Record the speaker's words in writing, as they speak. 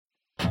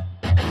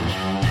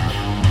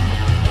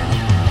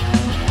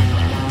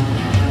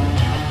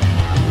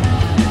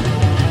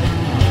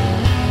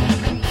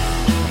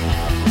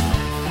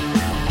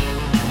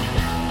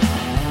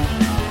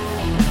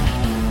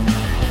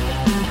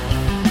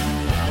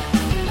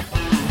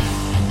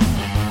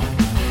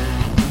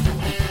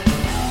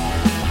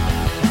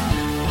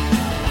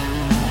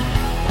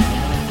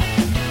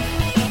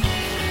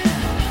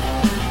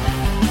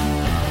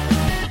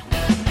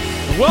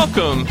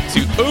Welcome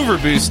to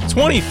Overboost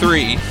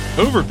 23.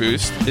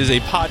 Overboost is a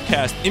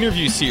podcast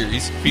interview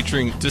series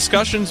featuring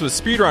discussions with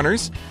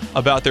speedrunners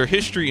about their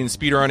history in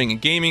speedrunning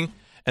and gaming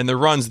and the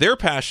runs they're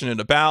passionate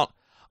about.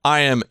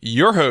 I am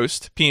your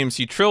host,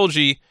 PMC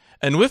Trilogy,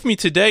 and with me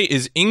today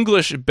is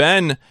English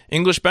Ben.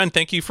 English Ben,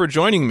 thank you for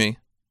joining me.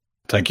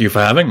 Thank you for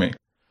having me.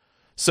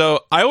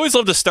 So I always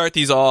love to start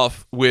these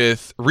off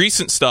with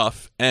recent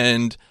stuff,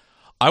 and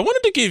I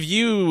wanted to give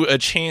you a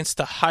chance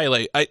to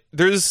highlight.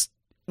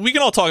 We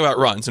can all talk about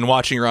runs and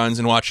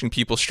watching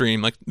people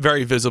stream, like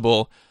very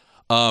visible.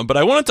 But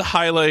I wanted to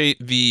highlight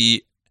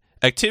the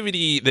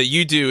activity that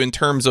you do in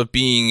terms of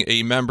being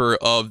a member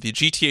of the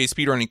GTA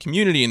speedrunning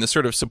community and the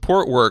sort of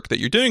support work that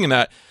you're doing in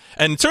that.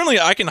 And certainly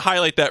I can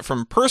highlight that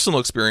from personal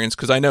experience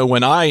because I know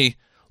when I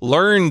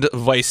learned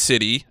Vice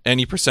City,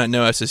 any%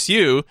 no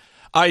SSU,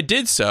 I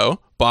did so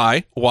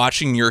by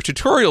watching your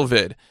tutorial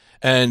vid.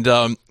 And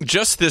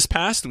just this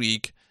past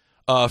week,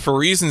 for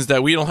reasons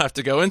that we don't have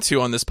to go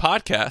into on this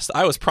podcast,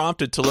 I was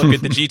prompted to look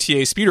at the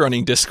GTA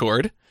speedrunning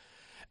Discord,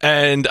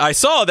 and I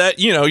saw that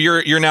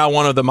you're now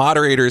one of the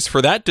moderators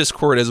for that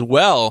Discord as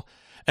well.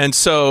 And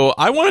so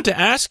I wanted to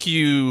ask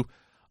you,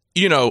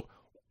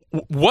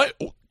 what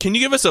can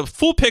you give us a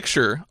full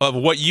picture of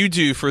what you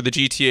do for the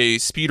GTA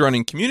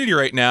speedrunning community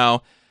right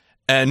now,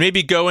 and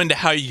maybe go into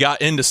how you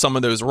got into some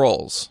of those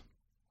roles?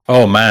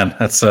 Oh man,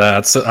 that's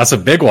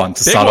a big one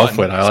to start off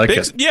with. I like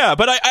it. Yeah,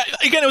 but I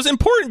again, it was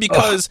important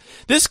because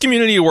this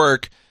community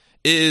work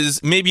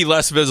is maybe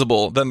less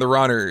visible than the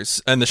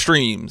runners and the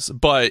streams,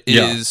 but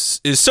is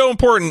so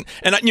important.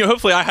 And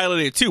hopefully, I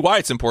highlighted it too why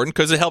it's important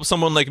because it helps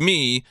someone like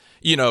me,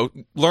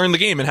 learn the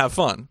game and have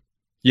fun.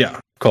 Yeah,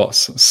 of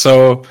course.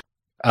 So,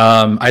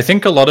 I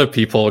think a lot of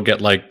people get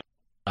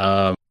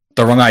the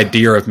wrong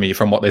idea of me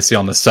from what they see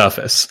on the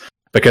surface.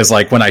 Because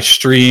when I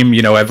stream,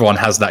 everyone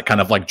has that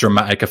kind of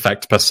dramatic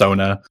effect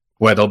persona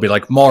where they'll be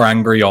more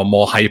angry or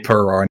more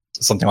hyper or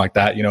something like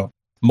that,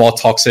 more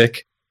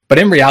toxic. But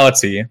in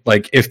reality,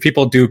 if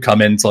people do come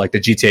into the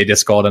GTA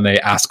Discord and they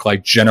ask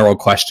general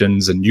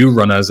questions and new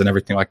runners and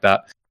everything like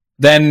that,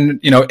 then,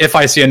 if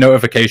I see a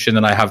notification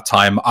and I have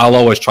time, I'll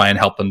always try and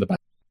help them the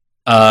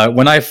best.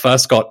 When I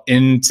first got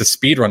into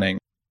speedrunning,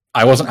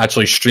 I wasn't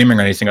actually streaming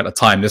or anything at the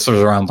time. This was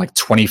around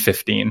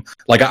 2015.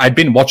 I'd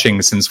been watching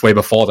since way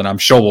before then. I'm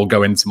sure we'll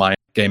go into my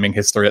gaming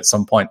history at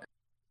some point.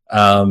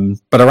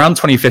 But around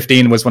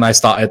 2015 was when I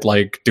started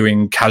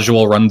doing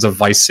casual runs of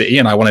Vice City,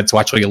 and I wanted to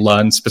actually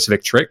learn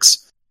specific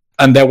tricks.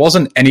 And there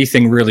wasn't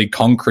anything really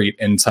concrete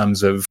in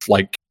terms of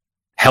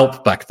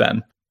help back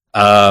then.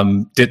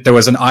 There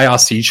was an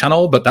IRC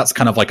channel, but that's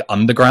kind of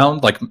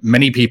underground.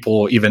 Many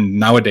people even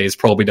nowadays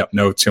probably don't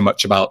know too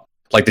much about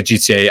the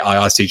GTA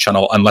IRC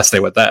channel unless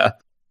they were there.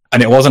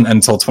 And it wasn't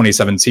until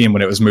 2017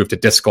 when it was moved to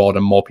Discord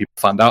and more people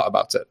found out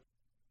about it.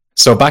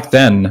 So back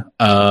then,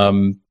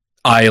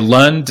 I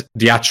learned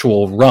the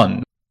actual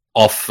run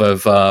off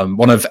of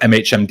one of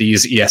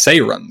MHMD's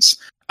ESA runs.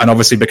 And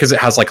obviously because it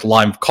has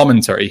live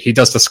commentary, he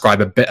does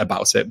describe a bit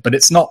about it, but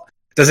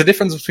there's a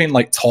difference between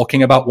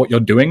talking about what you're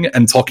doing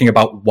and talking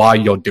about why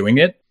you're doing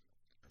it.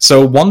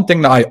 So one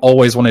thing that I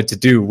always wanted to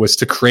do was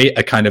to create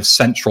a kind of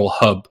central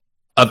hub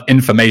of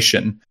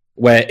information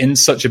where in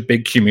such a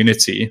big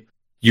community,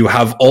 you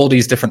have all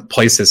these different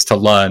places to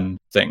learn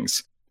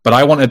things. But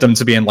I wanted them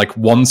to be in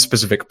one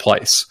specific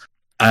place.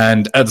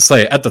 And at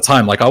the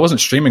time, I wasn't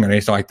streaming or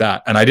anything like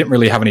that. And I didn't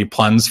really have any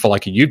plans for a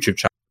YouTube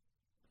channel.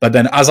 But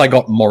then as I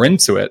got more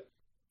into it,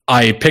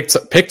 I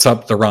picked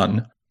up the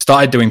run,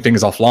 started doing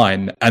things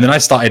offline. And then I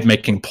started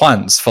making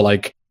plans for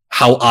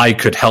how I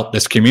could help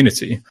this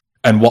community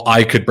and what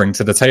I could bring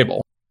to the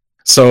table.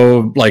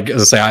 So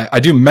as I say, I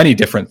do many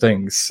different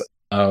things.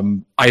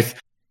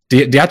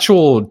 The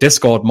actual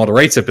Discord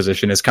moderator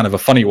position is kind of a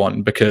funny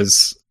one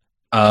because,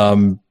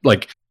 the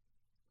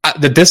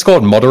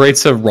Discord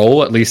moderator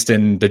role, at least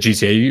in the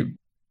GTA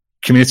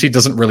community,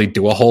 doesn't really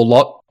do a whole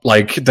lot.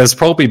 There's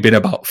probably been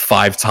about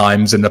 5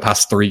 times in the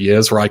past 3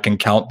 years where I can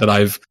count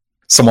that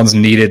someone's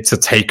needed to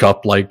take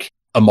up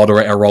a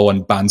moderator role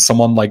and ban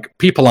someone.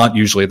 People aren't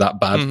usually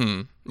that bad.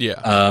 Mm-hmm.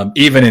 Yeah.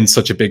 Even in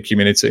such a big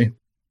community.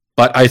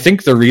 But I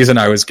think the reason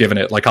I was given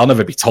it, I'll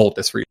never be told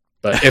this reason,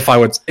 but if I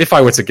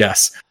were to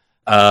guess,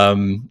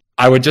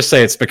 I would just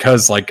say it's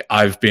because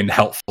I've been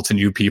helpful to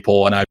new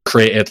people and I've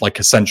created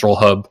a central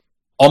hub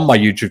on my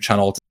YouTube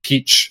channel to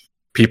teach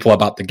people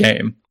about the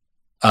game.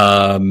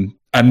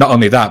 And not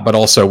only that, but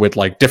also with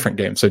different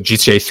games. So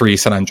GTA 3,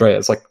 San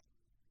Andreas,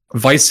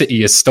 Vice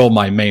City is still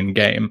my main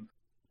game,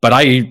 but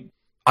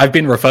I've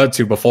been referred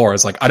to before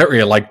as I don't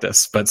really like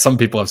this, but some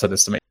people have said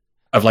this to me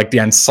of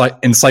the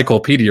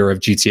encyclopedia of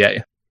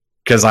GTA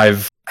because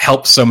I've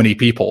helped so many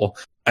people.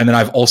 And then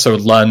I've also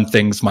learned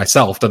things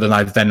myself that then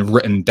I've then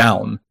written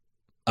down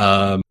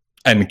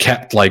and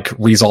kept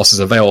resources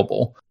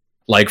available.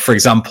 For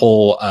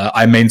example,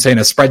 I maintain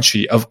a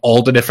spreadsheet of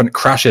all the different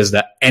crashes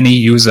that any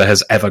user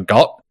has ever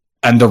got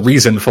and the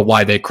reason for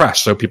why they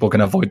crash so people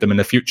can avoid them in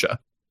the future.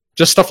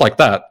 Just stuff like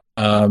that.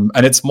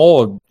 And it's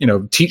more,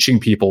 teaching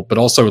people, but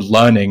also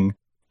learning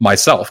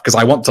myself because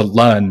I want to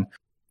learn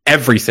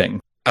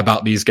everything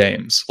about these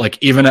games, like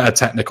even at a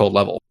technical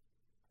level.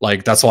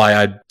 Like that's why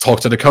I talk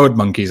to the code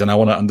monkeys, and I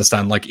want to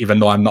understand, like, even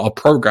though I'm not a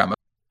programmer,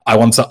 I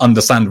want to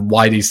understand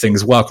why these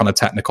things work on a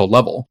technical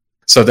level.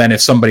 So then if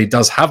somebody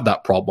does have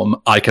that problem,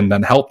 I can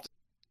then help.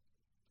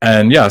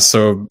 And yeah,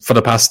 so for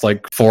the past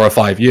like 4 or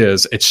 5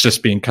 years, it's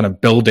just been kind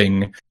of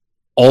building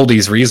all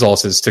these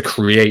resources to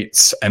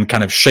create and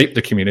kind of shape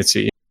the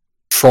community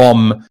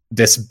from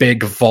this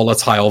big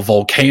volatile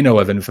volcano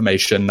of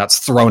information that's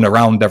thrown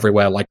around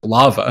everywhere like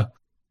lava,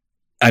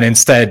 and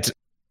instead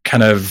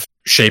kind of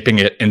shaping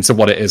it into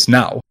what it is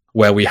now,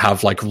 where we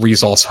have like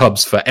resource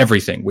hubs for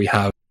everything. We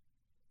have,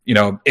 you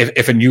know,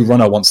 if a new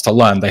runner wants to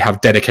learn, they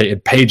have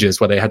dedicated pages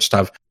where they just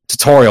have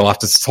tutorial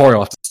after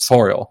tutorial after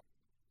tutorial.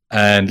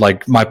 And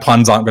like my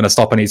plans aren't going to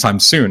stop anytime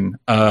soon.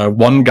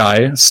 One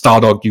guy,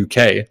 Stardog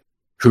UK,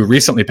 who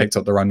recently picked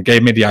up the run,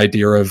 gave me the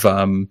idea of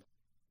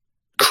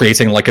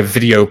creating like a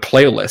video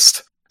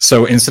playlist.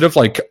 So instead of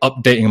like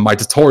updating my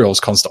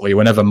tutorials constantly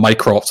whenever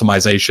micro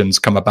optimizations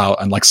come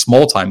about and like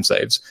small time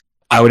saves,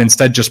 I would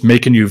instead just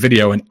make a new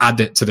video and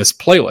add it to this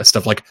playlist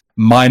of like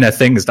minor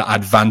things that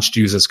advanced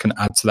users can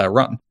add to their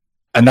run.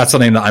 And that's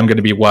something that I'm going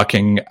to be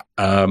working.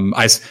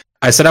 I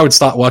said I would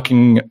start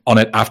working on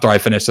it after I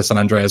finish the San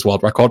Andreas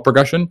World Record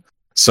progression.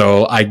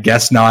 So I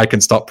guess now I can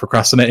stop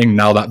procrastinating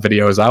now that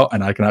video is out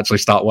and I can actually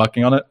start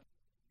working on it.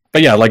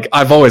 But yeah, like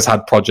I've always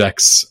had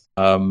projects.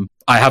 I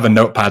have a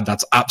notepad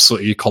that's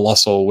absolutely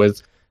colossal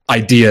with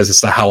ideas as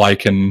to how I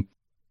can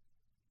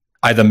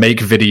either make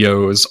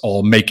videos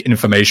or make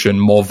information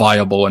more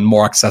viable and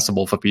more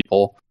accessible for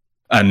people.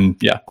 And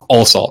yeah,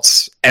 all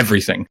sorts,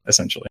 everything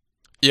essentially.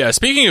 Yeah,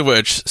 speaking of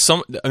which,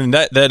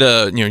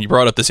 that you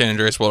brought up the San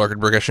Andreas World Record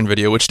progression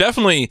video, which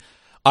definitely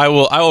I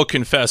will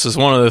confess is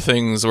one of the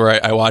things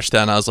where I watched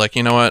that and I was like,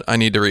 you know what, I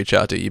need to reach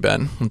out to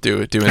Eben and do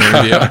an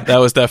interview. That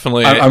was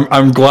definitely.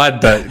 I'm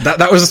glad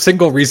that was a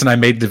single reason I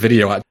made the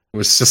video. It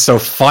was just so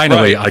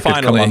finally I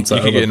could come on to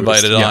you could get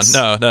invited on. Yes,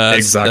 no,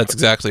 that's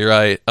exactly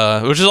right.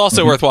 Which is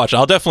also worth watching.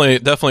 I'll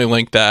definitely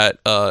link that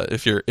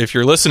if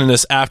you're listening to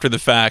this after the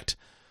fact.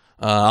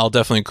 I'll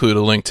definitely include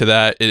a link to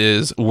that. It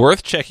is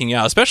worth checking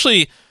out,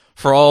 especially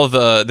for all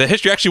the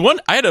history. Actually,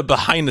 I had a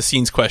behind the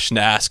scenes question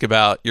to ask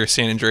about your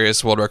San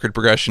Andreas World Record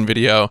progression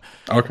video.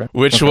 Okay.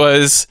 Which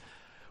was,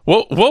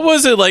 what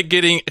was it like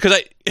getting?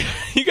 Because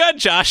you got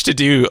Josh to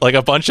do like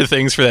a bunch of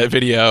things for that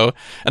video,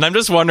 and I'm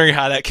just wondering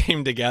how that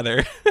came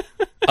together.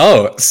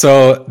 Oh,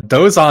 so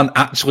those aren't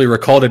actually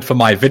recorded for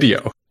my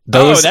video.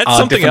 Those that's are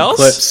something else.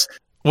 Clips.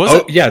 Was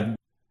it? Yeah.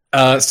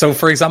 So,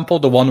 for example,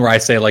 the one where I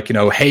say, like, you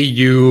know, hey,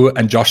 you,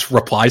 and Josh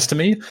replies to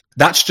me,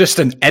 that's just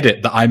an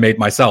edit that I made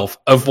myself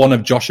of one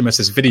of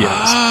Joshimus's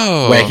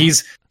videos where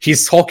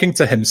he's talking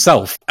to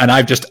himself, and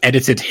I've just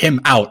edited him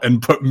out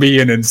and put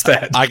me in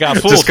instead. I got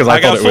fooled. Just because I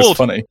thought it was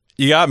funny.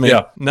 You got me.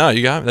 Yeah. No,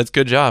 you got me. That's a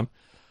good job.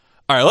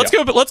 All right,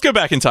 let's go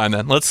back in time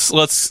then. Let's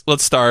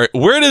start.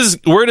 Where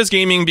does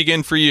gaming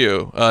begin for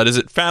you? Does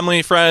it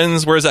family,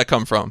 friends? Where does that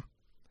come from?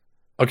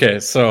 Okay,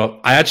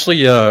 so I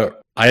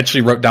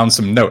actually wrote down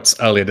some notes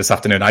earlier this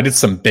afternoon. I did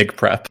some big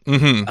prep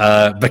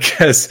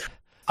because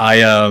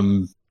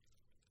I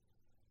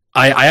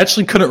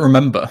actually couldn't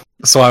remember.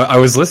 So I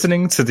was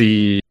listening to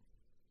the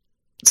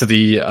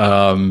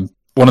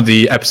one of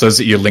the episodes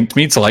that you linked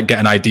me to, like, get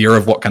an idea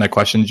of what kind of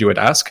questions you would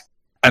ask,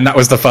 and that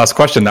was the first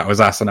question that was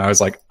asked, and I was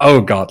like,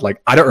 oh god,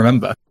 like I don't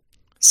remember.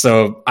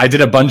 So I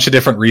did a bunch of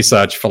different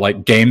research for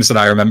like games that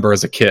I remember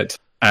as a kid,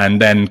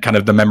 and then kind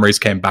of the memories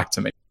came back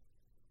to me.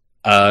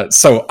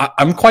 So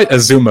I'm quite a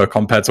zoomer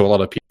compared to a lot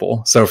of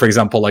people. So for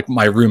example, like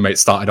my roommate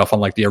started off on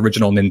like the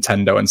original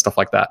Nintendo and stuff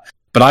like that,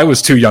 but I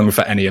was too young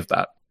for any of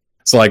that.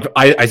 So like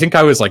I think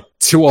I was like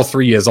 2 or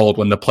 3 years old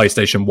when the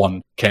PlayStation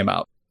 1 came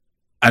out,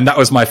 and that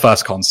was my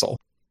first console.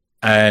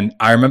 And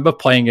I remember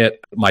playing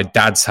it at my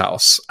dad's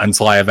house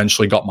until I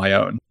eventually got my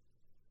own.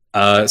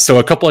 So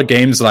a couple of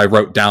games that I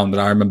wrote down that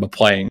I remember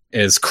playing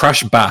is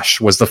Crash Bash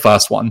was the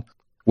first one,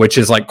 which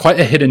is like quite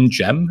a hidden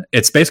gem.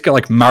 It's basically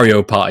like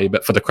Mario Party,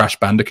 but for the Crash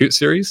Bandicoot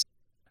series.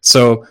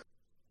 So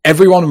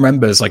everyone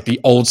remembers like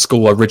the old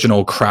school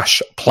original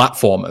Crash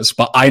platformers,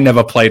 but I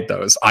never played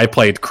those. I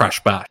played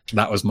Crash Bash.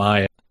 That was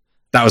my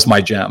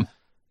jam.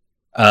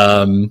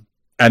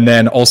 And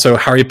then also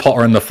Harry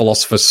Potter and the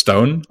Philosopher's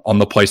Stone on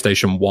the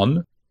PlayStation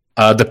 1.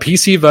 The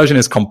PC version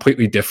is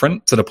completely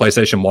different to the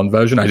PlayStation 1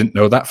 version. I didn't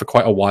know that for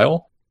quite a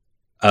while.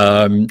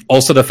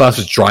 Also the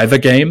first Driver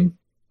game,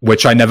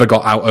 which I never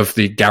got out of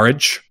the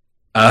garage.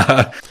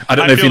 I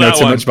don't know if you know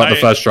too much about the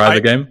first Driver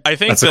game. I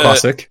think that's a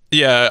classic.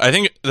 Yeah, I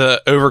think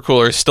the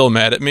Overcooler is still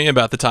mad at me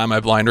about the time I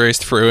blind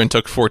raced through and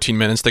took 14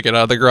 minutes to get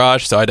out of the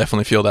garage, so I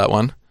definitely feel that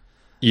one.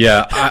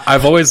 Yeah,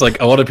 I've always,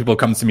 like, a lot of people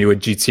come to me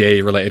with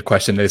GTA-related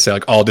questions. They say,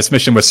 like, oh, this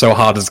mission was so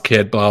hard as a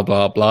kid, blah,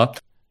 blah, blah.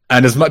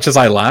 And as much as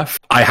I laugh,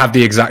 I have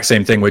the exact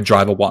same thing with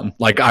Driver 1.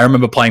 Like, I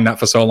remember playing that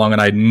for so long,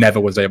 and I never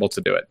was able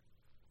to do it.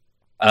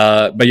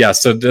 But yeah,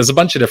 so there's a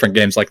bunch of different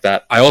games like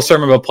that. I also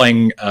remember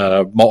playing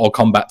Mortal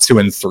Kombat 2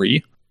 and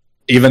 3,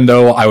 even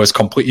though I was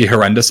completely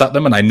horrendous at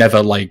them, and I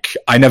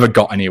never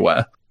got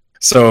anywhere.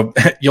 So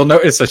you'll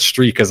notice a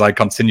streak as I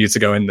continue to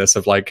go in this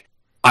of, like,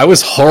 I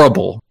was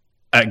horrible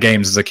at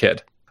games as a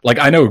kid. Like,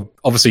 I know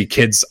obviously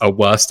kids are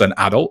worse than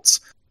adults,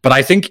 but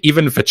I think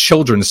even for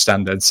children's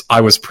standards,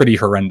 I was pretty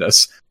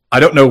horrendous. I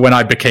don't know when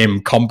I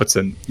became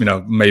competent,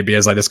 maybe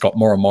as I just got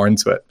more and more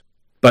into it.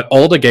 But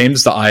all the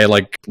games that I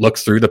like looked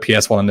through the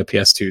PS1 and the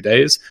PS2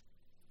 days,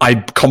 I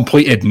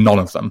completed none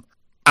of them.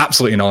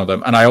 Absolutely none of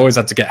them. And I always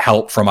had to get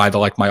help from either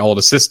like my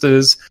older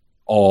sisters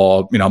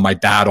or, my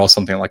dad or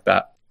something like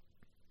that.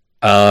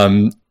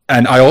 And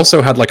I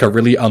also had like a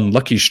really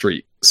unlucky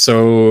streak.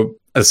 So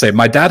as I say,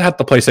 my dad had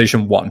the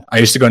PlayStation 1. I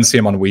used to go and see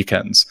him on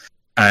weekends,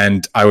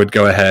 and I would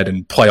go ahead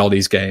and play all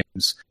these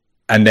games.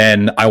 And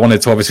then I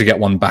wanted to obviously get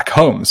one back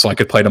home so I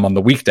could play them on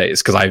the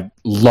weekdays because I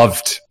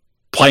loved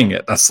playing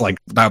it.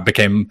 That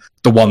became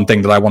the one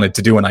thing that I wanted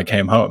to do when I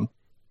came home.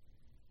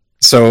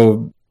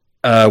 So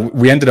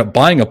we ended up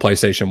buying a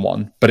PlayStation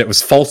 1, but it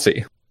was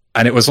faulty.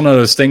 And it was one of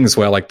those things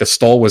where like the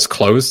store was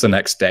closed the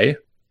next day.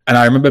 And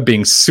I remember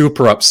being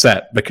super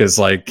upset because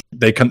like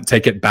they couldn't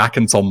take it back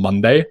until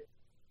Monday.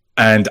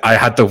 And I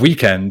had the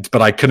weekend,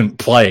 but I couldn't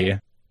play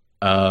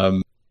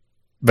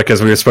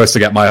because we were supposed to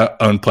get my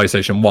own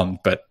PlayStation 1,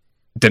 but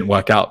it didn't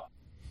work out.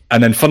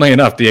 And then funnily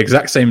enough, the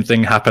exact same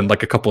thing happened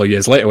like a couple of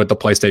years later with the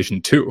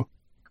PlayStation 2,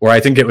 where I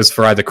think it was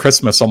for either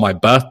Christmas or my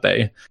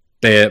birthday.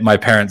 My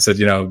parents had,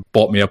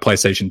 bought me a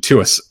PlayStation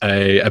 2,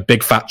 a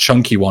big fat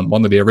chunky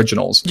one of the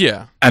originals.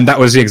 Yeah. And that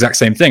was the exact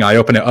same thing. I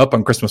open it up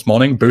on Christmas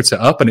morning, boot it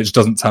up, and it just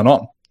doesn't turn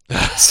on.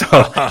 So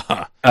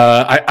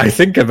I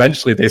think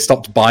eventually they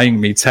stopped buying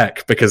me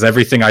tech because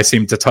everything I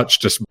seemed to touch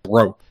just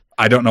broke.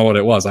 I don't know what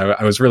it was.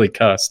 I was really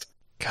cursed.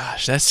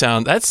 Gosh, that's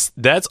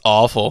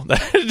awful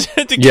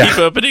to keep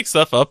opening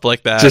stuff up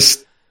like that.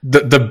 Just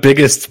the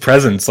biggest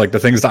presents, like the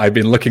things that I've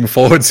been looking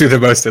forward to the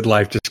most in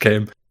life, just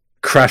came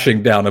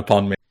crashing down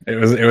upon me.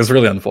 It was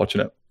really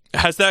unfortunate.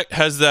 Has that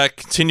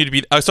continued to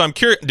be? So I'm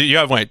curious. Do you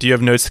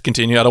have notes to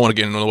continue? I don't want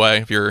to get in the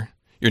way of your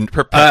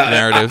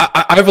narrative.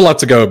 I have a lot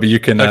to go, but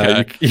you can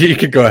you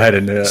can go ahead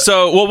and. One of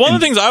the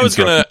things I was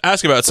going to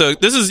ask about. So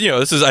this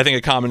is I think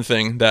a common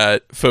thing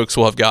that folks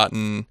will have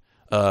gotten.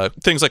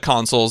 Things like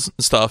consoles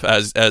and stuff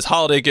as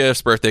holiday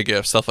gifts, birthday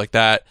gifts, stuff like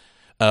that.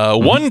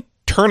 One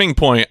turning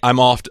point I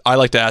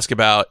like to ask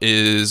about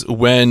is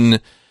when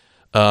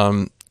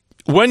you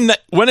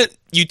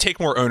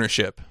take more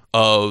ownership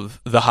of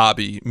the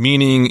hobby,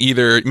 meaning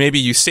either maybe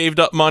you saved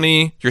up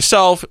money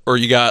yourself or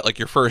you got like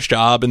your first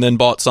job and then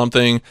bought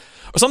something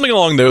or something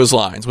along those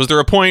lines. Was there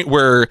a point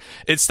where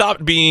it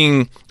stopped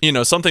being,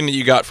 something that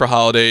you got for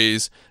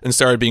holidays and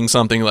started being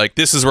something like,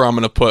 this is where I'm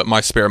going to put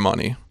my spare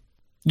money?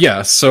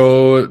 Yeah,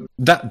 so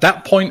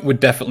that point would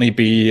definitely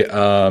be.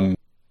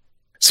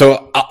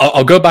 So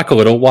I'll go back a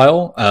little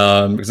while.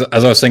 As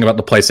I was saying about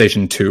the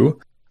PlayStation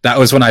 2, that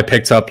was when I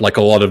picked up like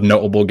a lot of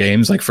notable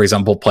games, like for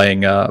example,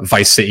 playing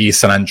Vice City,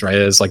 San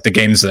Andreas, like the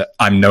games that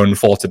I'm known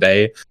for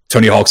today,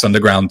 Tony Hawk's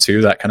Underground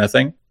 2, that kind of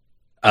thing.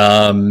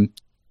 And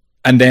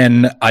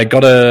then I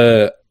got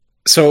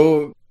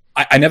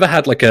I never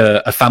had like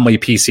a family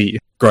PC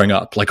growing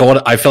up. Like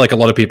I feel like a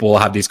lot of people will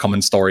have these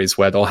common stories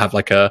where they'll have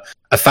like a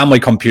family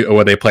computer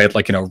where they played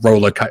like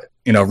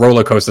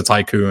Roller Coaster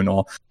Tycoon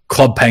or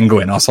Club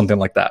Penguin or something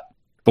like that.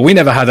 But we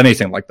never had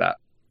anything like that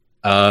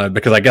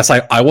because I guess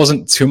I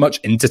wasn't too much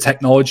into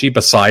technology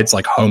besides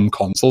like home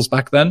consoles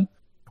back then.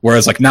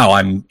 Whereas like now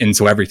I'm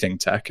into everything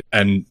tech,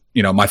 and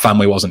my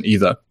family wasn't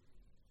either.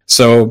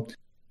 So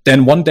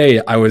then one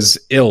day I was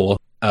ill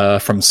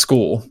from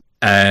school.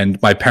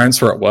 And my parents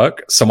were at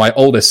work, so my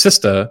oldest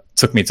sister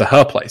took me to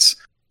her place.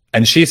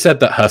 And she said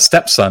that her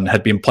stepson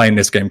had been playing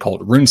this game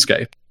called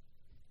RuneScape.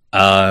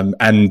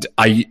 And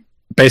I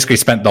basically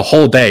spent the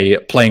whole day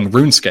playing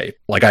RuneScape.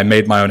 Like, I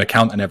made my own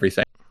account and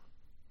everything.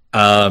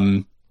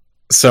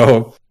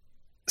 So,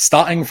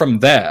 starting from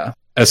there,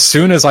 as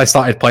soon as I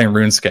started playing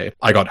RuneScape,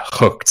 I got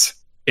hooked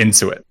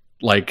into it.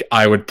 Like,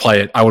 I would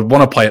play it. I would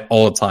want to play it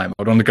all the time.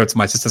 I would want to go to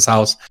my sister's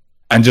house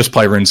and just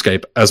play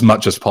RuneScape as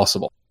much as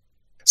possible.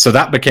 So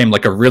that became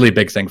like a really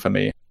big thing for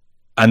me.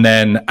 And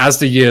then as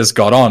the years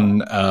got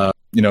on,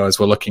 as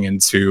we're looking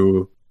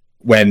into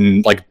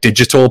when like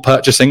digital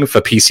purchasing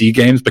for PC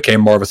games became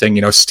more of a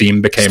thing,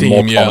 Steam became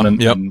more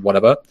prominent and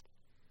whatever.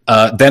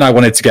 Then I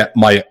wanted to get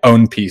my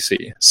own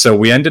PC. So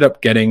we ended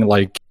up getting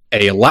like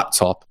a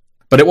laptop,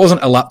 but it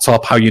wasn't a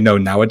laptop how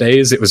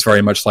nowadays. It was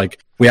very much like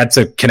we had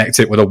to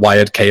connect it with a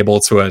wired cable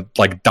to a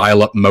like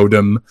dial-up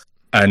modem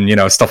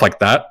and, stuff like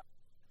that.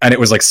 And it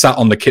was like sat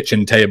on the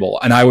kitchen table,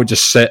 and I would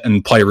just sit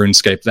and play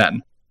RuneScape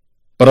then.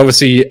 But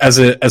obviously,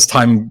 as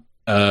time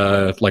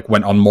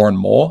went on more and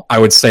more, I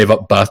would save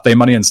up birthday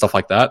money and stuff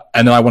like that.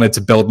 And then I wanted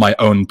to build my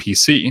own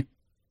PC.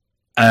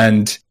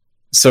 And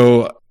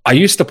so I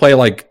used to play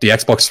like the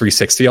Xbox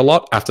 360 a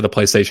lot after the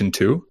PlayStation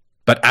 2.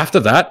 But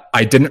after that,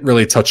 I didn't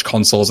really touch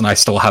consoles, and I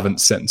still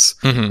haven't since.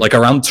 Mm-hmm. Like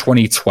around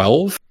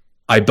 2012,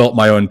 I built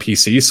my own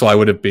PC, so I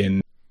would have been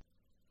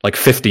like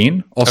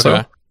 15 or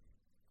so.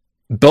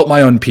 Built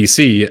my own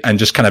PC and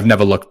just kind of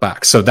never looked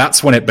back. So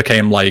that's when it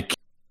became like,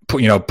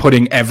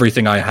 putting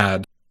everything I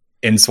had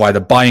into either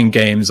buying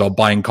games or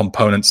buying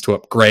components to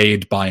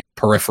upgrade, buying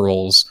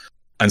peripherals.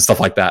 and stuff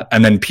like that.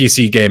 And then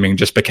PC gaming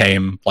just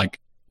became like,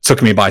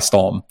 took me by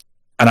storm.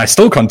 And I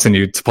still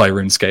continued to play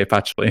RuneScape,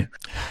 actually,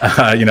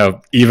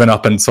 even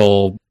up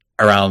until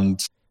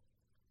around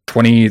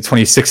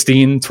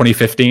 2016,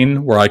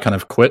 2015, where I kind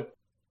of quit.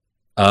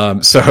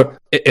 So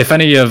if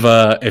any of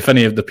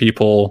the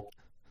people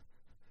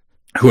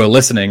who are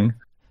listening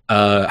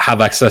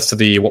have access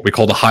to what we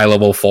call the high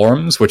level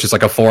forums, which is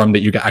like a forum that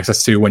you get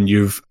access to when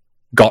you've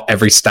got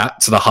every stat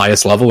to the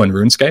highest level in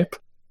RuneScape,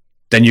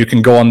 then you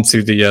can go on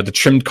to the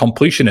Trimmed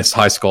Completionist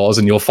high scores,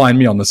 and you'll find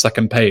me on the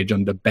second page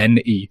under Ben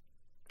E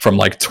from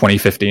like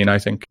 2015, I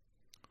think.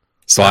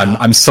 So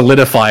I'm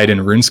solidified in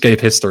RuneScape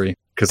history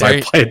because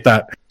I played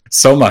that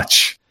so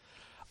much.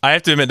 I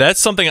have to admit, that's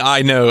something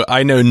I know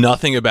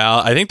nothing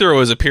about. I think there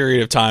was a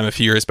period of time a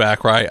few years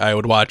back where I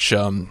would watch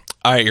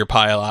I Ate Your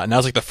Pie a lot, and that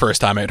was like the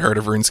first time I'd heard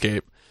of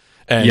RuneScape.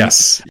 And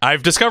yes,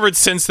 I've discovered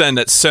since then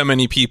that so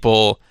many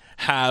people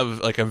have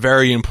like a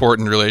very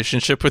important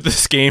relationship with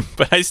this game,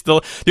 but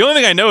the only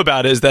thing I know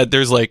about it is that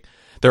there's like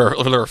there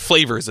are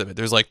flavors of it.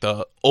 There's like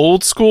the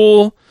old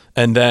school,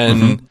 and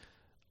then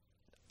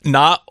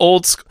not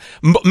old school.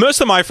 Most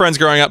of my friends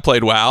growing up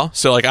played WoW,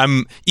 so like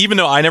even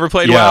though I never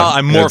played WoW,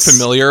 I'm more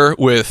familiar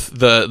with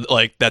the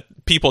like that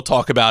people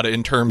talk about it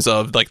in terms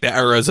of like the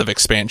eras of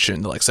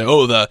expansion, like say,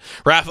 oh, the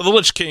Wrath of the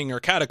Lich King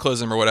or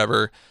Cataclysm or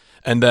whatever,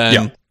 and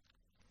then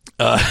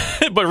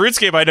but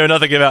RuneScape I know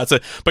nothing about. So,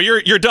 but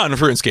you're done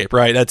with RuneScape,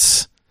 right?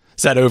 Is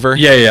that over?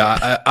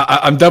 Yeah.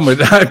 I'm done with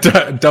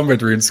done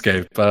with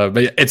RuneScape. But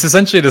it's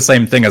essentially the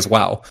same thing as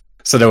WoW.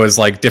 So there was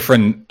like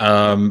different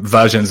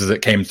versions as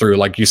it came through.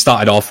 Like you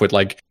started off with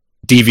like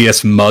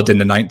Devious Mud in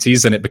the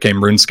 90s, and it became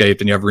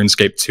RuneScape, and you have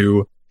RuneScape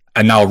 2,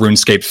 and now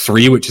RuneScape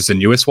 3, which is the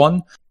newest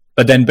one.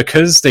 But then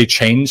because they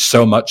changed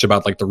so much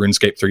about like the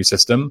RuneScape 3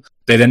 system,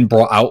 they then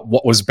brought out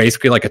what was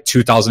basically like a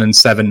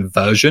 2007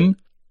 version,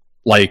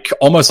 like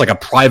almost like a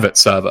private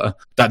server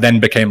that then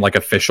became like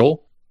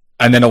official.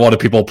 And then a lot of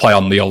people play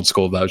on the old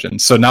school version.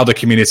 So now the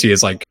community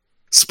is like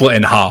split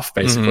in half,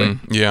 basically.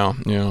 Yeah.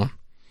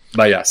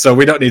 But yeah, so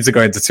we don't need to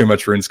go into too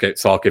much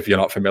RuneScape talk if you're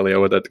not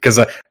familiar with it, because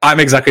I'm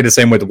exactly the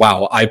same with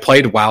WoW. I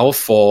played WoW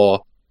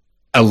for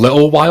a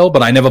little while,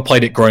 but I never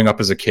played it growing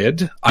up as a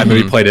kid. I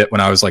maybe played it when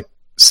I was like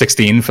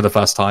 16 for the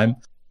first time.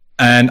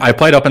 And I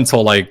played up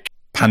until like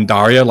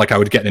Pandaria, like I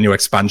would get a new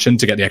expansion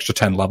to get the extra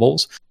 10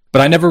 levels. But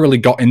I never really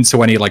got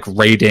into any like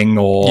raiding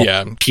or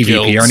PvP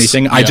guilds or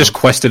anything. I just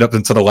quested up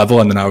into the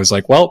level, and then I was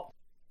like, well,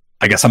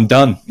 I guess I'm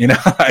done.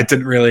 I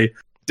didn't really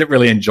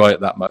enjoy it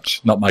that much.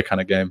 Not my kind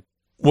of game.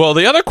 Well,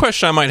 the other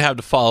question I might have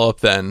to follow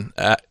up then,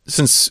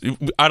 since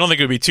I don't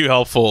think it would be too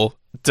helpful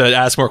to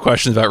ask more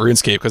questions about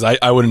RuneScape, because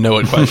I wouldn't know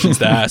what questions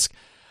to ask.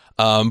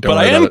 But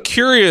I am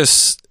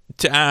curious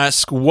to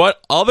ask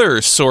what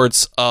other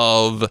sorts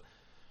of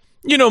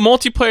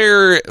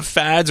multiplayer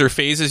fads or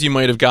phases you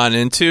might have gotten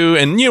into.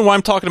 And, when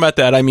I'm talking about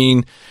that, I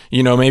mean,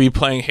 maybe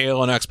playing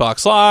Halo on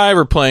Xbox Live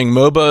or playing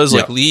MOBAs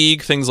like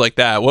League, things like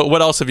that.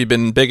 What else have you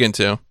been big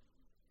into?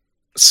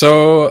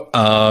 So,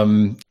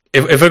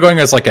 if we're going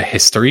as like a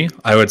history,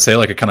 I would say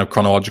like a kind of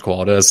chronological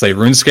order, I'd say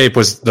RuneScape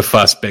was the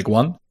first big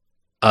one.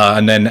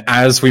 And then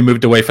as we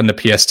moved away from the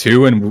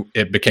PS2 and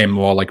it became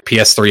more like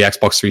PS3,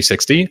 Xbox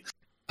 360,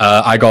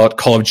 I got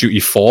Call of Duty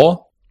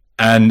 4.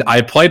 And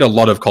I played a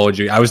lot of Call of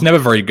Duty. I was never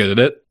very good at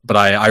it, but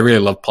I really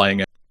loved playing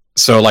it.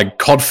 So like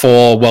COD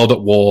 4, World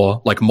at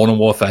War, like Modern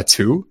Warfare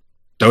 2,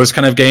 those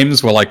kind of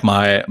games were like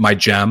my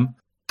jam.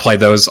 Play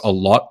those a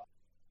lot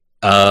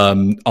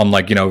on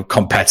like,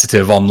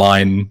 competitive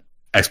online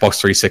Xbox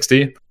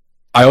 360.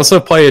 I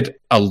also played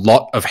a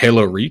lot of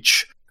Halo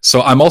Reach.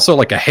 So I'm also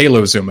like a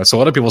Halo zoomer. So a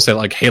lot of people say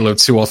like Halo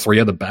 2 or 3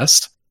 are the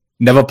best.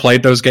 Never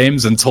played those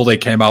games until they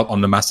came out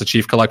on the Master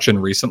Chief Collection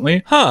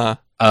recently.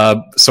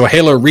 So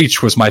Halo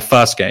Reach was my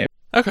first game.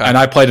 Okay. And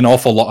I played an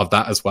awful lot of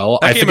that as well.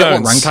 I forget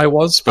what rank I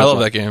was. But I love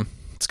that game.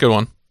 It's a good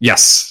one.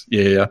 Yes.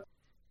 Yeah.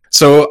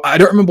 So I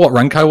don't remember what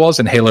rank I was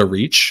in Halo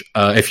Reach,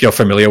 if you're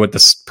familiar with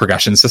this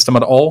progression system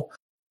at all.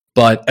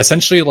 But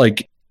essentially,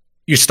 like,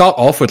 you start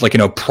off with, like,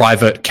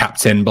 private,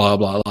 captain, blah,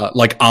 blah, blah,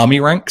 like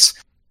army ranks.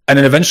 And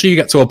then eventually you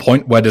get to a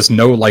point where there's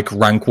no, like,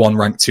 rank 1,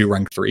 rank 2,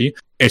 rank 3.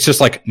 It's just,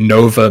 like,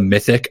 Nova,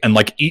 Mythic, and,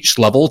 like, each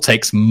level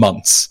takes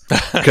months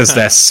because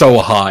they're so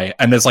high.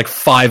 And there's, like,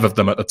 5 of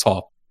them at the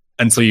top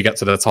until you get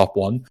to the top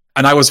one.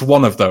 And I was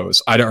one of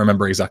those. I don't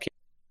remember exactly.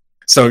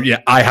 So, yeah,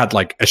 I had,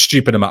 like, a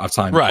stupid amount of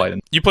time to play them.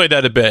 You played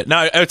that a bit.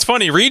 Now, it's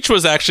funny. Reach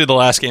was actually the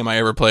last game I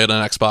ever played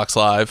on Xbox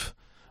Live.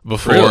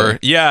 Before, really?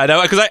 Yeah,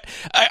 because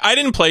I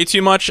didn't play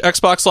too much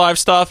Xbox Live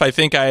stuff. I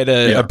think I had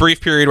a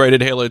brief period where I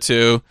did Halo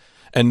 2,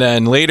 and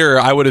then later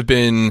I would have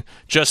been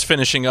just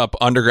finishing up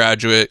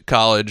undergraduate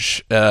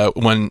college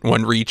when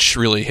Reach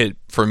really hit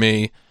for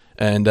me,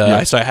 and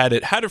so I had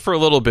it for a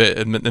little bit,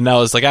 and I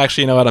was like,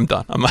 actually, you know what, I'm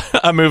done.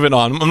 I'm moving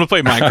on. I'm gonna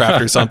play Minecraft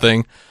or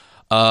something.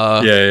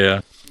 Yeah.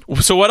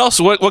 So what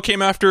else? What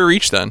came after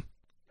Reach then?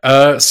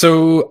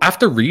 So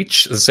after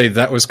Reach, let's say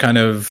that was kind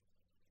of.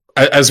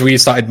 As we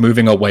started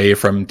moving away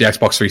from the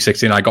Xbox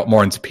 360 and I got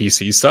more into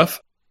PC stuff,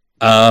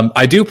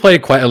 I do play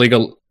quite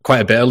a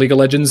quite a bit of League of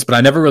Legends, but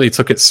I never really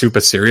took it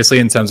super seriously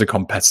in terms of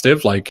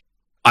competitive. Like,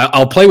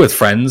 I'll play with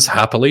friends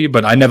happily,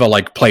 but I never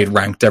like played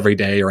ranked every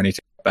day or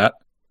anything like that.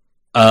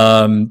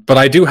 But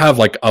I do have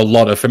like a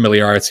lot of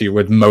familiarity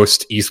with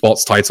most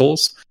esports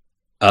titles.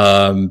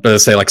 But I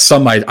say like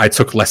some I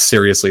took less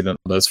seriously than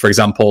others. For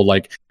example,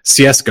 like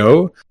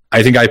CS:GO,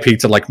 I think I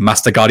peaked at like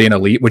Master Guardian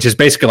Elite, which is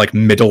basically like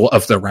middle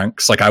of the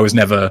ranks. Like I was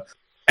never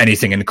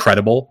anything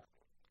incredible.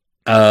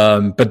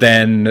 But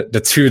then the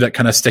two that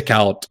kind of stick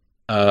out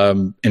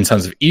in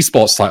terms of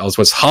esports titles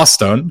was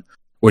Hearthstone,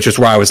 which is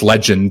where I was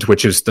Legend,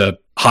 which is the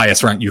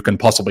highest rank you can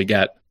possibly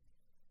get.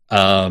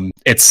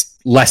 It's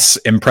less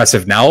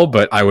impressive now,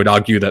 but I would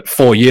argue that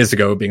 4 years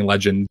ago being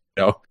Legend,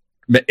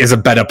 is a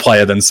better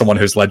player than someone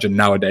who's Legend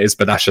nowadays,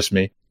 but that's just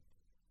me.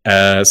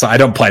 So I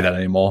don't play that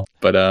anymore.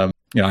 But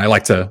I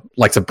like to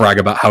brag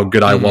about how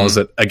good I was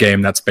at a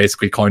game that's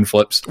basically coin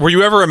flips. Were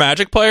you ever a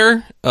Magic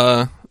player?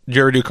 Did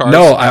you ever do cards?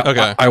 No,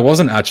 I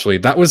wasn't actually.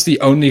 That was the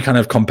only kind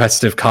of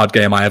competitive card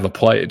game I ever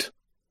played.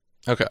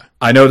 Okay.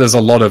 I know there's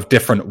a lot of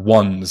different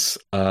ones,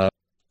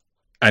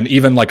 and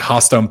even like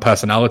Hearthstone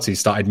Personality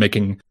started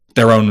making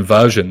their own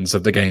versions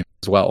of the game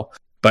as well.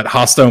 But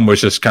Hearthstone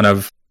was just kind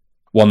of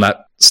one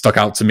that stuck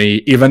out to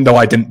me, even though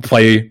I didn't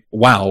play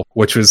WoW,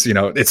 which was,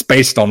 it's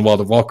based on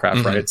World of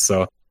Warcraft, right?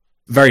 So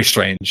very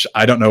strange.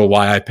 I don't know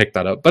why I picked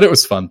that up, but it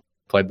was fun.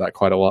 Played that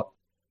quite a lot.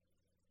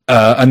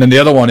 And then the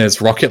other one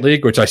is Rocket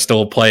League, which I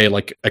still play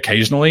like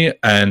occasionally.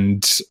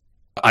 And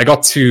I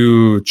got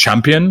to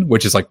Champion,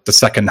 which is like the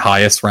second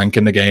highest rank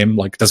in the game.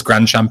 Like there's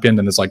Grand Champion,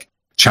 and there's like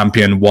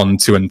Champion 1,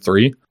 2, and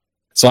 3.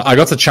 So I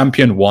got to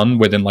Champion 1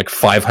 within like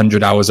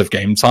 500 hours of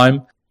game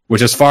time,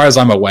 which as far as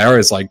I'm aware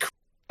is like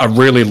a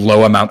really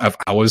low amount of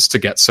hours to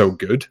get so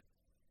good.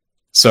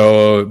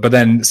 So, but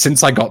then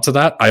since I got to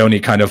that, I only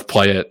kind of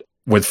play it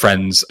with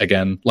friends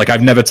again. Like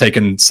I've never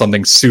taken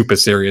something super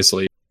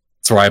seriously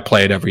to where I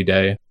play it every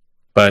day.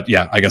 But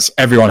yeah, I guess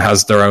everyone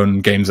has their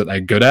own games that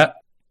they're good at.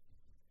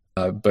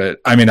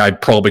 But I mean, I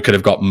probably could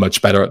have gotten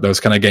much better at those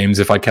kind of games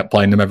if I kept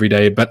playing them every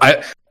day. But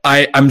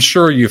I'm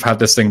sure you've had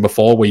this thing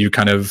before where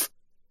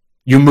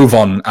you move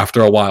on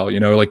after a while,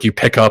 like you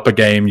pick up a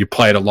game, you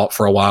play it a lot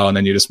for a while, and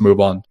then you just move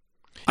on.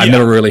 I've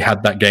never really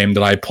had that game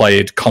that I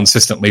played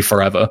consistently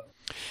forever.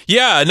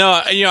 Yeah,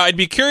 no, I'd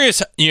be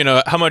curious,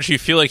 how much you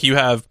feel like you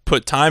have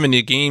put time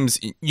into games.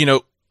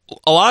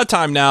 A lot of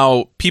time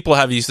now, people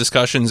have these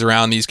discussions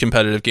around these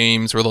competitive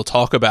games where they'll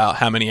talk about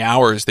how many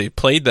hours they've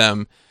played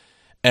them.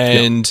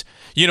 And,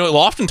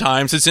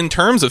 oftentimes it's in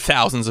terms of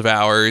thousands of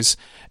hours.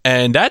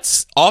 And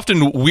that's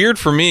often weird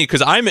for me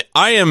because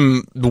I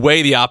am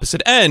way the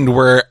opposite end,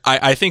 where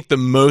I think the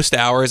most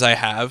hours I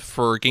have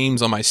for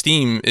games on my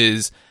Steam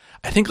is,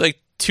 I think, like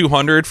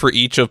 200 for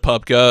each of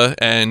PUBG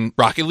and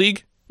Rocket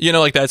League.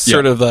 That's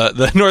sort of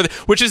the north,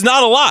 which is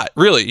not a lot,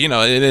 really,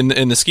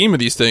 in the scheme of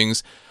these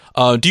things.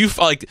 Do you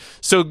like,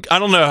 so I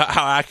don't know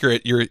how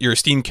accurate your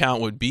Steam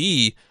count would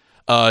be.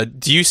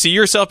 Do you see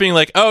yourself being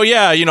like, oh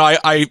yeah,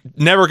 I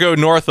never go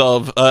north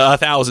of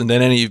 1,000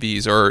 in any of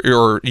these,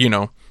 or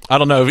I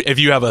don't know if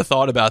you have a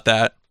thought about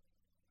that.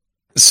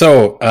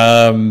 So,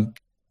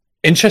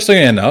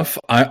 interestingly enough,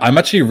 I'm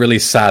actually really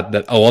sad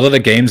that a lot of the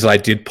games that I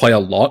did play a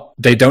lot,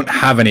 they don't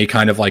have any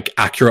kind of like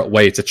accurate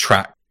way to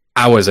track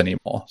hours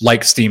anymore,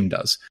 like Steam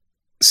does.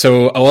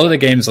 So a lot of the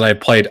games that I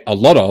played a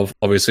lot of,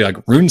 obviously like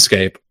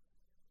RuneScape,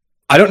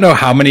 I don't know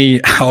how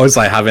many hours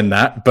I have in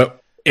that,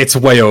 but it's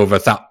way over.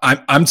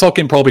 I'm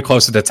talking probably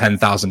closer to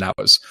 10,000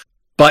 hours,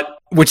 but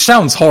which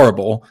sounds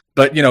horrible,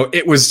 but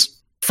it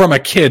was from a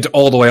kid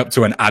all the way up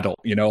to an adult.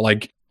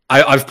 Like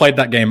I've played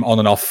that game on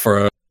and off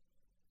for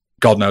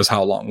God knows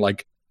how long,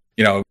 like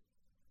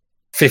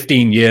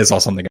 15 years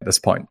or something at this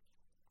point.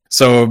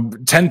 So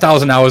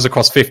 10,000 hours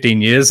across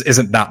 15 years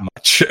isn't that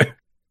much.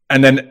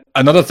 And then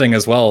another thing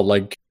as well,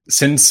 like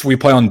since we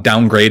play on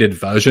downgraded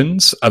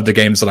versions of the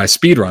games that I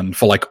speedrun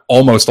for like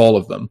almost all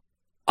of them,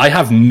 I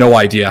have no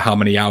idea how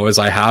many hours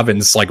I have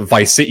in like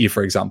Vice City,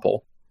 for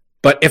example.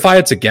 But if I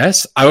had to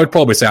guess, I would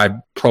probably say I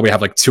probably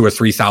have like 2,000 or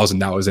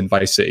 3,000 hours in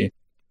Vice City.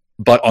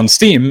 But on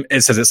Steam,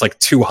 it says it's like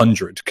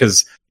 200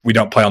 because we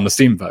don't play on the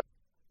Steam version.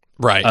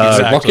 Right,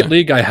 exactly. Rocket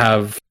League, I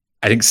have,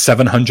 I think,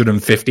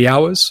 750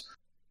 hours.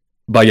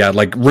 But yeah,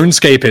 like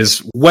RuneScape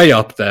is way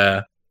up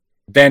there.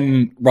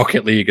 Then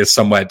Rocket League is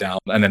somewhere down.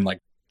 And then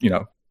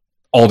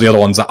all the other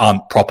ones that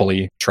aren't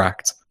properly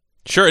tracked.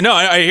 Sure, no,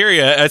 I hear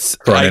you. It's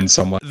thrown in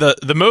somewhere. The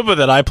MOBA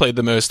that I played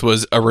the most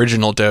was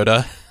original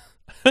Dota.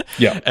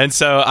 Yeah. And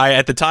so I,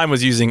 at the time,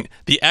 was using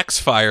the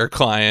Xfire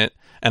client,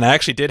 and I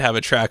actually did have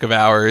a track of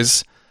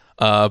hours.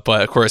 But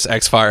of course,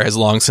 Xfire has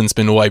long since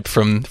been wiped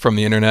from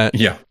the internet.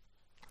 Yeah.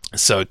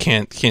 So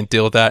can't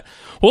deal with that.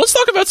 Well, let's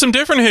talk about some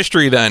different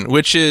history then,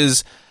 which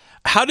is,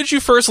 how did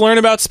you first learn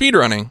about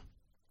speedrunning?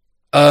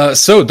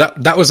 So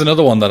that was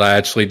another one that I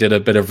actually did a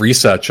bit of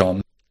research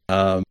on.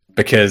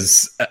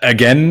 Because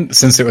again,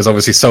 since it was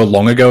obviously so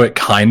long ago, it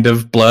kind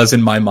of blurs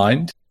in my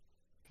mind.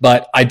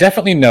 But I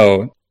definitely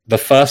know the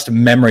first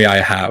memory I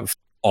have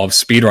of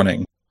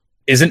speedrunning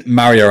isn't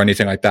Mario or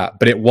anything like that,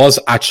 but it was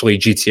actually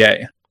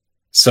GTA.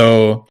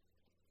 So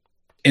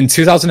in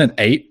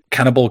 2008,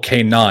 Cannibal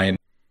K9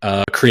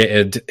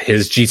 created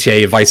his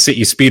GTA Vice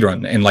City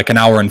speedrun in like an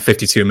hour and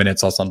 52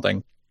 minutes or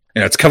something.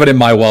 It's covered in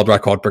my world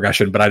record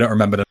progression, but I don't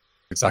remember it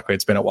exactly.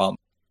 It's been a while.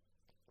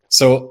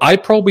 So I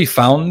probably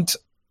found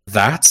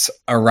that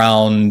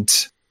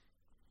around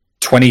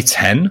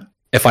 2010,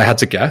 if I had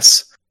to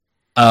guess.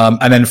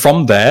 And then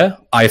from there,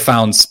 I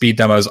found Speed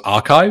Demo's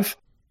archive.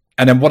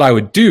 And then what I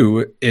would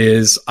do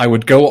is I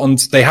would go on.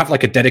 They have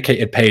like a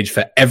dedicated page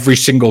for every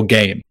single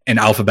game in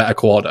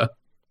alphabetical order.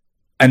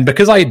 And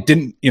because I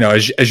didn't,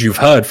 as you've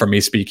heard from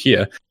me speak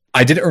here,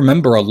 I didn't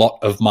remember a lot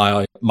of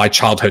my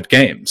childhood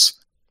games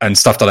and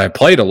stuff that I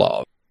played a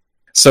lot of.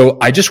 So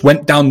I just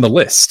went down the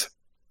list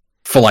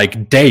for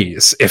like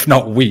days, if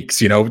not weeks.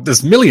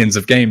 There's millions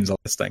of games on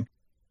this thing.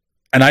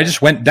 And I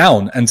just went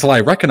down until I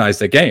recognized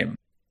the game.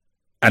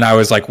 And I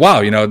was like,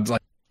 wow,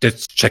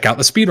 just check out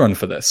the speedrun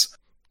for this.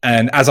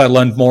 And as I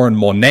learned more and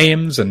more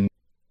names and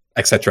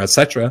et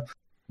cetera,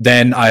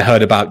 then I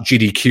heard about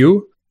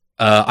GDQ.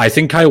 I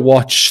think I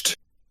watched...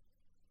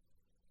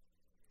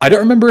 I don't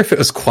remember if it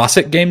was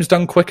Classic Games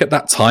Done Quick at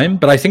that time,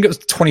 but I think it was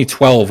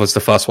 2012 was the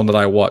first one that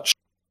I watched.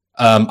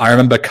 I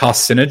remember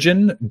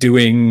Carcinogen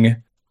doing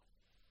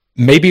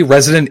maybe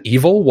Resident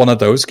Evil, one of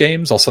those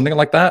games or something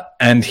like that.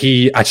 And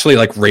he actually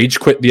like rage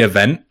quit the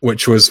event,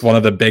 which was one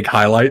of the big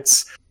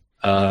highlights.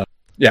 I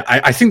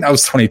think that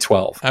was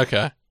 2012.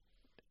 Okay.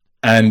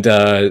 And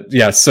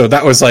so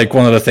that was like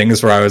one of the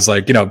things where I was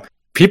like,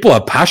 people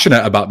are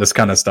passionate about this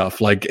kind of stuff.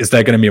 Like, is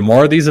there going to be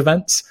more of these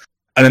events?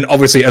 And then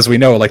obviously, as we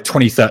know, like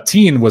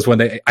 2013 was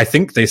when I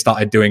think they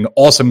started doing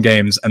awesome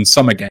games and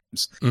summer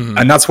games. Mm-hmm.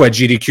 And that's where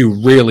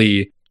GDQ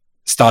really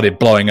started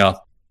blowing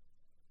up.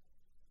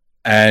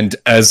 And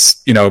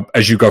as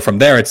you go from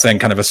there, it's then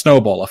kind of a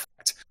snowball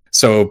effect.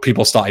 So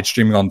people started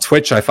streaming on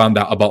Twitch. I found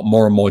out about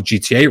more and more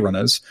GTA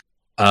runners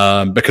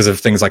because of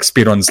things like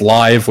Speedruns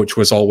Live, which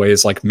was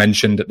always like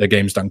mentioned at the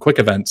Games Done Quick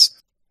events.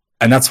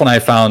 And that's when I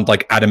found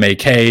like Adam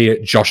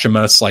AK,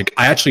 Joshimus. Like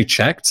I actually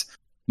checked.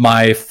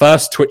 My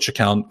first Twitch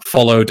account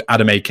followed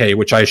Adam AK,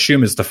 which I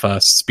assume is the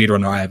first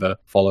speedrunner I ever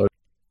followed,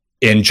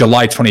 in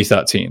July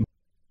 2013.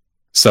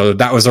 So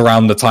that was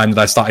around the time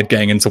that I started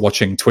getting into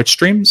watching Twitch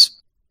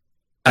streams.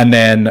 And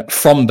then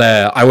from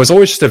there, I was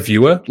always just a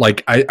viewer.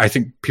 Like, I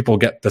think people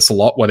get this a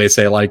lot where they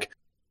say, like,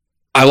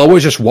 I'll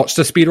always just watch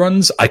the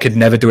speedruns. I could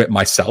never do it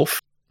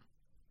myself.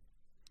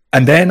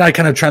 And then I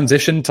kind of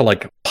transitioned to,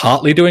 like,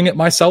 partly doing it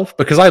myself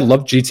because I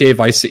love GTA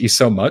Vice City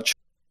so much.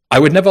 I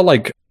would never,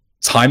 like,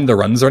 time the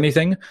runs or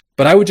anything,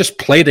 but I would just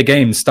play the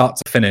game start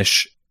to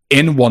finish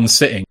in one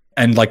sitting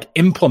and like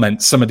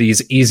implement some of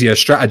these easier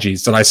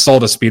strategies that I saw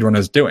the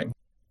speedrunners doing.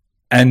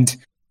 And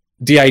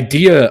the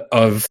idea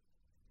of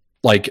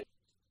like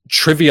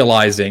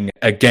trivializing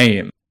a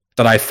game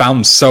that I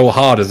found so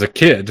hard as a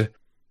kid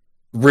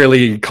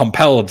really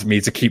compelled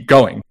me to keep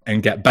going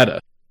and get better.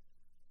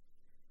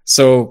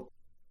 So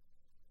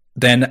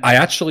then I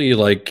actually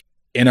like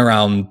in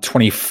around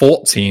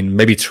 2014,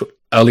 maybe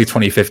early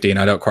 2015,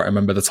 I don't quite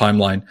remember the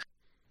timeline,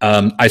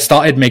 I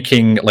started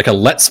making like a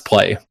Let's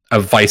Play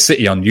of Vice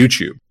City on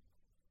YouTube.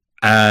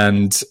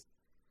 And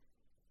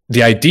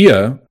the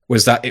idea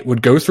was that it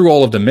would go through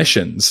all of the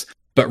missions,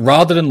 but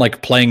rather than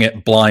like playing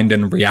it blind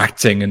and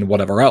reacting and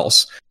whatever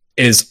else,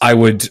 is I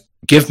would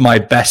give my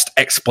best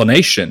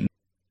explanation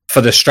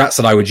for the strats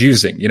that I was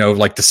using,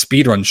 like the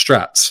speedrun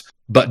strats,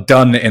 but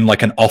done in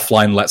like an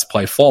offline Let's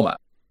Play format.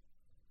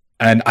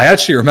 And I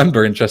actually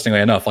remember,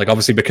 interestingly enough, like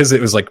obviously because it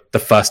was like the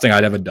first thing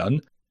I'd ever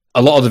done,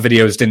 a lot of the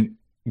videos didn't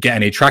get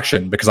any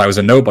traction because I was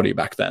a nobody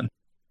back then.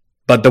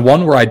 But the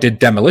one where I did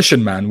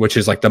Demolition Man, which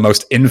is like the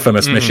most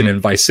infamous mission in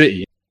Vice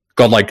City,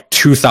 got like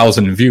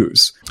 2,000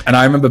 views. And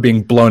I remember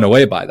being blown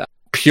away by that,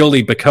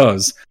 purely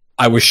because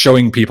I was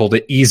showing people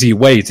the easy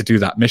way to do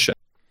that mission.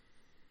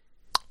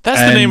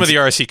 That's the name of the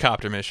RC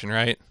Copter mission,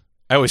 right?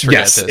 I always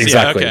forget this.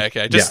 Exactly. Yeah,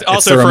 okay. Just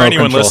also for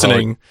anyone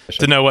listening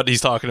to know what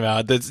he's talking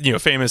about, that's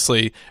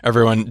famously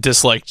everyone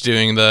disliked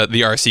doing the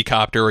RC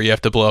Copter where you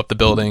have to blow up the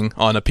building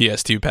on a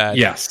PS2 pad.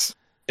 Yes,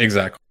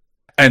 exactly.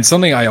 And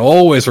something I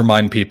always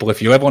remind people,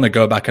 if you ever want to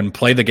go back and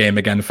play the game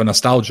again for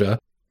nostalgia,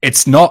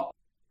 it's not,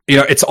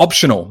 it's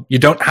optional. You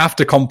don't have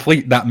to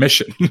complete that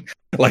mission.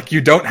 Like,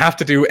 you don't have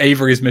to do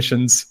Avery's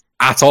missions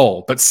at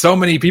all. But so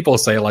many people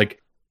say,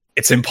 like,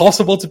 it's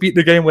impossible to beat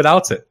the game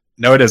without it.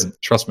 No, it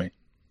isn't. Trust me.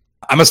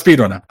 I'm a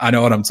speedrunner. I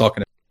know what I'm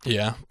talking about.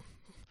 Yeah.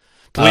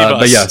 Believe us.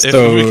 But yeah,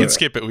 if we can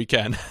skip it, we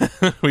can.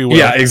 We will.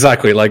 Yeah,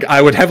 exactly. Like,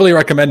 I would heavily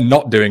recommend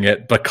not doing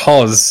it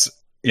because,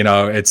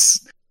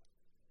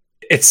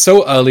 it's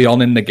so early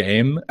on in the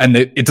game and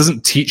it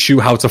doesn't teach you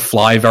how to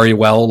fly very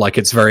well. Like,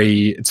 it's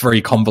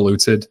very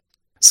convoluted.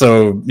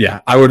 So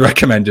yeah, I would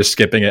recommend just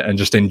skipping it and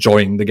just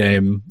enjoying the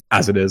game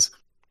as it is.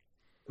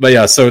 But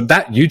yeah, so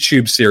that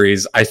YouTube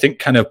series, I think,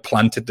 kind of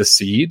planted the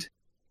seed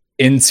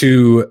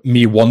into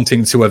me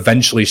wanting to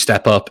eventually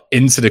step up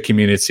into the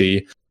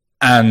community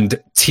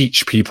and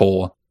teach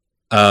people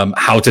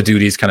how to do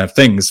these kind of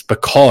things,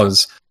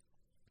 because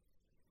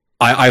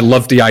I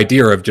love the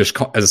idea of just,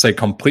 as I say,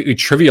 completely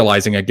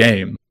trivializing a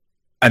game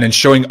and then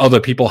showing other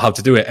people how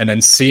to do it, and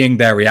then seeing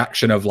their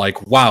reaction of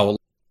like, wow,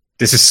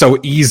 this is so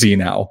easy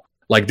now.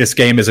 Like, this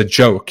game is a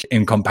joke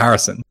in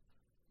comparison.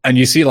 And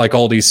you see like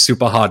all these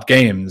super hard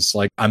games,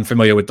 like I'm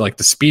familiar with like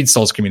the Speed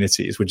Souls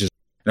communities, which is,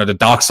 the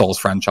Dark Souls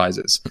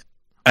franchises.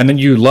 And then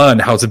you learn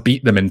how to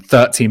beat them in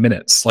 30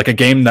 minutes. Like a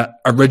game that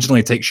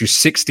originally takes you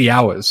 60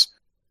 hours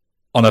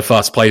on a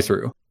first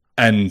playthrough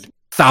and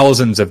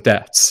thousands of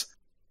deaths.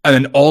 And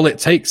then all it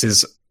takes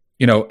is,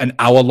 an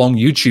hour-long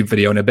YouTube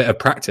video and a bit of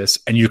practice,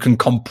 and you can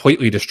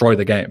completely destroy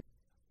the game.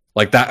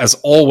 Like, that has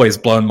always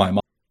blown my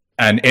mind.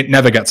 And it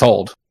never gets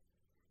old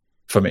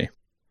for me.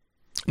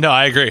 No,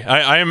 I agree.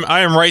 I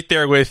am right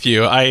there with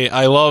you.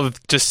 I love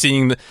just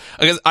seeing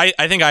because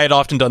I think I had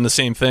often done the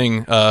same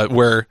thing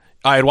where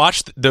I had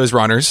watched those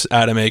runners,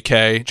 Adam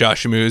AK,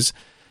 Josh Moose,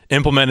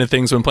 implemented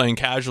things when playing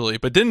casually,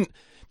 but didn't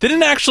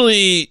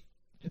actually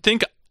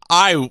think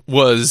I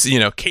was,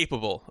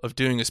 capable of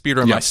doing a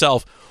speedrun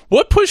myself.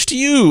 What pushed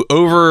you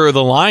over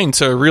the line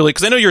to really,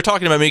 because I know you're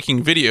talking about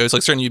making videos,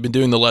 like certainly you've been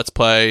doing the Let's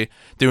Play,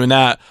 doing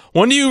that.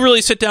 When do you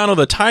really sit down with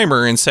a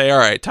timer and say, all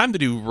right, time to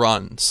do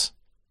runs?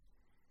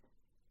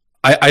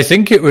 I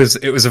think it was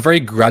a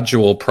very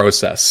gradual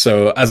process.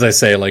 So as I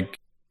say, like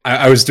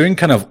I was doing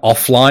kind of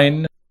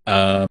offline,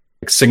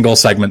 single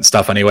segment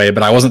stuff anyway,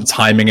 but I wasn't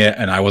timing it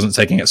and I wasn't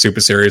taking it super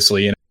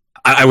seriously. And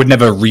I would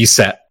never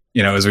reset,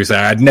 as we say,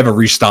 I'd never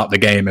restart the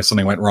game if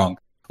something went wrong.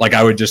 Like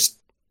I would just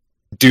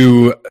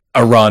do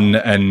a run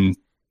and,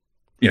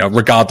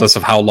 regardless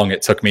of how long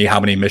it took me,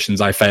 how many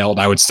missions I failed,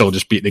 I would still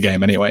just beat the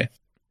game anyway.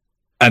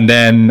 And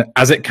then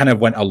as it kind of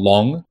went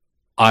along,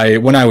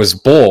 when I was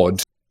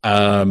bored,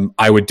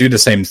 I would do the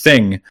same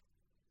thing,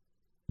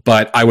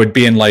 but I would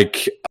be in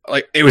like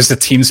it was the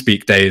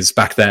TeamSpeak days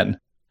back then,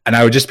 and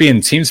I would just be in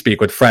TeamSpeak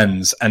with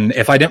friends, and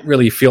if I didn't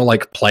really feel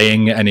like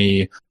playing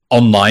any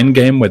online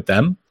game with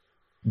them,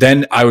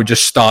 then I would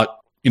just start,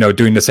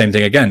 doing the same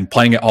thing again,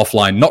 playing it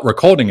offline, not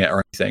recording it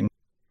or anything.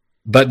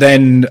 But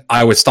then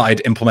I would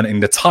start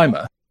implementing the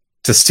timer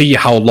to see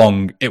how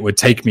long it would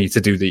take me to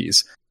do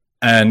these,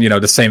 and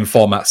the same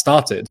format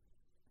started.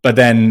 But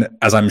then,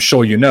 as I'm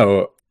sure you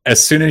know, as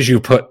soon as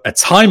you put a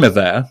timer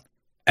there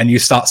and you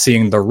start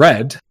seeing the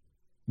red,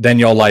 then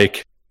you're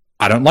like,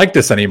 I don't like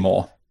this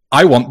anymore.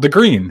 I want the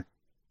green.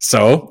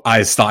 So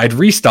I started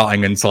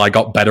restarting until I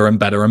got better and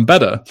better and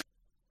better.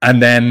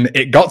 And then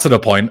it got to the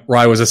point where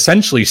I was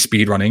essentially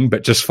speedrunning,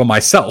 but just for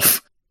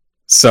myself.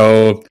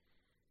 So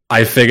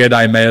I figured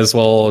I may as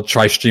well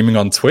try streaming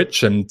on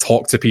Twitch and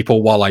talk to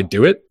people while I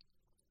do it.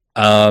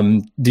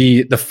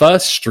 The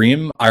first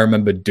stream I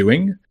remember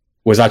doing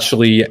was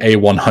actually a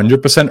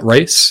 100%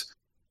 race.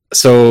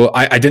 So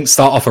I didn't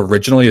start off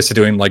originally as to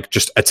doing like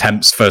just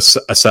attempts for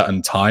a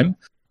certain time.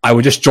 I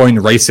would just join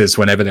races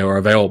whenever they were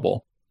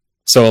available.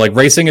 So like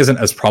racing isn't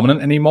as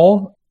prominent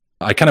anymore.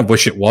 I kind of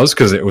wish it was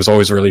because it was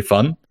always really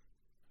fun.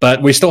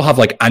 But we still have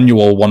like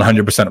annual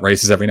 100%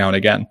 races every now and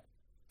again.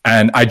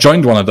 And I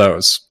joined one of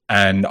those.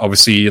 And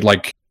obviously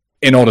like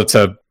in order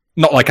to,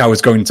 not like I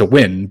was going to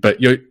win, but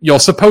you're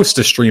supposed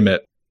to stream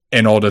it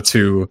in order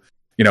to,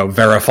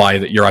 verify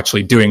that you're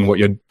actually doing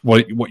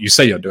what you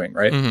say you're doing,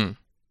 right? Mm-hmm.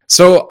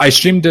 So I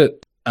streamed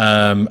it,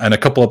 and a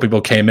couple of people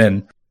came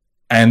in,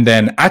 and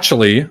then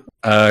actually,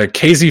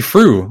 KZ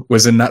Fru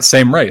was in that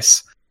same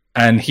race,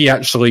 and he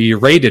actually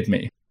raided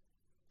me,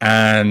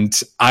 and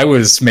I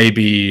was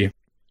maybe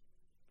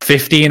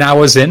 15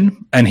 hours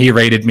in, and he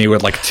raided me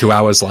with like 2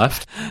 hours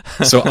left.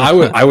 So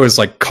I was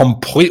like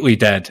completely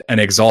dead and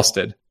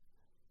exhausted.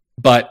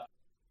 But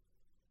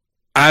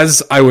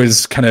as I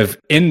was kind of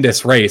in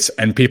this race,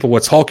 and people were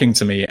talking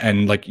to me,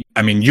 and like,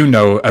 I mean,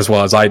 as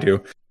well as I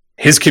do,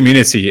 his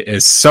community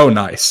is so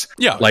nice.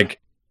 Yeah. Like,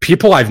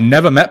 people I've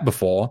never met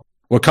before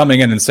were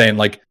coming in and saying,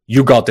 like,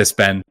 you got this,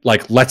 Ben.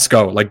 Like, let's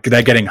go. Like,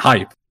 they're getting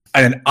hype.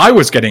 And I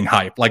was getting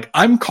hype. Like,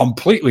 I'm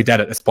completely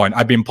dead at this point.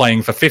 I've been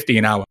playing for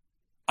 15 hours.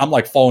 I'm,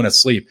 like, falling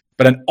asleep.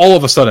 But then all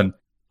of a sudden,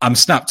 I'm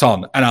snapped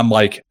on. And I'm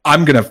like,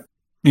 I'm going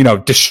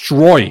to,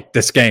 destroy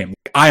this game.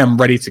 I am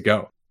ready to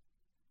go.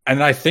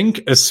 And I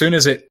think as soon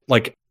as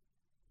I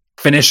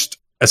finished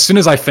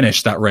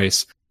that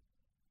race,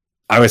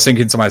 I was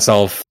thinking to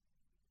myself,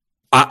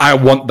 I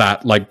want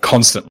that, like,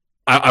 constantly.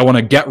 I want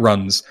to get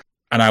runs,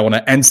 and I want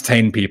to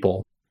entertain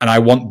people, and I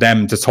want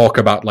them to talk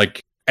about,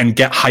 like, and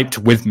get hyped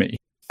with me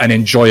and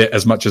enjoy it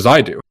as much as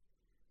I do.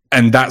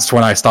 And that's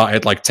when I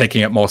started, like,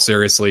 taking it more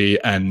seriously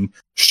and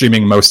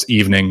streaming most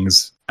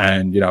evenings,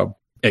 and,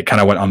 it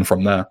kind of went on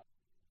from there.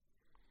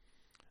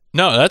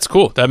 No, that's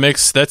cool.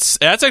 That's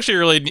actually a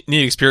really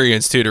neat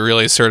experience, too, to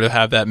really sort of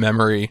have that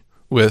memory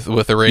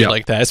with a raid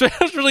like that,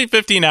 especially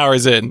 15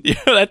 hours in.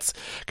 That's,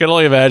 can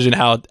only imagine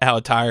how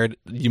tired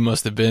you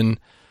must have been.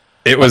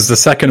 It was the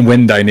second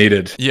wind I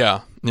needed.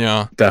 Yeah,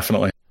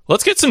 definitely.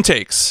 Let's get some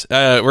takes.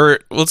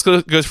 Let's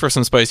go for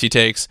some spicy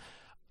takes.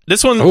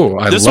 This one,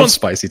 I love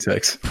spicy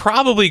takes.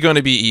 Probably going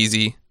to be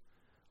easy.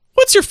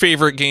 What's your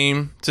favorite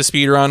game to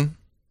speedrun?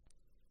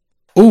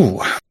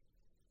 Ooh,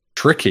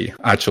 tricky.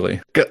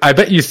 Actually, I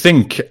bet you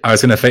think I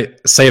was going to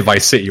say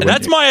Vice City.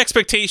 That's my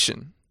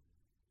expectation.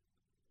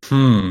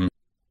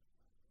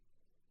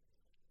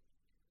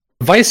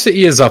 Vice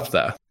City is up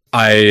there.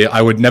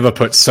 I would never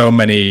put so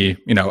many,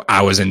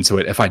 hours into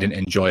it if I didn't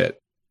enjoy it.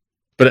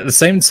 But at the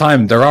same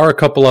time, there are a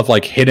couple of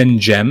like hidden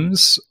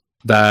gems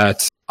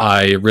that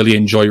I really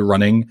enjoy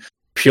running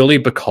purely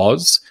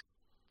because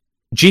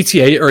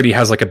GTA already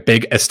has like a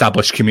big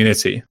established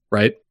community,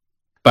 right?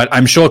 But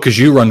I'm sure because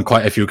you run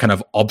quite a few kind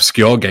of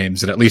obscure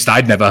games that at least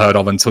I'd never heard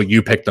of until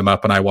you picked them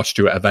up and I watched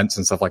you at events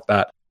and stuff like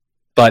that.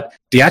 But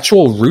the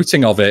actual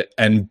rooting of it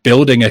and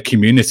building a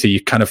community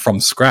kind of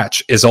from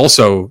scratch is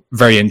also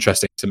very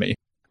interesting to me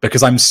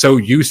because I'm so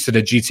used to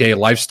the GTA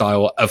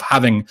lifestyle of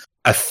having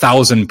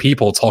 1,000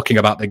 people talking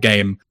about the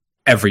game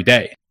every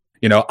day.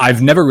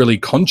 I've never really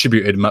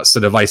contributed much to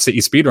the Vice City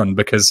speedrun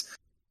because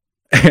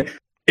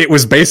it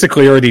was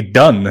basically already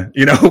done,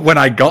 when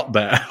I got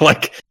there.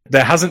 Like,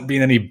 there hasn't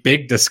been any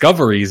big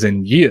discoveries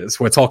in years.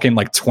 We're talking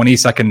like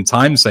 20-second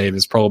time save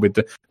is probably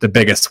the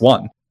biggest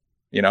one,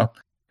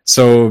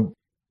 So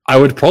I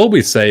would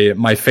probably say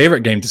my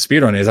favorite game to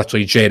speedrun is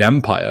actually Jade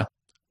Empire.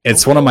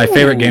 It's one of my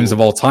favorite games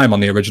of all time on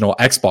the original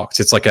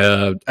Xbox. It's like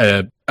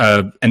an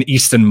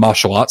Eastern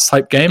martial arts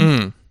type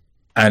game.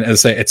 And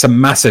as I say, it's a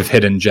massive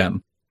hidden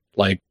gem.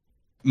 Like,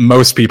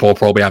 most people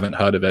probably haven't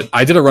heard of it.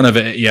 I did a run of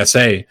it at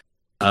ESA.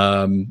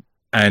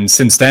 And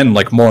since then,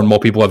 like, more and more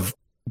people have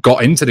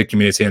got into the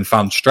community and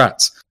found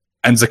strats.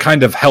 And to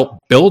kind of help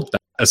build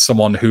that as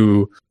someone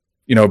who,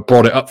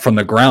 brought it up from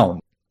the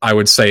ground, I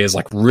would say is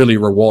like really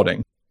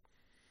rewarding.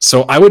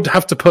 So I would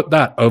have to put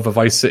that over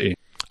Vice City.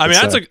 I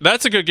mean,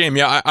 that's a good game.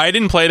 Yeah, I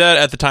didn't play that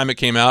at the time it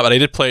came out, but I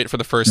did play it for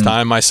the first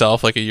time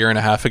myself, like a year and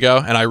a half ago,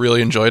 and I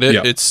really enjoyed it.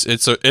 Yep.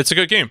 It's a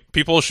good game.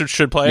 People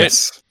should play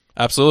it.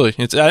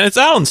 Absolutely. It's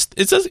out.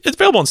 It's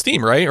available on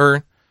Steam, right?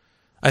 Or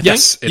I think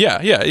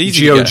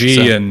easy GOG to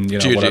get, and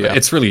GOG, whatever. Yeah.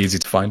 It's really easy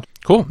to find.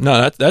 Cool.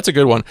 No, that's a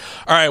good one.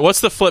 All right, what's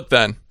the flip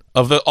then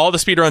of all the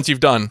speedruns you've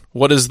done?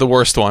 What is the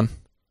worst one?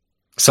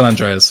 San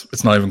Andreas.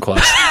 It's not even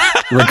close.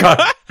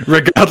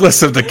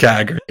 Regardless of the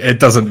category, it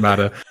doesn't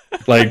matter.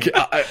 Like,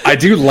 I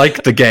do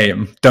like the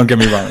game, don't get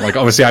me wrong. Like,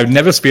 obviously, I would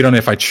never speedrun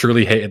if I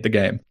truly hated the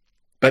game.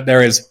 But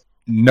there is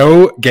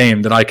no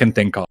game that I can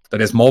think of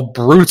that is more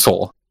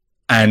brutal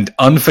and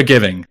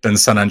unforgiving than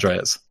San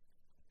Andreas.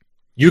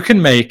 You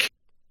can make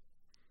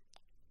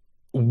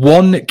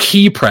one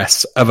key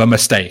press of a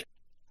mistake,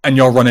 and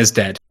your run is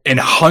dead in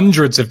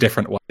hundreds of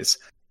different ways.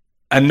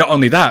 And not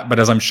only that, but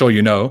as I'm sure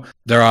you know,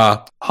 there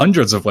are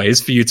hundreds of ways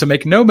for you to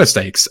make no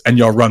mistakes and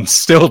your run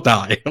still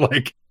die.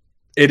 Like,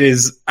 it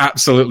is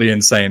absolutely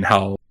insane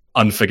how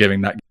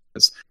unforgiving that game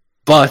is.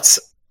 But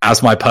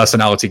as my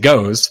personality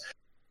goes,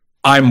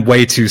 I'm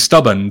way too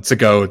stubborn to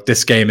go,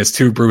 this game is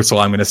too brutal,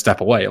 I'm going to step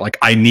away. Like,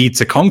 I need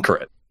to conquer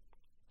it.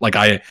 Like,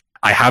 I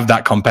have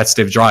that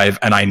competitive drive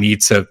and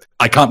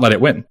I can't let it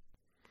win.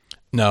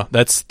 No,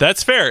 that's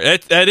fair.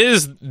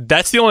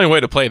 That's the only way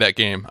to play that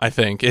game, I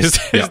think, is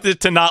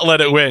to not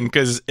let it win,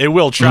 because it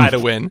will try to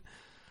win.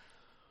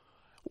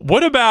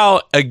 What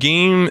about a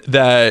game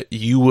that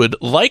you would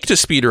like to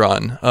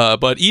speedrun,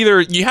 but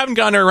either you haven't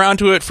gotten around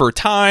to it for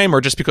time or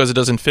just because it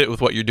doesn't fit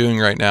with what you're doing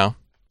right now?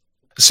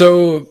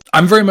 So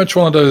I'm very much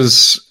one of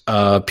those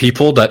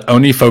people that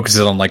only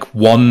focuses on like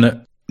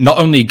one, not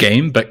only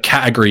game, but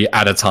category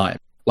at a time.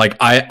 Like,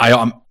 I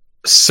am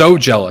so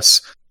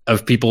jealous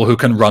of people who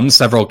can run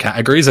several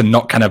categories and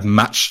not kind of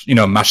mash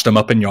them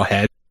up in your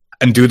head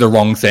and do the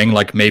wrong thing.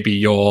 Like, maybe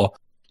you're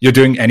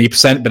doing any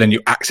percent, but then you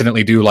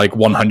accidentally do like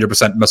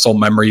 100% muscle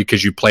memory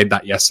because you played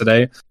that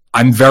yesterday.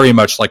 I'm very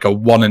much like a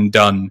one and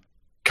done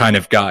kind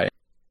of guy.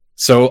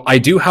 So I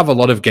do have a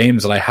lot of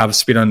games that I have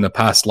speedrun in the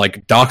past,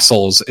 like Dark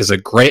Souls is a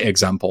great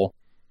example,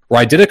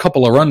 where I did a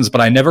couple of runs,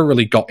 but I never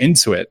really got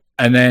into it.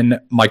 And then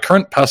my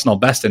current personal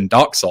best in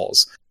Dark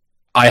Souls,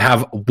 I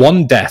have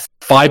one death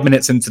 5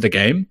 minutes into the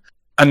game,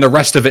 and the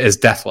rest of it is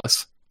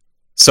deathless.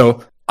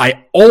 So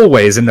I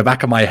always, in the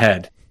back of my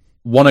head,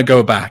 want to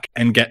go back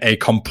and get a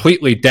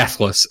completely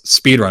deathless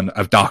speedrun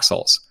of Dark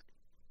Souls.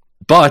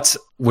 But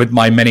with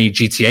my many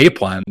GTA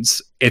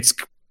plans, it's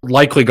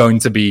likely going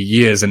to be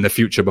years in the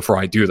future before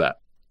I do that.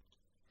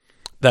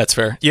 That's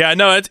fair. Yeah,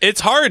 no,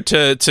 it's hard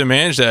to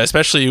manage that,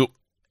 especially.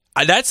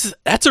 That's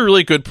a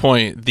really good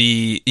point.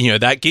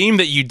 That game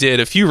that you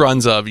did a few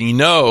runs of,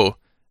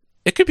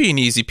 it could be an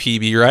easy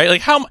PB, right?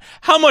 Like,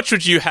 how much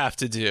would you have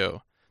to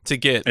do to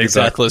get the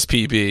deathless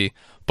PB?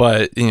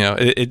 But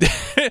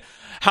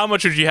how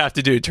much would you have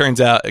to do? It turns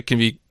out it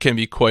can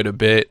be quite a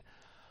bit.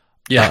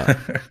 Yeah.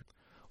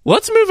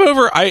 Let's move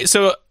over.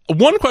 So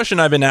one question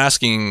I've been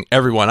asking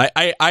everyone.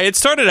 I had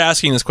started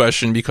asking this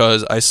question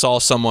because I saw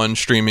someone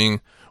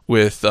streaming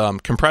with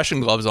compression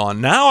gloves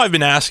on. Now I've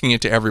been asking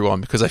it to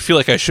everyone because I feel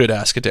like I should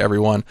ask it to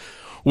everyone,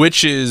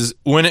 which is,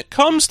 when it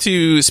comes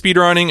to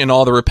speedrunning and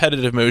all the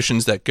repetitive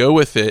motions that go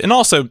with it, and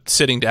also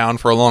sitting down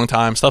for a long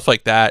time, stuff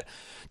like that,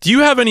 do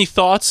you have any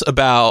thoughts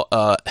about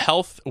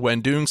health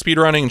when doing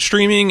speedrunning and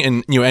streaming,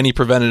 and any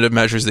preventative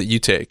measures that you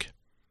take?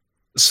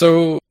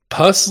 So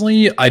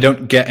personally, I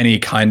don't get any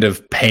kind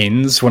of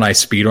pains when I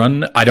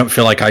speedrun. I don't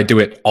feel like I do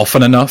it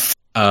often enough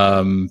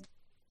to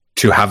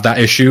have that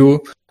issue.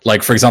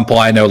 Like, for example,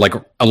 I know like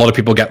a lot of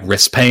people get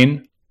wrist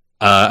pain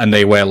and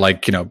they wear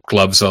like, you know,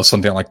 gloves or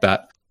something like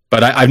that.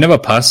 But I've never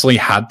personally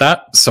had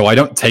that, so I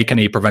don't take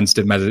any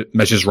preventative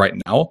measures right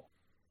now.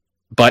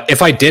 But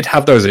if I did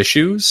have those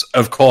issues,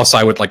 of course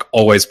I would like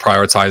always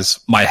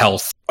prioritize my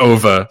health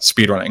over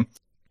speedrunning.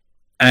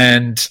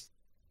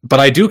 But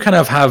I do kind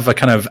of have a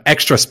kind of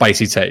extra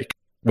spicy take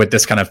with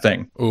this kind of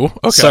thing. Ooh,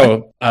 okay.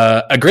 So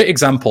a great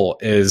example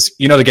is,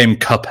 you know, the game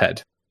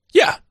Cuphead.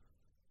 Yeah.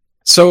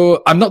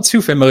 So I'm not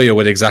too familiar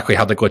with exactly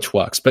how the glitch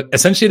works, but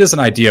essentially there's an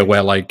idea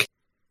where like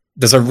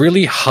there's a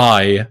really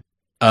high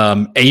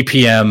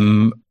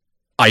APM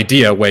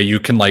idea where you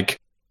can like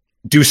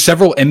do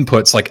several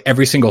inputs like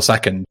every single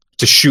second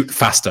to shoot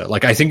faster.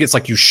 Like I think it's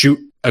like you shoot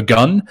a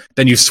gun,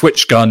 then you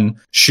switch gun,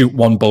 shoot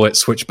one bullet,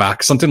 switch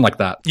back, something like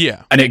that.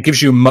 Yeah. And it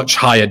gives you much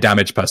higher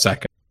damage per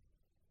second.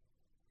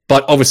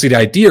 But obviously the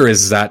idea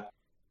is that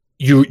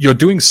you're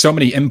doing so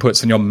many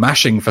inputs and you're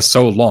mashing for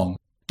so long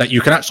that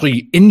you can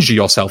actually injure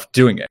yourself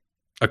doing it.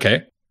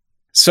 Okay?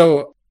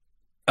 So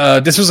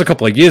this was a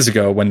couple of years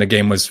ago when the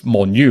game was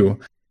more new.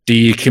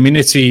 The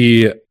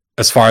community,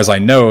 as far as I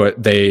know,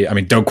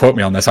 don't quote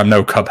me on this, I'm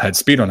no Cuphead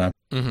speedrunner,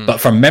 but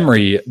from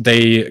memory,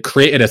 they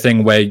created a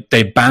thing where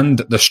they banned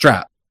the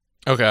strat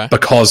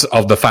because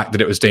of the fact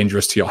that it was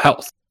dangerous to your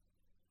health.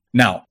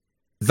 Now,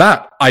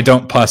 that I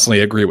don't personally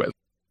agree with.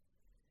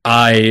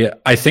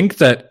 I think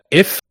that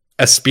if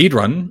a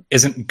speedrun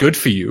isn't good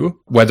for you,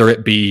 whether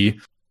it be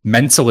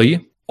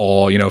mentally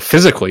or, you know,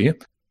 physically,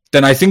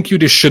 then I think you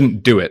just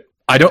shouldn't do it.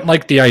 I don't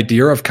like the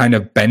idea of kind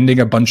of bending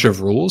a bunch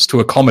of rules to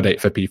accommodate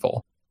for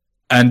people.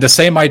 And the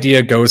same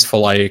idea goes for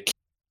like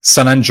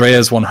San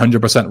Andreas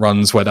 100%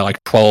 runs where they're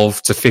like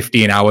 12 to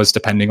 15 hours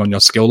depending on your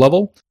skill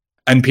level.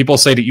 And people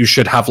say that you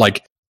should have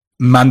like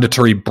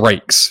mandatory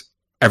breaks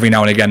every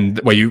now and again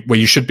where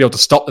you should be able to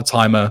stop the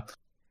timer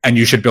and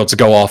you should be able to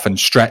go off and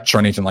stretch or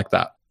anything like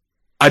that.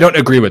 I don't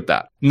agree with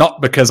that.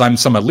 Not because I'm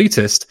some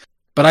elitist,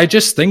 but I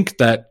just think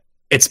that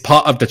it's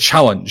part of the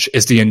challenge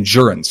is the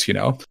endurance, you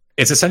know?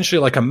 It's essentially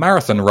like a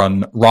marathon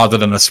run rather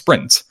than a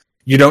sprint.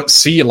 You don't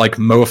see like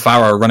Mo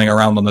Farah running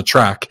around on the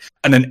track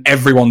and then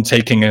everyone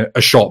taking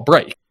a short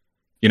break.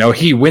 You know,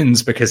 he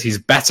wins because he's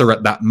better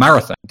at that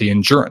marathon, the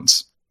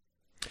endurance.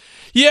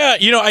 Yeah,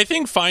 you know, I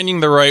think finding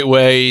the right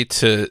way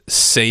to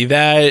say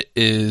that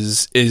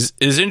is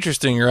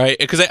interesting, right?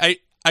 Because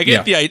I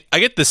get I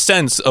get the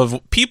sense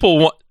of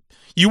people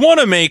you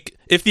want to make,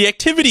 if the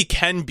activity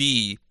can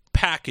be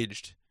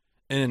packaged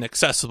in an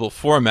accessible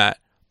format,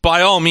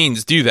 by all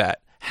means do that.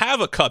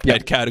 Have a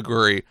Cuphead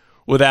category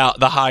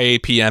without the high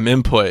APM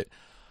input.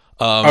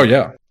 Oh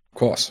yeah, of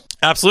course,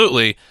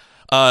 absolutely.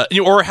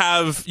 Or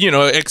have, you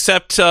know,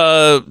 accept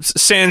San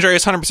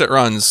Andreas 100%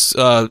 runs,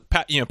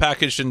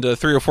 packaged into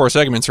 3 or 4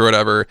 segments or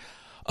whatever.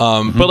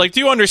 But like, do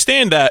you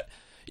understand that?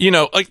 You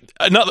know, like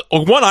another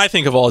one I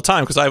think of all the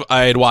time because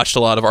I had watched a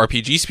lot of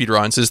RPG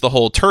speedruns is the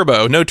whole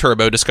no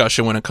turbo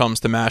discussion when it comes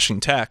to mashing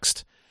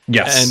text.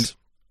 Yes, and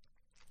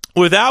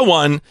with that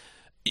one,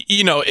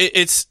 you know,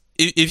 it's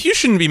if you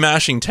shouldn't be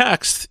mashing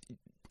text,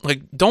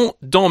 like don't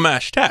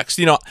mash text.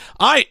 You know,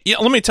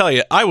 let me tell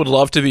you, I would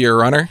love to be a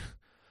runner,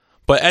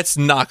 but that's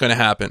not going to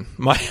happen.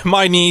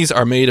 My knees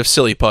are made of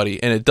silly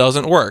putty, and it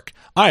doesn't work.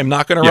 I am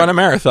not going to run a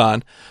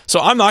marathon,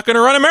 so I'm not going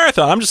to run a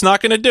marathon. I'm just not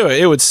going to do it.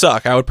 It would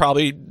suck. I would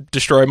probably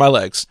destroy my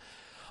legs.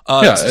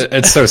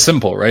 It's so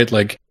simple, right?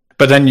 Like,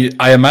 but then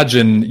I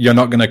imagine you're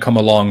not going to come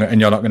along and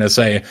you're not going to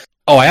say,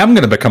 "Oh, I am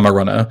going to become a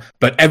runner,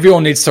 but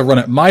everyone needs to run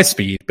at my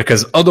speed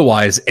because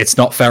otherwise it's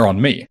not fair on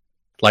me."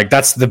 Like,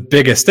 that's the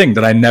biggest thing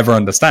that I never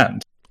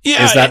understand.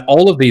 Yeah, is that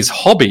all of these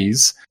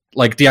hobbies,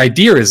 like, the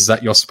idea is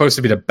that you're supposed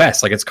to be the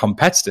best, like, it's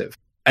competitive.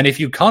 And if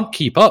you can't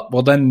keep up,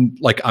 well then,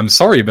 like, I'm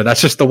sorry, but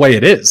that's just the way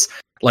it is.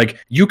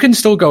 Like, you can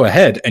still go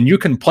ahead and you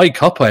can play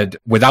Cuphead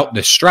without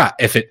this strat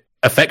if it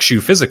affects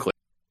you physically.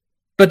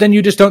 But then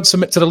you just don't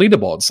submit to the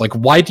leaderboards. Like,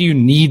 why do you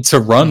need to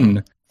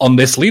run on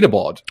this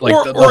leaderboard? Like,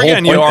 the whole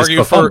again, point you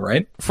argue is for fun,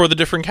 right? For the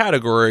different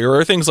category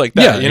or things like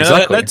that. Yeah, you know,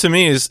 exactly. that to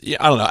me is,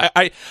 I don't know.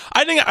 I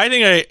think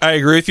I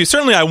agree with you.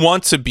 Certainly, I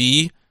want to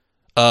be,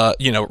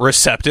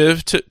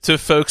 receptive to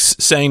folks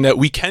saying that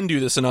we can do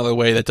this another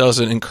way that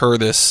doesn't incur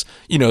this,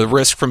 you know, the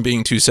risk from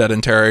being too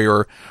sedentary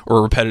or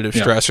repetitive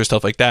stress or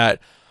stuff like that.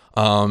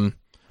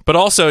 But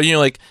also, you know,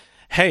 like,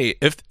 hey,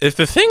 if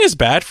the thing is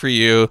bad for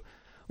you,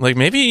 like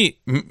maybe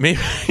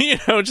you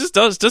know, just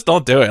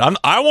don't do it.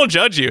 I won't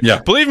judge you.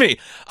 Yeah. Believe me,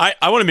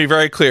 I want to be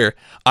very clear.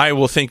 I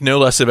will think no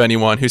less of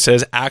anyone who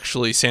says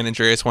actually San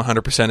Andreas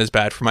 100% is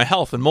bad for my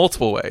health in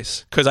multiple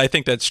ways, because I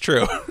think that's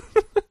true.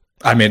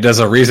 I mean, there's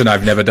a reason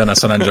I've never done a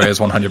San Andreas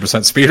 100%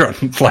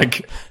 speedrun.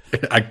 Like,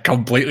 I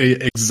completely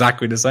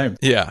exactly the same.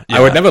 Yeah. I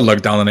would never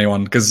look down on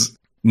anyone because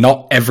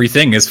not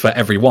everything is for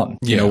everyone.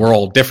 You know, we're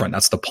all different.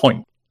 That's the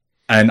point.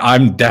 And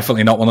I'm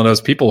definitely not one of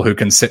those people who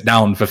can sit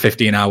down for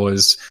 15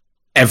 hours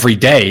every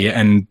day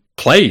and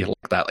play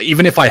like that. Like,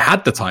 even if I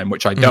had the time,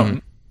 which I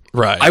don't,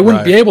 I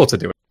wouldn't be able to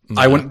do it.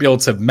 No. I wouldn't be able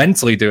to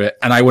mentally do it,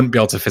 and I wouldn't be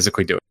able to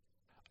physically do it.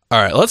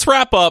 All right, let's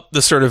wrap up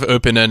the sort of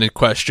open-ended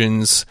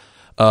questions.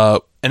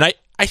 And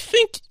I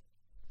think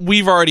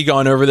we've already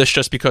gone over this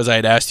just because I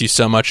had asked you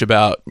so much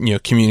about,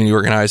 community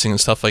organizing and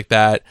stuff like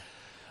that.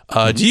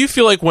 Do you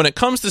feel like when it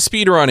comes to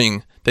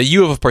speedrunning that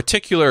you have a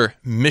particular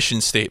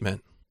mission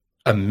statement?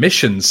 A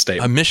mission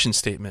statement? A mission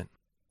statement.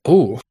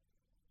 Ooh,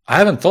 I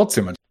haven't thought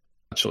too much,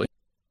 actually.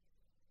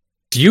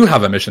 Do you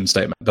have a mission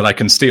statement that I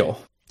can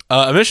steal?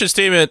 A mission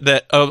statement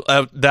that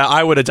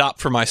I would adopt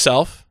for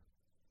myself?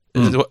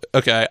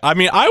 Okay. I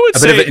mean, I would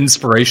say... A bit of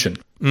inspiration.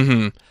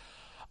 Mm-hmm.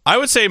 I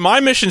would say my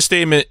mission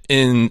statement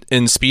in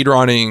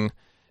speedrunning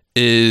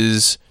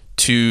is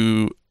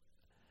to...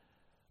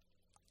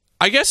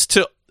 I guess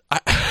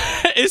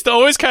is to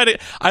always kind of...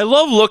 I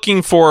love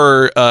looking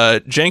for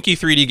janky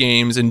 3D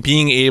games and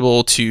being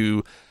able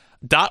to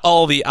dot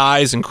all the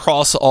I's and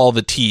cross all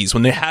the T's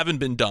when they haven't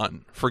been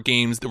done for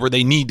games where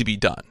they need to be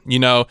done.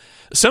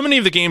 So many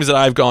of the games that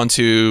I've gone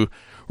to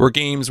were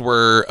games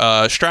where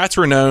strats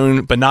were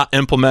known but not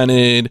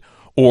implemented,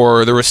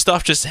 or there was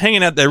stuff just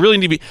hanging out that really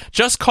need to be...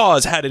 Just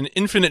Cause had an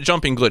infinite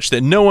jumping glitch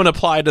that no one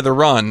applied to the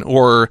run,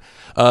 or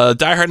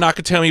Die Hard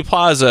Nakatomi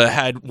Plaza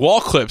had wall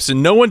clips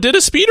and no one did a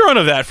speedrun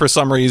of that for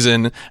some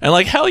reason. And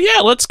like, hell yeah,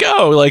 let's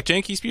go. Like,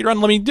 janky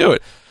speedrun, let me do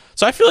it.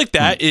 So I feel like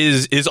that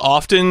is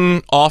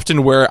often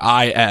where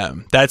I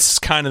am. That's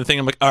kind of the thing.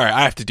 I'm like, all right,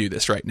 I have to do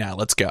this right now.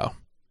 Let's go.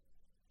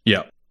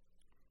 Yeah.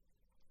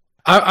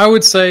 I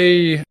would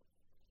say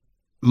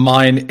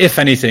mine, if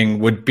anything,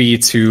 would be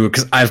to...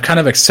 Because I've kind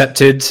of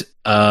accepted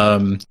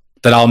that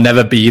I'll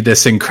never be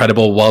this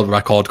incredible world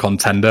record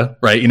contender,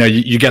 right?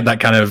 You get that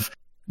kind of...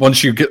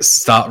 Once you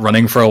start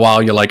running for a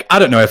while, you're like, I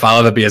don't know if I'll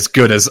ever be as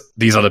good as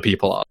these other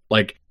people are.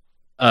 Like...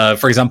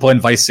 for example, in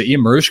Vice City,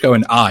 Marushko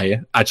and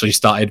I actually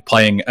started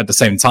playing at the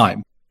same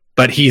time,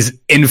 but he's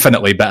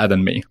infinitely better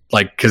than me,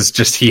 because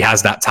just he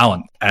has that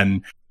talent,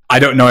 and I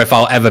don't know if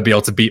I'll ever be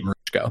able to beat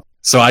Marushko.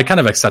 So I kind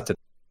of accepted.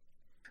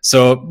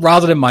 So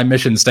rather than my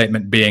mission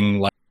statement being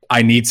like,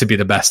 I need to be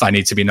the best, I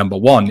need to be number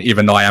one,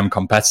 even though I am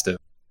competitive,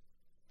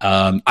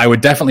 I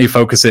would definitely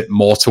focus it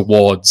more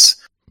towards,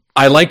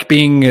 I like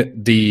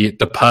being the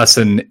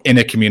person in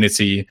a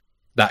community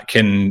that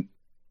can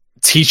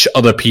teach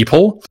other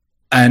people.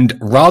 And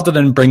rather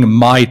than bring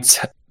my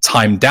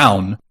time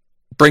down,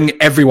 bring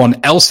everyone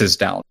else's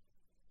down.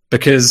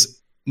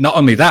 Because not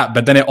only that,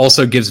 but then it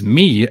also gives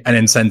me an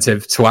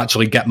incentive to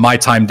actually get my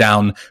time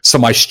down so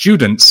my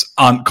students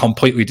aren't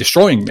completely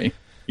destroying me,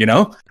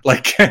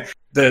 Like,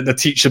 the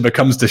teacher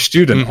becomes the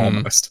student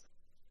almost.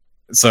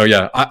 So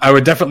yeah, I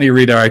would definitely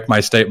redirect my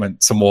statement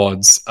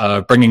towards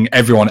bringing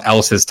everyone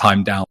else's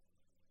time down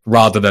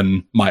rather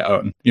than my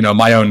own.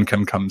 My own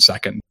can come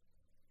second.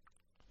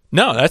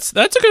 No, that's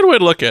a good way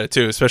to look at it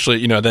too,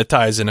 especially, that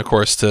ties in, of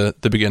course, to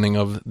the beginning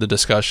of the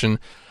discussion.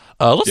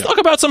 Let's talk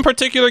about some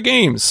particular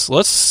games.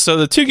 So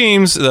the two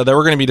games that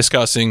we're going to be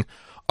discussing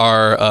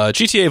are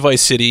GTA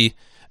Vice City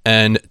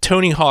and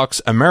Tony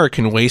Hawk's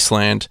American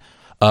Wasteland.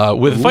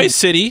 With Vice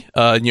City,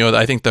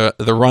 I think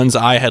the runs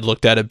I had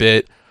looked at a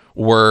bit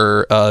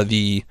were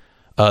the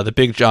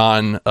Big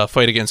John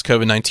Fight Against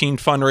COVID-19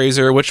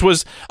 fundraiser, which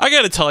was, I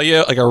got to tell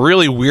you, like a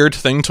really weird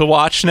thing to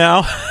watch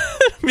now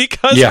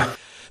because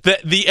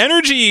the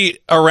energy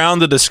around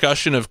the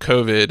discussion of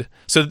COVID.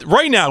 So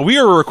right now we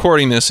are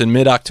recording this in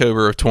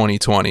mid-October of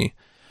 2020,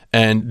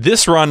 and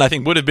this run I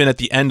think would have been at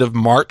the end of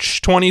March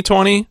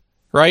 2020,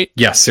 right?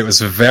 Yes, it was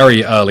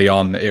very early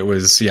on. It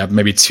was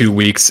maybe 2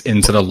 weeks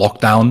into the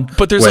lockdown,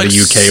 but where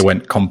the UK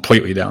went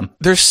completely down.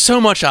 There's so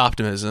much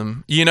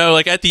optimism,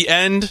 like at the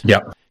end.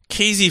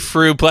 KZ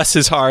Frew, bless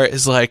his heart,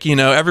 is like,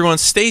 everyone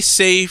stay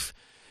safe.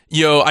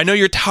 I know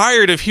you're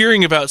tired of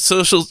hearing about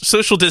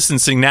social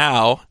distancing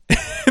now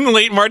in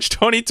late March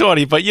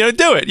 2020, but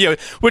do it.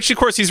 Which of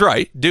course he's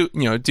right. Do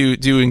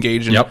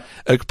engage in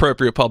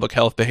appropriate public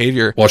health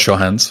behavior. Wash your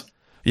hands.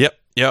 Yep.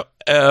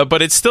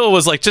 But it still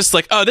was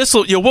oh, this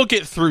will we'll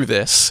get through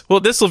this.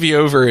 Well, this will be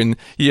over, and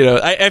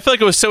I feel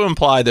like it was so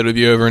implied that it would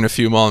be over in a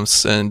few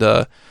months, and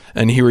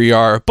here we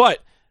are.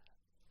 But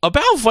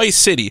about Vice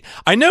City,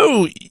 I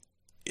know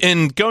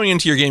in going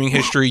into your gaming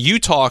history, you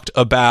talked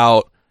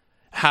about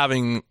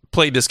having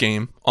played this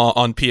game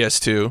on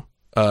PS2,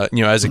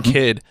 as a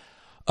kid.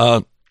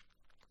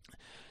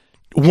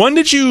 When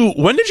did you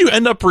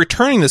end up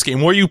returning this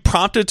game? Were you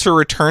prompted to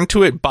return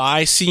to it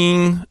by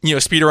seeing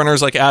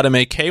speedrunners like Adam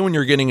AK when you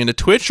were getting into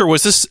Twitch, or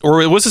was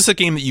this a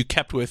game that you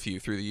kept with you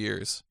through the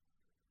years?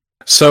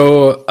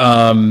 So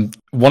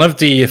one of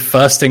the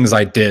first things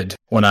I did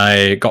when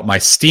I got my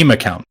Steam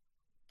account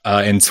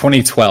in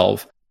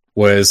 2012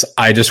 was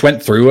I just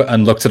went through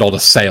and looked at all the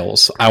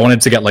sales. I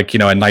wanted to get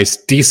a nice,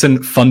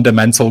 decent,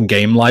 fundamental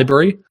game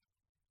library.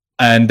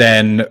 And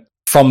then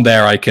from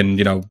there, I can,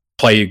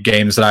 play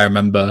games that I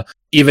remember,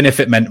 even if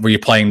it meant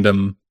replaying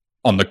them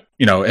on the,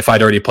 if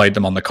I'd already played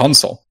them on the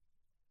console.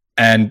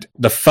 And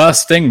the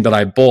first thing that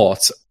I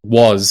bought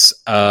was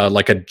a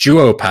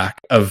duo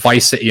pack of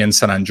Vice City and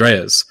San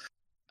Andreas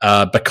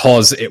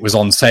because it was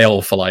on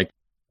sale for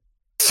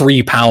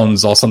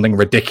 £3 or something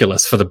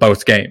ridiculous for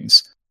both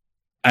games.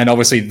 And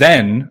obviously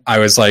then I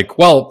was like,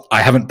 well,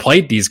 I haven't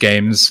played these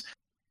games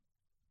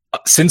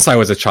since I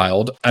was a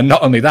child. And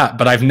not only that,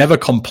 but I've never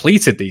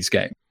completed these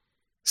games.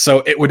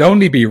 So it would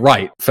only be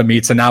right for me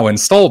to now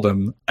install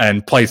them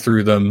and play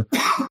through them,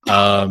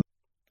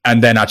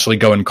 and then actually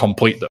go and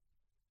complete them.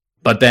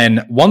 But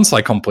then once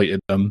I completed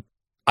them,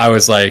 I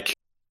was like,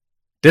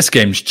 this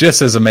game's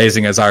just as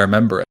amazing as I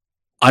remember it.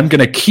 I'm going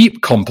to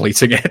keep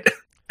completing it,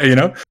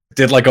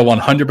 Did like a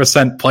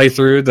 100%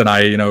 playthrough, then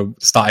I,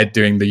 started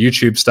doing the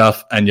YouTube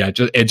stuff, and yeah,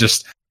 it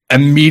just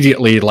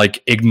immediately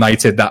like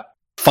ignited that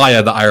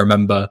fire that I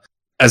remember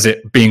as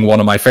it being one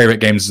of my favorite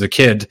games as a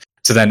kid,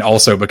 to then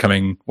also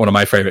becoming one of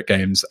my favorite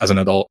games as an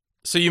adult.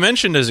 So you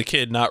mentioned as a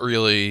kid not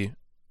really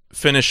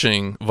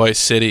finishing Vice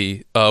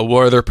City.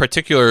 Were there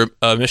particular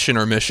mission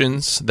or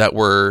missions that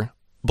were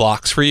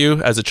blocks for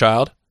you as a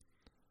child?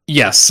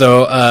 Yes.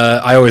 So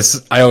I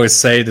always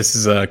say this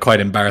is quite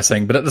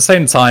embarrassing, but at the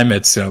same time,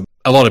 it's a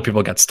lot of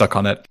people get stuck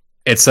on it.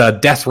 It's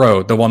Death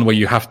Row, the one where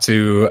you have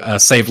to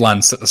save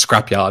Lance at the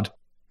scrapyard.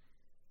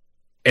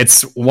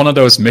 It's one of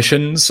those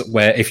missions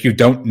where if you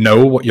don't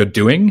know what you're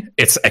doing,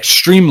 it's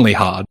extremely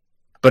hard.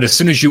 But as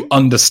soon as you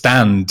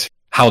understand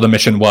how the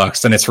mission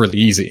works, then it's really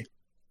easy.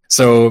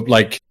 So,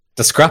 like,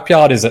 the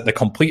scrapyard is at the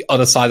complete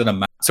other side of the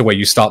map to where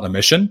you start the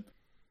mission.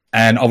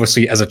 And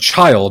obviously, as a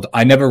child,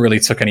 I never really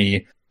took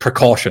any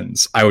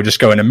precautions. I would just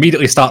go and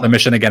immediately start the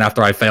mission again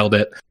after I failed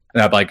it.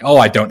 And I'd be like, oh,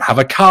 I don't have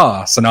a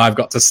car, so now I've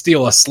got to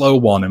steal a slow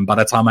one. And by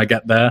the time I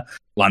get there,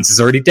 Lance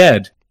is already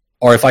dead.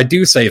 Or if I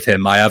do save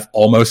him, I have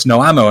almost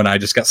no ammo and I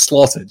just get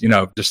slaughtered.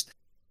 Just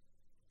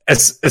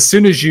as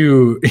soon as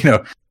you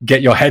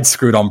get your head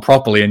screwed on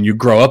properly and you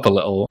grow up a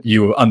little,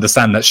 you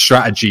understand that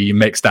strategy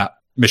makes that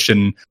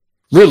mission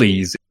really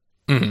easy.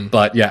 Mm-hmm.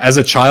 But yeah, as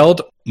a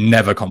child,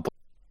 never complete,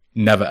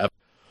 never ever.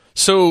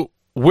 So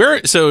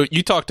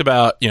you talked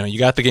about, you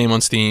got the game on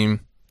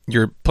Steam,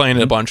 you're playing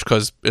it a bunch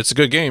because it's a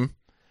good game,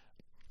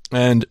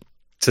 and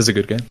it is a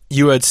good game.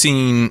 You had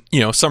seen,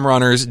 some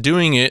runners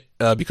doing it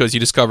because you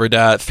discovered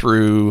that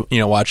through,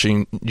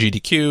 watching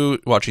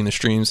GDQ, watching the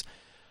streams.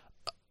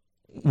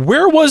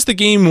 Where was the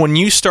game when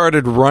you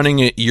started running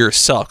it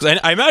yourself? 'Cause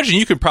I imagine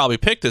you could probably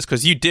pick this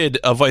because you did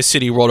a Vice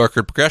City World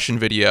Record Progression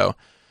video.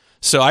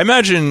 So I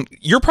imagine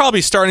you're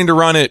probably starting to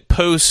run it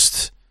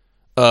post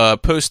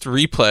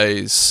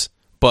replays,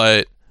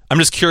 but I'm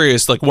just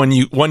curious, like when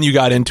you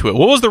got into it,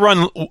 what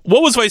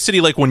was Vice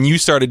City like when you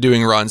started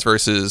doing runs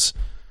versus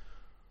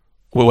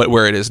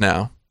where it is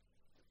now?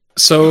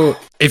 So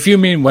if you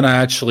mean when I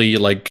actually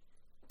like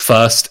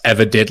first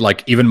ever did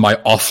like even my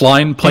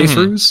offline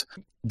playthroughs,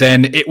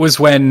 then it was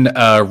when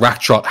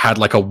Raktrot had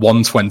like a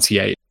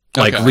 128.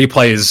 Like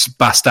replays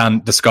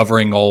Bastant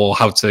discovering all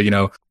how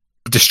to,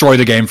 destroy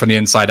the game from the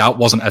inside out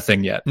wasn't a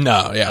thing yet.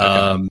 No,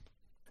 yeah.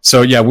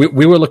 So yeah,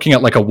 we were looking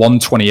at like a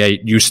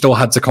 128. You still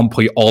had to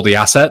complete all the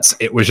assets.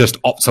 It was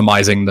just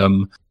optimizing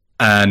them.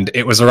 And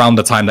it was around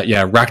the time that,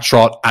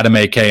 Raktrot, Adam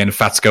AK, and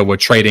Fatska were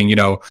trading,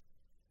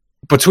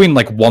 between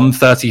like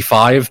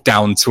 135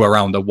 down to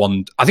around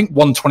I think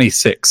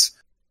 126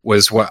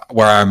 was where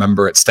I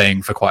remember it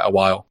staying for quite a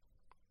while.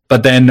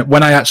 But then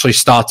when I actually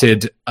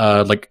started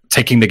like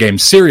taking the game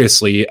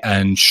seriously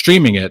and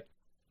streaming it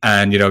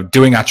and,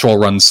 doing actual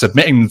runs,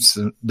 submitting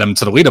them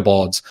to the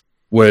leaderboards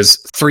was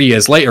 3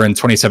 years later in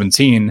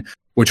 2017,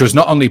 which was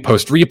not only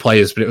post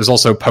replays, but it was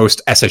also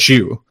post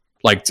SSU.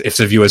 Like, if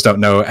the viewers don't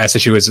know,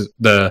 SSU is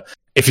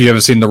if you've ever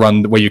seen the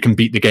run where you can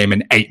beat the game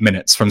in 8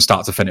 minutes from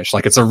start to finish.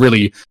 Like, it's a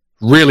really,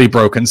 really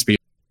broken speed.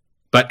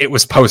 But it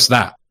was post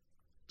that.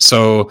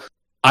 So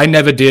I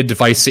never did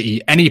Vice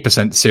City any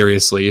 %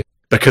 seriously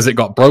because it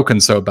got broken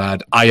so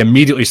bad. I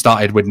immediately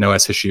started with no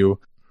SSU.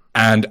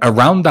 And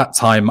around that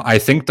time, I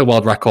think the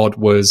world record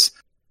was,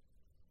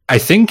 I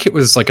think it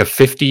was like a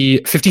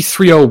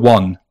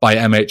 5301 by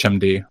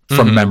MHMD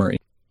from memory.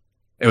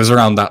 It was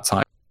around that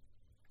time.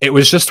 It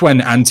was just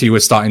when Anti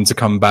was starting to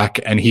come back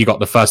and he got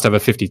the first ever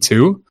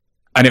 52,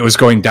 and it was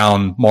going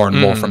down more and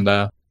more from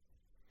there.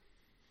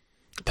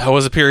 That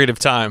was a period of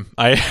time.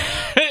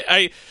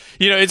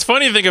 It's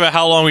funny to think about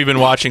how long we've been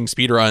watching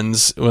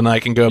speedruns when I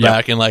can go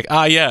back and like,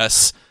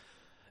 yes,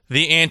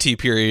 the Anti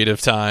period of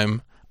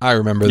time. I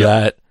remember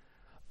that.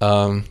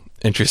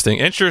 Interesting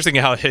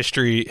how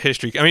history.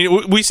 I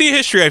mean, we see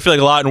history, I feel like,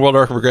 a lot in World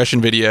Record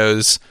Progression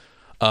videos,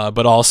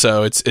 but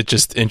also it's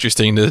just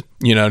interesting to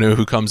know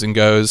who comes and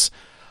goes.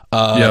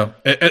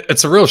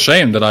 It's a real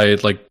shame that I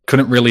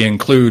couldn't really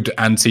include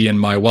Anti in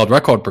my World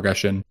Record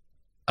Progression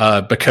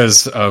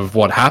because of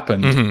what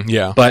happened.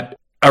 But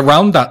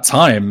around that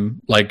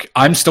time,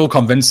 I'm still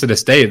convinced to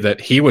this day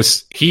that he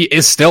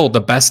is still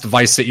the best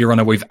Vice City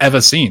runner we've ever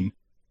seen,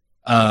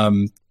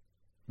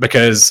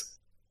 because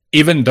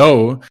even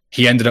though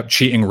he ended up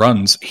cheating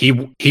runs, he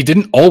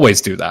didn't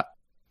always do that.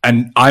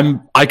 And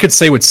I could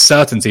say with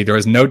certainty, there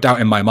is no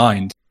doubt in my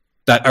mind,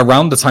 that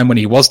around the time when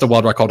he was the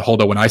world record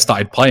holder when I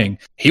started playing,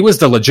 he was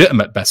the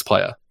legitimate best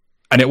player.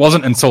 And it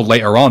wasn't until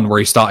later on where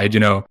he started,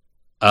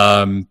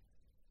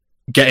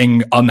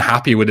 getting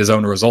unhappy with his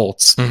own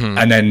results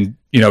and then,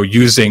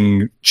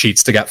 using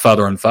cheats to get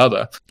further and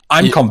further.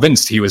 I'm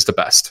convinced he was the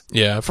best.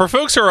 Yeah. For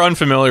folks who are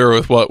unfamiliar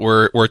with what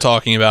we're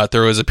talking about,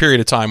 there was a period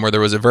of time where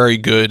there was a very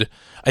good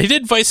He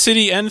did Vice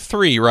City and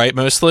 3, right?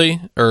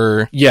 Mostly,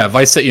 or yeah,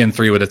 Vice City and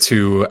 3 were the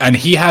two, and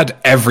he had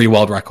every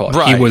world record.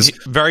 Right. He was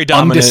very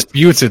dominant,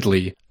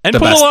 undisputedly, and the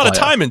put a best lot of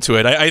player. time into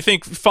it. I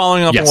think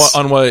following up Yes.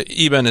 on what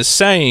Eben is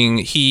saying,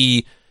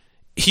 he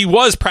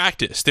was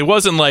practiced. It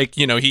wasn't like,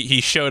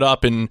 he showed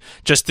up and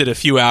just did a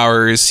few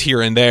hours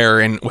here and there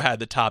and had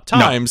the top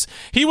times.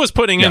 He was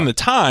putting in the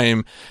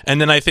time,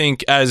 and then I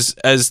think as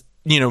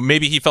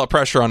maybe he felt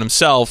pressure on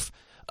himself.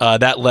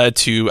 That led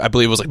to, I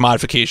believe it was like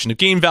modification of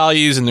game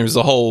values, and there's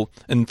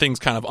and things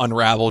kind of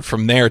unraveled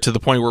from there to the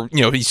point where,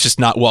 he's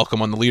just not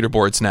welcome on the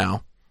leaderboards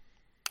now.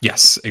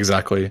 Yes,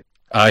 exactly.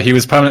 He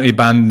was permanently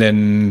banned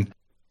in,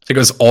 I think it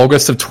was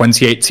August of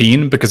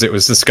 2018, because it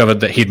was discovered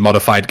that he'd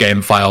modified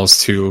game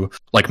files to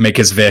like make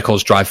his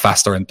vehicles drive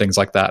faster and things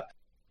like that.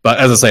 But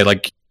as I say,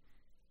 like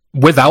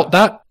without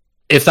that,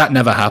 if that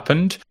never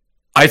happened,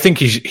 I think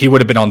he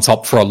would have been on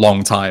top for a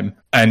long time,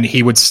 and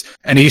he's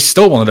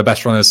still one of the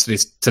best runners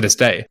to this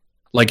day.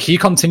 Like he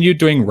continued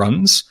doing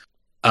runs,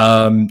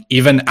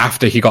 even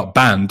after he got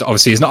banned.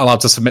 Obviously, he's not allowed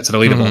to submit to the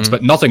leaderboards,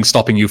 but nothing's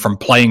stopping you from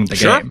playing the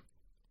game.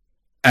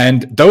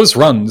 And those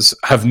runs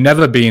have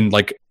never been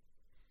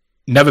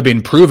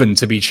proven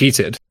to be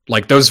cheated.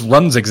 Like those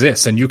runs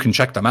exist, and you can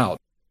check them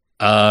out.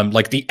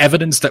 Like the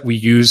evidence that we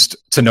used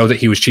to know that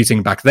he was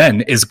cheating back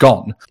then is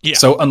gone. Yeah.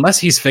 So unless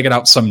he's figured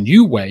out some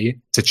new way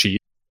to cheat,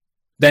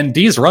 then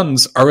these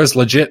runs are as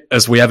legit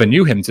as we ever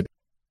knew him to be.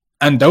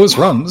 And those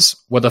runs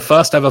were the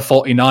first ever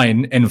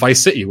 49 in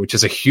Vice City, which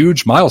is a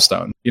huge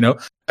milestone.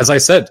 As I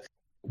said,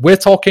 we're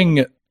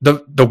talking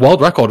the world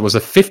record was a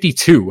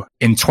 52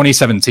 in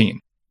 2017.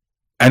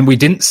 And we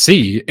didn't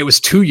see, it was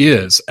 2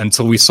 years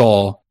until we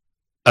saw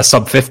a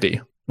sub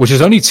 50, which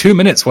is only 2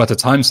 minutes worth of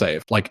time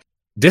saved. Like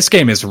this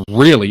game is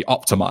really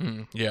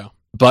optimized. Yeah.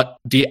 But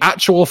the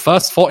actual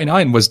first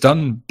 49 was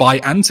done by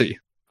Anti,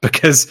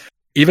 because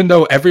even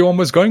though everyone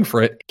was going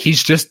for it,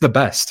 he's just the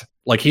best.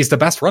 Like, he's the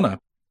best runner.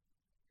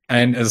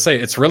 And as I say,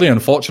 it's really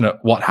unfortunate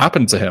what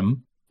happened to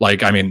him.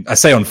 Like, I mean, I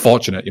say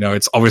unfortunate,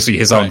 it's obviously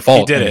his own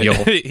fault. He did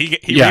it.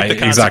 He reaped the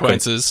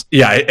consequences. Exactly.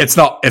 Yeah,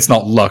 it's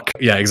not luck.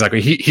 Yeah, exactly.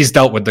 He's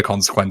dealt with the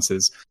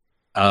consequences.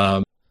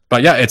 But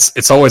yeah,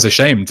 it's always a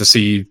shame to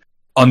see,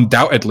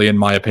 undoubtedly, in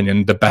my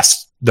opinion, the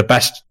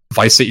best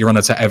Vice City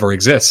runner to ever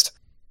exist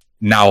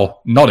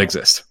now not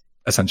exist,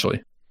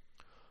 essentially.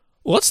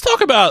 Let's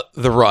talk about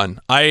the run.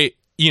 I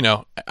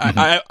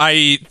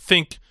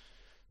think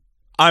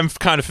I'm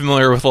kind of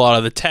familiar with a lot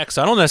of the tech,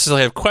 so I don't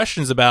necessarily have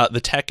questions about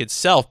the tech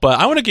itself, but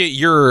I want to get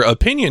your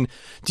opinion.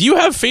 Do you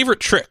have favorite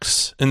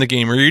tricks in the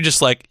game, or you're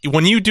just like,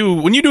 when you do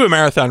a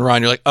marathon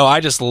run, you're like, oh, I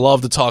just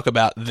love to talk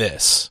about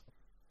this?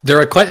 There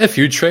are quite a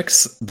few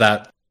tricks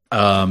that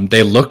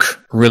they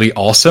look really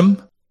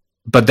awesome,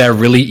 but they're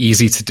really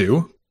easy to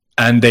do,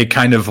 and they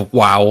kind of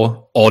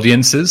wow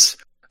audiences.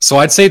 So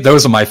I'd say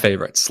those are my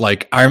favorites.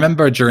 Like, I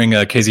remember during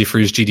KZ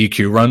Fru's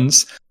GDQ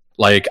runs,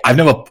 like I've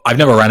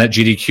never ran at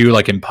GDQ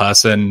like in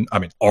person, I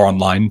mean, or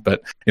online,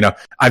 but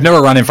I've never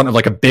run in front of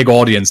like a big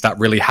audience that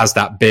really has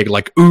that big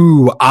like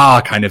ooh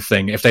ah kind of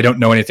thing if they don't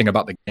know anything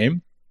about the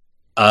game.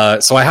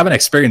 So I haven't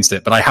experienced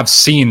it, but I have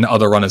seen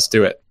other runners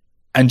do it.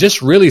 And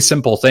just really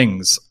simple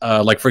things,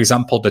 like for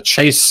example the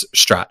chase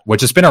strat,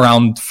 which has been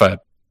around for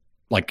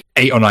like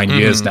 8 or 9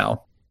 years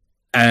now.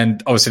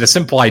 And obviously the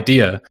simple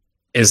idea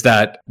is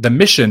that the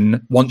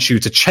mission wants you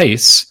to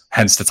chase,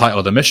 hence the title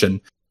of the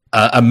mission,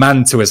 a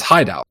man to his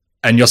hideout.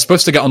 And you're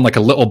supposed to get on like a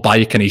little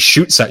bike and he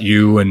shoots at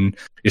you and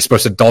you're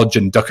supposed to dodge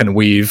and duck and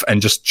weave and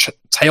just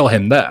tail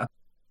him there.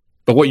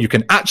 But what you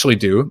can actually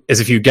do is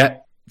if you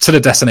get to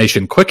the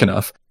destination quick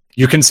enough,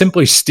 you can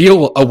simply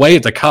steal away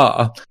the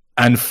car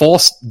and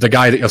force the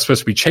guy that you're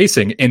supposed to be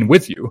chasing in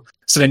with you.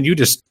 So then you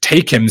just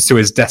take him to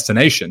his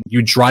destination.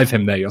 You drive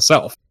him there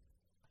yourself.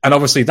 And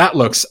obviously that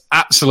looks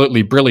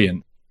absolutely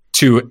brilliant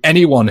to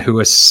anyone who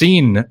has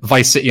seen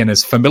Vice City and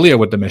is familiar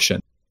with the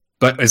mission,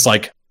 but is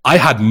like, I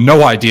had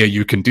no idea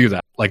you can do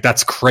that. Like,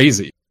 that's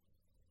crazy.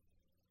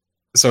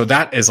 So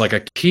that is like a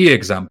key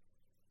example.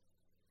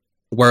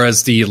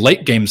 Whereas the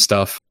late game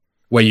stuff,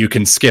 where you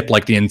can skip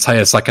like the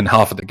entire second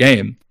half of the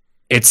game,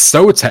 it's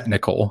so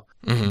technical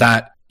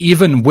that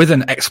even with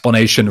an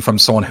explanation from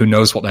someone who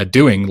knows what they're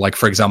doing, like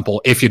for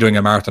example, if you're doing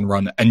a marathon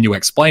run and you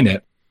explain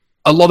it,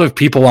 a lot of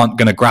people aren't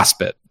going to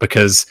grasp it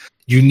because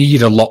you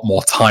need a lot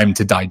more time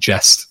to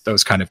digest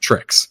those kind of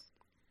tricks.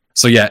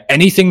 So yeah,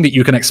 anything that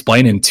you can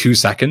explain in 2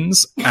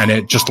 seconds and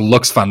it just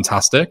looks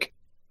fantastic,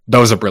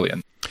 those are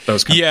brilliant.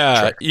 Those kind of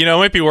tricks. It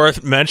might be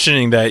worth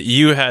mentioning that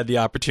you had the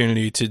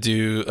opportunity to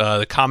do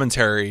the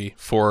commentary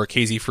for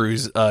KZ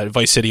Fru's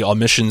Vice City All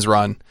Missions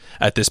run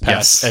at this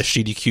past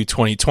SGDQ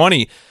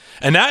 2020.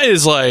 And that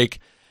is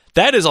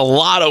a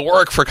lot of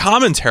work for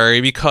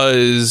commentary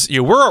because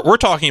we're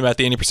talking about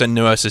the 80%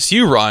 no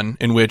SSU run,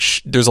 in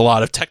which there's a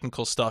lot of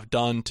technical stuff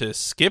done to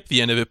skip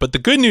the end of it. But the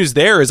good news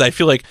there is I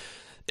feel like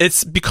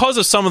it's because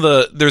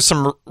of there's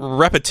some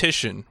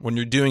repetition when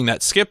you're doing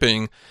that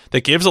skipping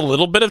that gives a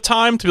little bit of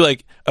time to be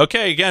like,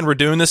 okay, again, we're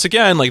doing this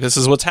again. Like, this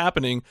is what's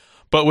happening.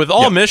 But with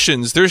all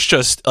missions, there's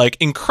just like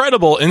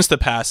incredible insta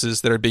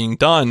passes that are being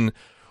done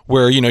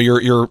where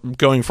you're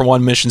going from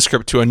one mission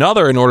script to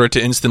another in order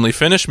to instantly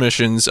finish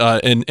missions,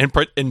 and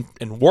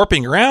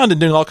warping around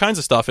and doing all kinds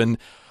of stuff. And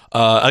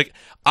I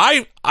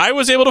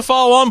was able to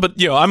follow on,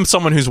 but I'm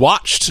someone who's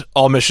watched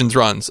all missions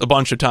runs a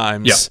bunch of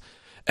times. Yeah.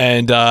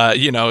 And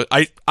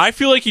I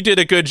feel like you did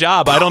a good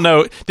job. I don't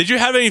know. Did you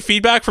have any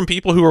feedback from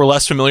people who were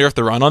less familiar with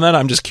the run on that?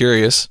 I'm just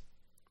curious.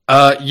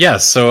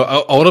 Yes. So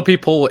a lot of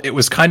people, it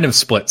was kind of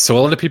split. So a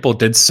lot of people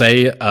did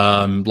say,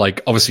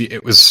 obviously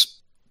it was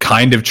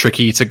kind of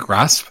tricky to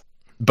grasp,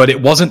 but it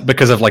wasn't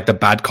because of like the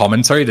bad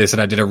commentary. They said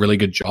I did a really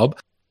good job.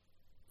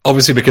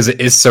 Obviously, because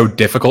it is so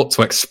difficult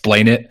to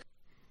explain it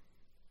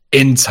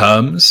in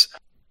terms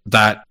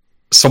that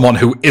someone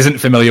who isn't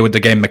familiar with the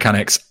game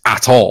mechanics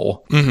at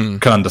all can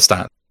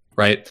understand,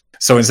 right?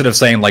 So instead of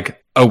saying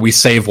like, oh, we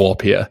save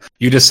warp here,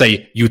 you just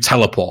say you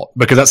teleport,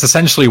 because that's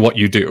essentially what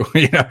you do.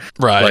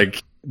 Right.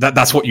 Like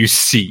that's what you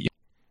see.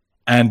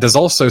 And there's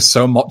also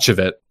so much of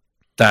it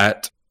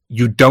that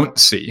you don't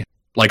see,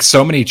 like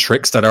so many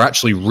tricks that are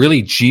actually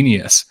really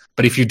genius,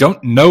 but if you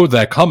don't know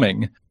they're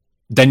coming,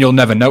 then you'll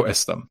never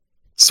notice them.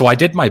 So I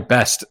did my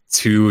best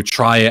to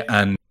try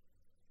and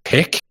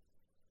pick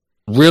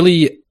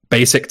really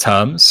basic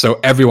terms so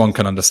everyone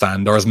can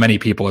understand, or as many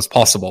people as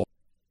possible,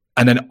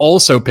 and then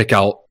also pick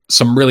out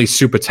some really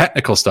super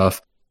technical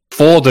stuff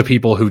for the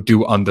people who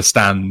do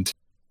understand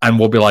and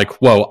will be like,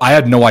 whoa, I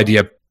had no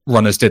idea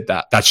runners did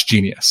that. That's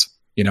genius,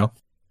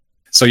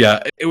 So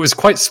yeah, it was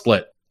quite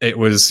split. It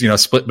was,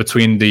 split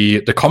between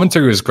the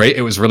commentary was great.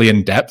 It was really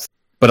in depth,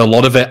 but a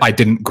lot of it I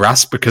didn't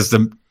grasp because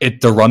the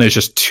run is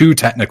just too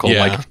technical.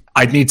 Yeah. Like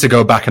I'd need to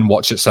go back and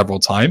watch it several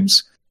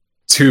times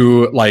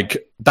to like,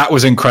 that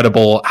was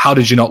incredible. How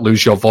did you not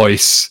lose your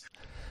voice?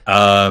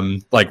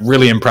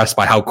 Really impressed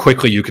by how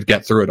quickly you could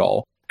get through it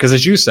all. Because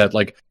as you said,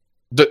 like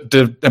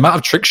the amount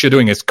of tricks you're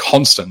doing is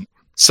constant.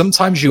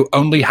 Sometimes you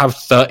only have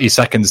 30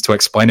 seconds to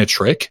explain a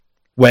trick,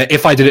 where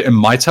if I did it in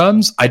my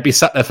terms, I'd be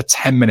sat there for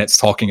 10 minutes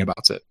talking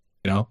about it,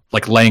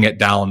 like laying it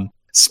down,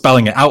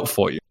 spelling it out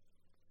for you.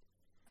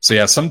 So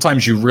yeah,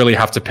 sometimes you really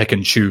have to pick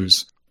and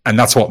choose, and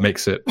that's what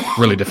makes it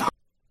really difficult.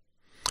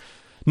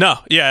 No,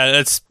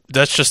 yeah,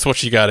 that's just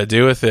what you got to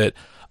do with it.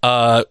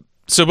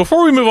 So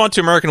before we move on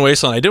to American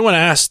Wasteland, I did want to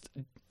ask,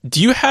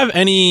 do you have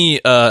any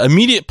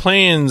immediate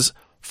plans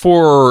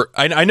for...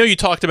 I know you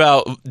talked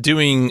about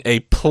doing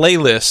a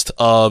playlist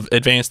of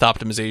advanced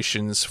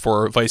optimizations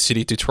for Vice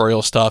City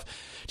tutorial stuff.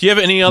 Do you have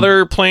any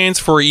other plans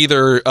for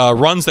either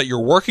runs that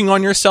you're working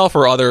on yourself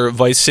or other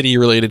Vice City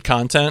related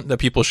content that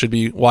people should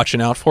be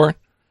watching out for?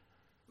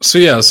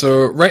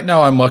 So right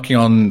now I'm working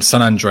on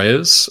San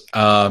Andreas,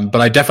 but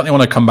I definitely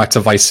want to come back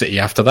to Vice City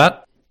after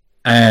that.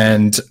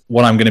 And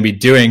what I'm going to be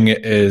doing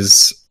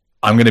is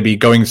I'm going to be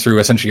going through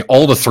essentially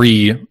all the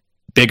three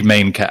big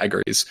main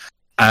categories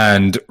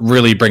and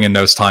really bringing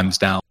those times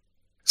down.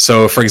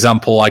 So, for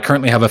example, I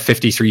currently have a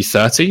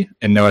 5330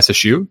 in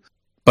NoSSU,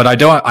 but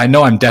I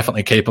know I'm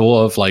definitely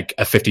capable of like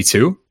a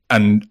 52,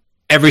 and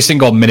every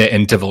single minute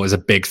interval is a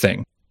big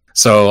thing.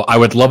 So I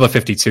would love a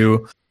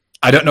 52.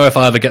 I don't know if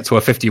I'll ever get to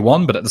a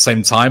 51, but at the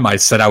same time, I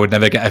said I would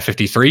never get a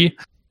 53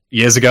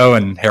 years ago,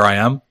 and here I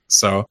am.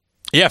 So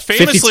yeah,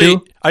 famously,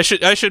 52?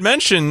 I should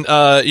mention,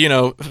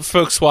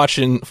 folks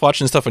watching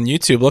stuff on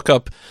YouTube, look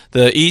up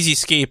the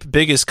Easyscape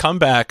biggest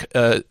comebacks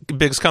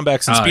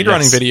in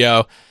speedrunning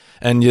video,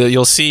 and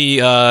you'll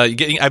see.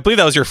 I believe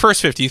that was your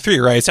first 53,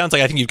 right? It sounds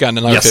like I think you've gotten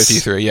another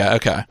 53. Yeah,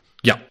 okay.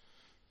 Yeah.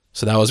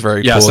 So that was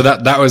very cool. Yeah, so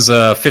that was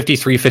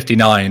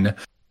 53-59.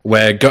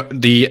 Where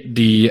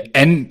the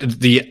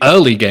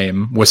early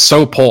game was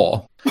so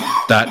poor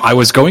that I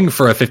was going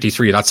for a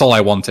 53. That's all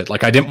I wanted.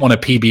 Like, I didn't want a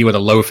PB with a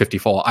low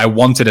 54. I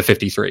wanted a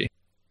 53.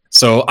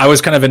 So I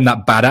was kind of in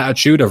that bad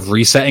attitude of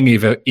resetting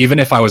even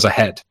if I was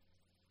ahead,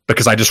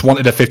 because I just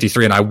wanted a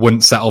 53 and I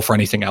wouldn't settle for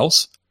anything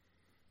else.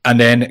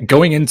 And then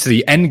going into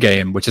the end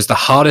game, which is the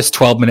hardest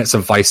 12 minutes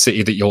of Vice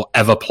City that you'll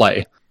ever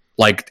play.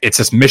 Like, it's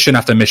just mission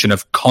after mission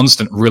of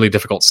constant, really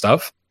difficult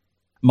stuff.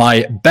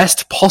 My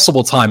best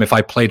possible time, if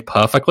I played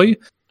perfectly,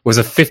 was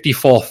a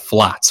 54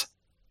 flat.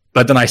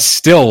 But then I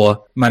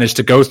still managed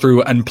to go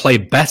through and play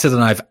better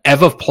than I've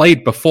ever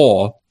played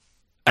before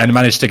and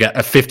managed to get a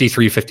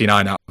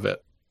 53-59 out of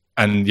it.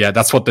 And yeah,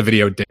 that's what the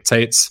video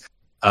dictates.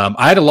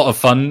 I had a lot of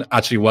fun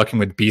actually working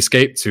with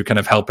Beascape to kind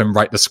of help him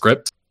write the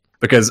script.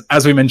 Because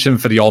as we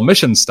mentioned for the all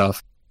mission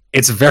stuff,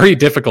 it's very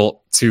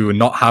difficult to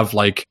not have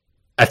like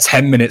a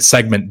 10-minute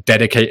segment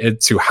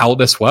dedicated to how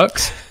this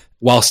works,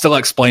 while still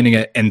explaining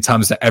it in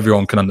terms that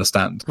everyone can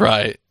understand.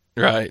 Right.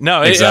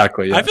 No,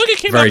 exactly. Yeah. I feel like it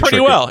came out pretty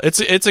well.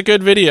 It's a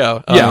good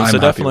video. So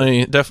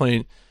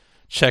definitely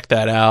check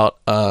that out.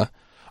 All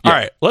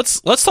right,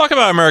 let's talk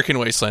about American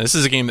Wasteland. This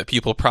is a game that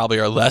people probably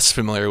are less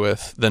familiar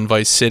with than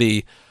Vice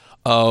City.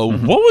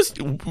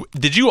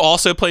 Did you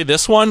also play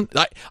this one?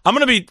 I'm going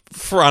to be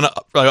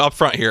up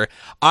front here.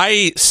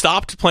 I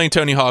stopped playing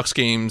Tony Hawk's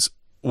games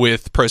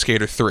with Pro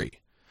Skater 3.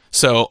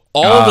 So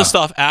all the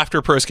stuff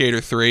after Pro Skater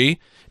 3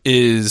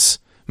 is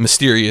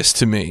mysterious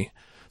to me.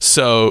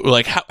 So,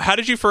 like, how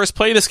did you first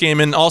play this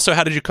game, and also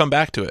how did you come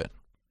back to it?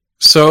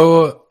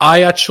 So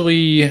I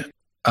actually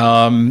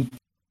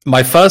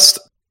my first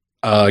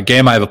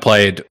game I ever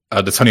played,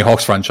 the Tony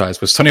Hawk's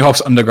franchise, was Tony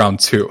Hawk's Underground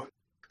 2.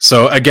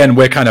 So again,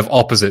 we're kind of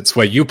opposites,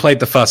 where you played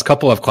the first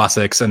couple of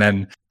classics, and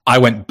then I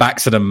went back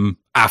to them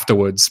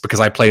afterwards because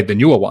I played the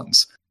newer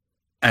ones.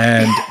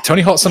 And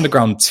Tony Hawk's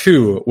Underground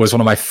 2 was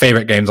one of my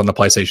favorite games on the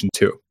PlayStation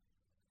 2.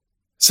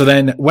 So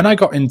then when I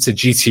got into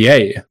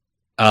GTA,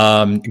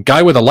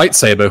 guy with a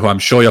lightsaber, who I'm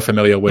sure you're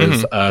familiar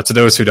with, to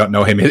those who don't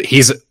know him,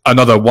 he's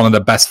another one of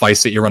the best Vice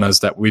City runners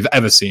that we've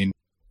ever seen.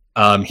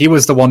 He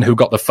was the one who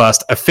got the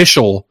first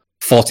official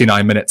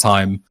 49-minute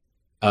time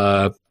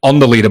on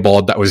the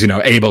leaderboard that was,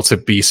 able to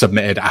be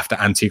submitted after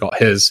Anti got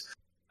his.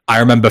 I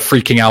remember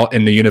freaking out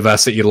in the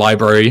university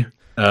library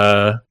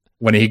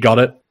when he got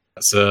it.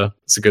 It's a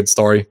good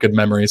story, good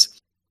memories.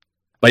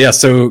 But yeah,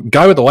 so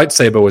guy with the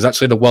lightsaber was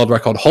actually the world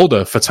record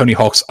holder for Tony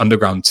Hawk's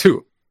Underground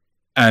 2.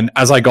 And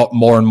as I got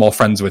more and more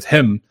friends with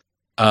him,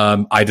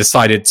 I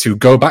decided to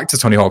go back to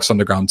Tony Hawk's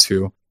Underground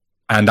 2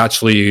 and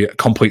actually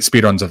complete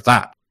speedruns of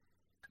that.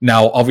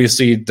 Now,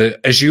 obviously,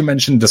 as you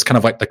mentioned, there's kind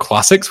of like the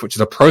classics, which are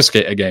the Pro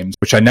Skater games,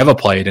 which I never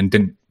played and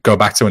didn't go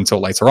back to until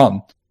later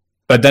on.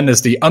 But then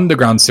there's the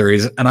Underground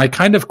series, and I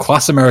kind of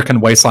class American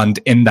Wasteland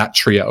in that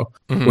trio,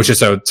 which is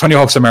Tony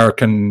Hawk's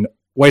American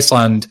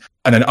Wasteland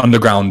and then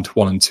Underground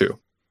 1 and 2.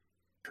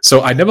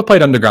 So I never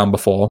played Underground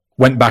before,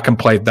 went back and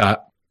played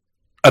that,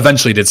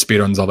 eventually did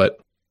speedruns of it.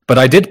 But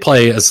I did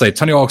play, as say,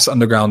 Tony Hawk's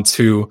Underground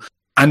 2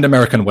 and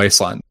American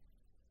Wasteland.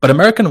 But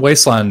American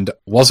Wasteland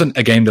wasn't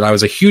a game that I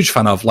was a huge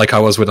fan of like I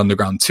was with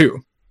Underground 2.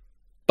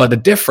 But the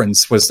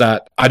difference was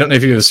that, I don't know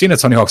if you've ever seen a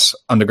Tony Hawk's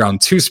Underground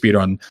 2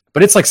 speedrun,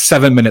 but it's like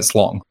 7 minutes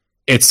long.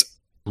 It's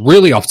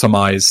really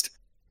optimized,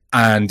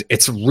 and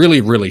it's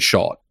really, really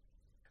short.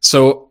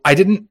 So I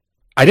didn't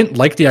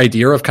like the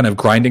idea of kind of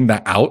grinding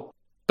that out,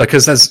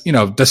 because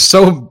there's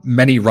so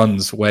many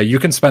runs where you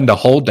can spend a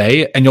whole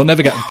day and you'll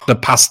never get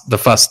past the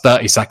first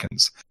 30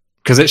 seconds.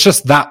 Because it's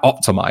just that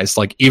optimized,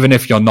 like even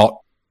if you're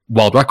not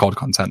world record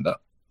contender.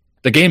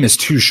 The game is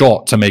too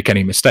short to make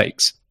any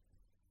mistakes.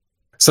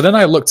 So then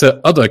I looked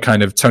at other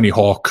kind of Tony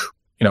Hawk,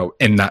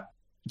 in that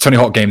Tony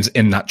Hawk games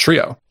in that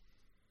trio.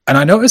 And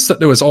I noticed that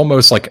there was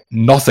almost like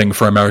nothing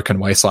for American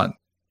Wasteland.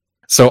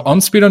 So on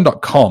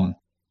speedrun.com,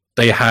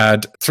 they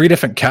had 3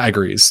 different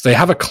categories. They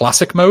have a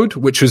classic mode,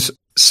 which was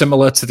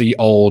similar to the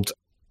old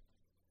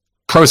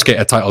Pro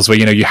Skater titles where,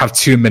 you have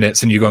 2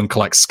 minutes and you go and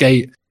collect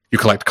skate, you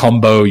collect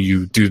combo,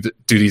 you do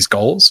these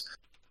goals.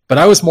 But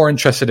I was more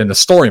interested in the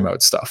story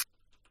mode stuff.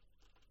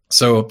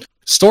 So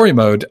story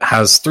mode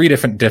has 3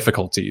 different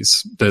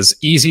difficulties. There's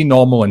easy,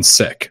 normal, and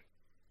sick.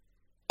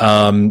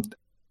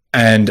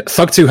 And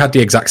Thug 2 had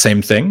the exact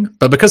same thing,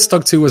 but because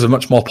Thug 2 was a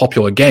much more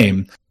popular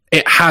game,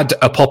 it had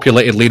a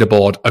populated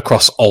leaderboard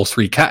across all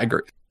 3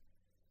 categories.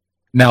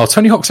 Now,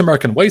 Tony Hawk's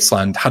American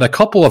Wasteland had a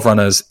couple of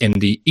runners in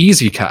the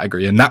easy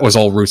category, and that was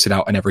all rooted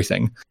out and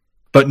everything.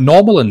 But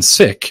normal and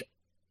sick,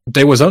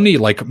 there was only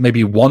like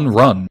maybe 1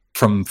 run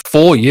from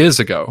 4 years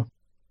ago.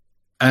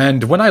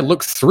 And when I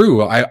looked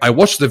through, I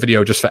watched the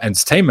video just for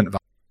entertainment value.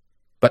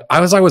 But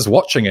as I was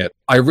watching it,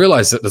 I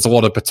realized that there's a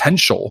lot of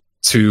potential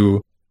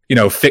to,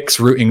 fix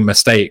routing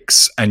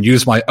mistakes and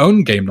use my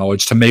own game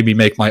knowledge to maybe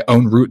make my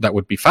own route that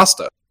would be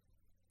faster.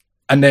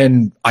 And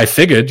then I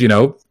figured,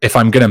 if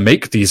I'm going to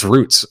make these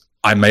routes,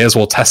 I may as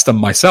well test them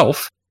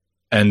myself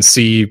and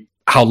see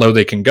how low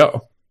they can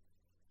go.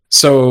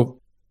 So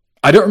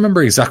I don't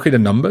remember exactly the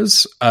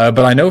numbers, but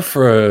I know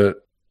for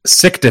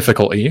sick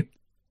difficulty,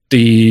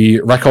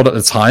 the record at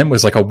the time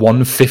was like a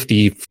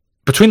 150,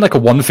 between like a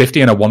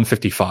 150 and a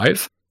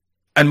 155.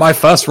 And my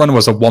first run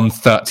was a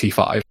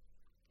 135.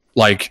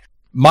 Like,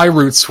 my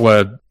routes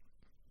were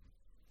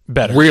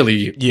better.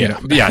 Really,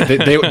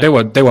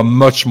 they were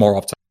much more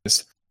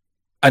optimized.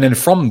 And then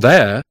from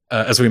there,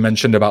 as we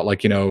mentioned about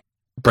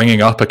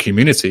bringing up a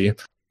community,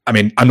 I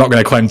mean, I'm not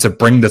going to claim to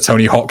bring the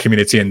Tony Hawk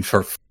community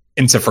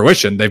into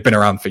fruition. They've been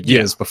around for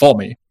years before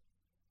me.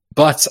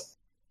 But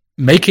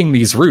making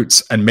these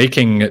routes and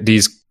making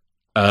these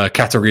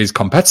categories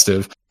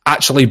competitive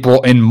actually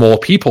brought in more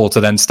people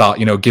to then start,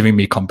 giving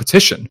me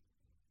competition.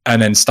 And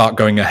then start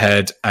going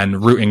ahead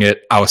and routing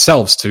it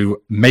ourselves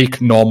to make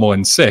normal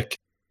and sick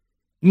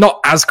not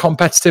as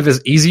competitive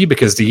as easy,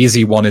 because the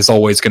easy one is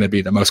always going to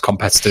be the most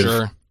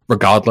competitive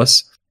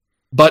regardless.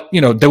 But,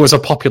 there was a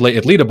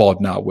populated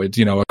leaderboard now with,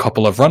 a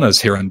couple of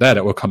runners here and there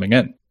that were coming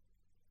in.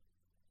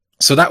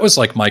 So that was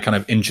like my kind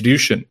of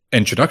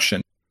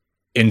introduction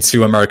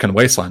into American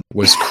Wasteland,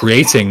 was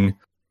creating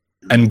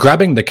and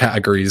grabbing the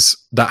categories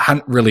that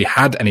hadn't really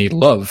had any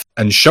love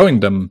and showing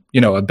them,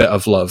 a bit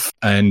of love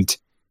and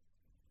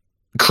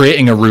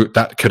creating a route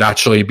that could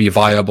actually be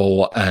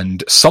viable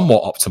and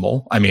somewhat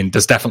optimal. I mean,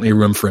 there's definitely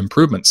room for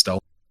improvement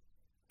still.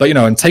 But,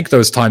 and take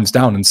those times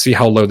down and see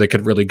how low they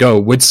could really go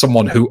with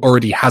someone who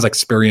already has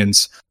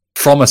experience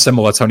from a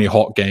similar Tony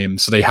Hawk game,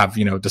 so they have,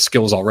 the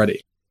skills already.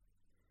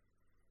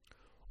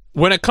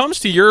 When it comes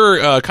to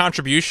your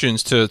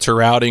contributions to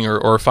routing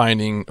or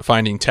finding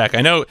tech,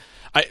 I know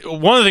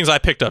one of the things I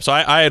picked up, so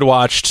I had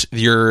watched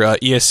your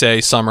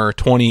ESA Summer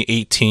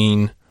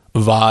 2018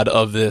 VOD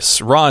of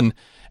this run,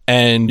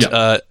 And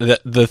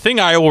the thing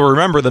I will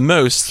remember the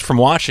most from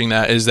watching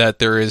that is that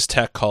there is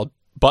tech called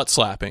butt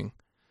slapping.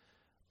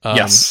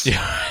 Yes.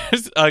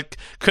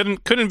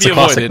 Couldn't It's be a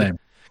classic avoided. name.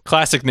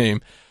 Classic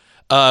name.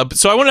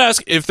 So I want to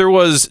ask if there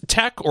was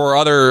tech or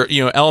other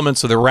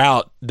elements of the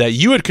route that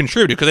you had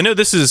contributed, because I know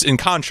this is in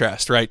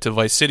contrast, right, to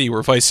Vice City,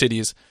 where Vice City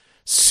is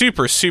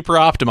super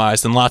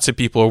optimized and lots of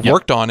people have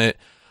worked on it.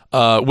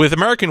 With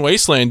American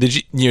Wasteland,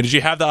 did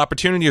you have the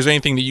opportunity, or is there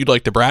anything that you'd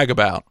like to brag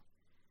about?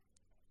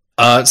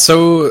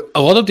 So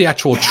a lot of the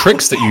actual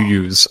tricks that you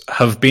use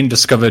have been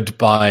discovered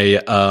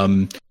by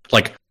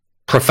like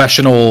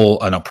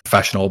not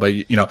professional, but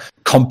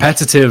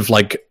competitive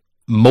like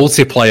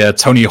multiplayer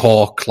Tony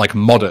Hawk like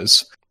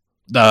modders.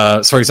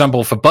 So for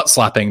example, for butt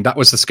slapping, that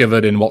was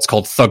discovered in what's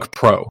called Thug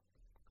Pro,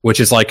 which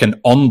is like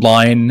an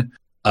online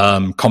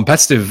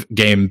competitive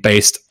game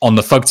based on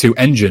the Thug 2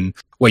 engine,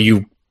 where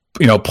you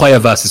player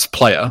versus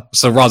player.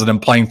 So rather than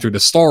playing through the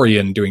story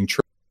and doing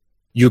tricks,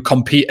 you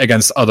compete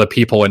against other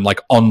people in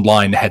like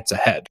online head to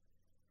head.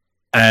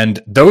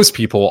 And those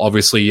people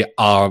obviously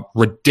are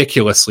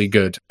ridiculously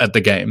good at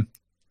the game.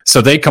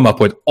 So they come up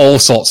with all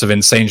sorts of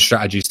insane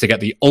strategies to get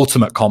the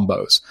ultimate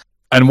combos.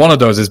 And one of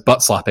those is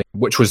butt slapping,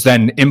 which was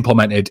then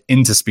implemented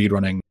into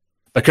speedrunning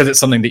because it's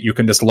something that you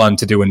can just learn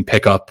to do and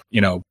pick up,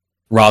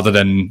 rather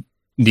than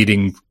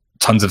needing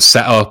tons of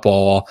setup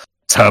or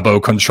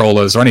turbo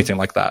controllers or anything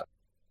like that.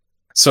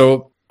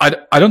 So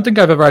I don't think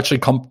I've ever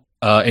actually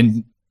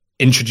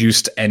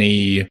introduced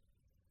any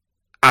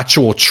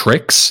actual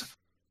tricks,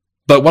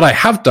 but what I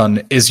have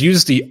done is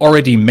use the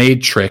already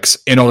made tricks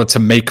in order to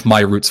make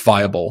my routes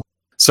viable.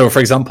 So for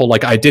example,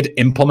 like I did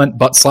implement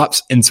butt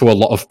slaps into a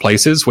lot of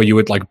places where you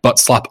would like butt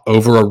slap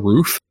over a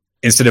roof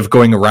instead of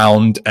going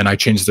around, and I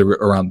changed the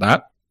route around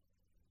that.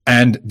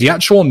 And the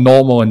actual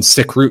normal and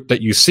sick route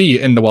that you see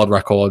in the world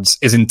records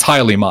is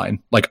entirely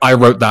mine. Like I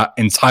wrote that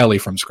entirely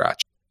from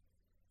scratch.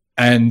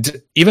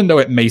 And even though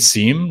it may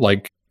seem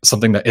like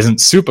something that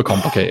isn't super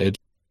complicated,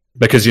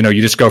 because you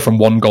just go from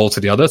one goal to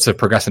the other to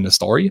progress in the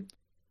story,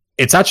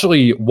 it's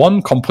actually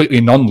one,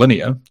 completely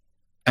non-linear,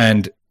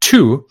 and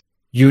two,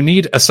 you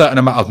need a certain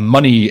amount of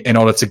money in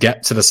order to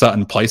get to the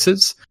certain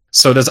places.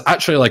 So there's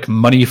actually like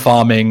money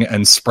farming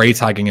and spray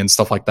tagging and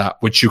stuff like that,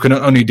 which you can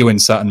only do in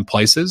certain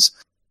places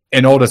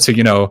in order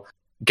to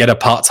get a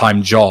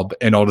part-time job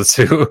in order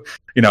to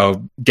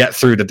get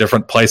through the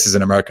different places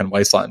in American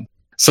Wasteland.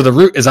 So the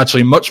route is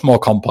actually much more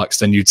complex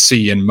than you'd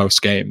see in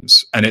most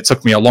games, and it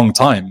took me a long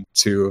time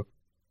to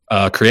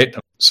create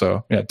them.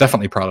 So yeah,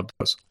 definitely proud of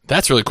those.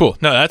 That's really cool.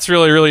 No, that's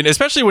really,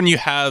 especially when you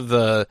have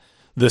the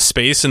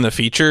space and the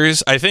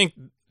features. I think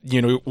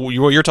what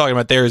you're talking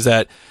about there is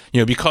that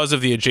because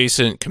of the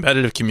adjacent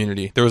competitive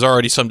community, there was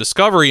already some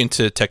discovery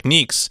into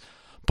techniques,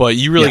 but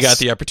you really got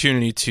the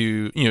opportunity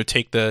to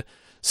take the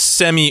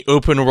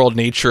semi-open world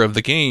nature of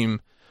the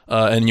game.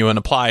 And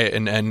apply it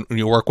and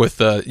you work with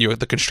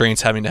the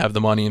constraints, having to have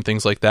the money and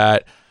things like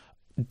that.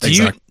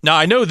 Now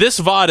I know this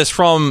VOD is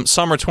from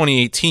summer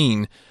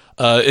 2018.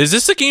 Is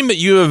this a game that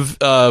you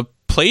have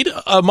played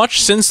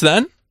much since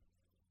then?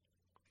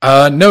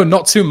 No,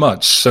 not too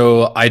much.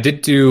 So I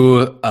did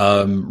do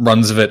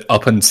runs of it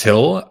up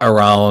until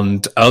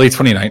around early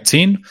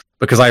 2019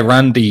 because I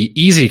ran the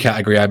easy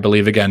category, I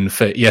believe, again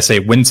for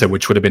ESA Winter,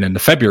 which would have been in the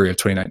February of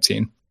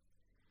 2019.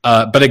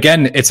 But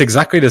again, it's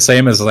exactly the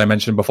same as I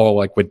mentioned before,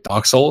 like with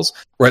Dark Souls,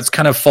 where it's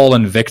kind of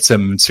fallen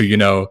victim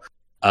to,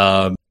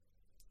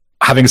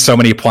 having so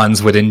many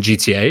plans within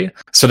GTA.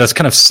 So there's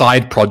kind of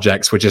side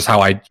projects, which is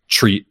how I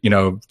treat,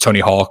 Tony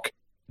Hawk,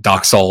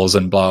 Dark Souls,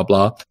 and blah,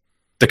 blah.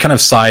 The kind of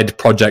side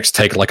projects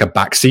take like a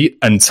backseat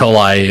until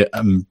I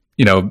am,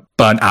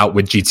 burnt out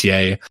with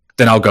GTA.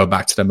 Then I'll go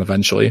back to them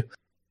eventually.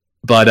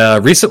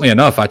 But recently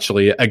enough,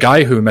 actually, a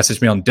guy who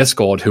messaged me on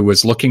Discord who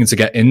was looking to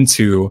get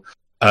into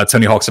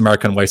Tony Hawk's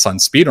American Wasteland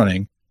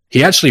speedrunning,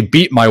 he actually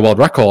beat my world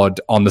record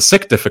on the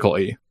sick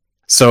difficulty.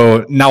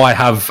 So now I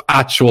have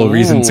actual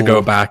reason to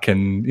go back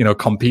and,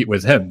 compete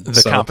with him.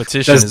 The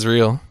competition is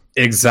real.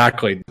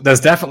 Exactly.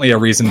 There's definitely a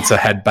reason to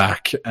head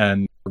back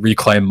and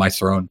reclaim my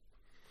throne.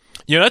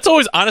 That's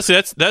always,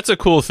 honestly, that's a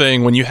cool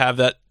thing when you have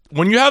that,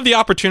 when you have the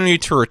opportunity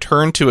to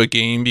return to a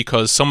game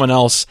because someone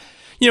else,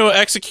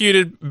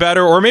 executed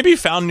better or maybe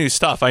found new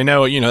stuff. I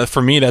know,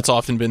 for me, that's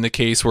often been the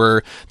case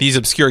where these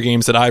obscure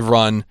games that I've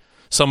run,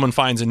 someone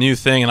finds a new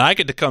thing and I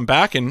get to come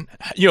back and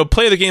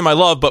play the game I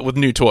love but with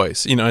new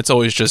toys. It's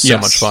always just so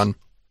much fun.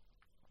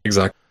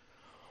 Exactly.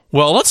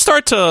 Well, let's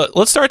start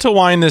to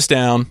wind this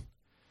down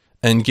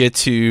and get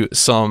to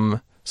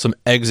some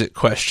exit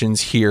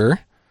questions here.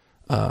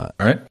 All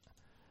right.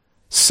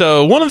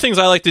 So one of the things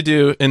I like to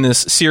do in this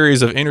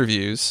series of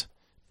interviews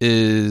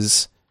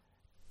is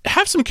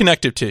have some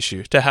connective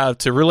tissue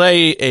to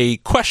relay a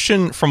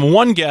question from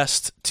one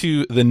guest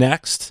to the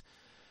next.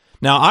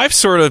 Now, I've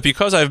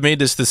because I've made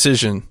this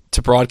decision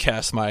to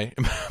broadcast my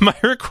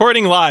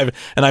recording live,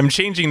 and I'm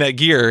changing that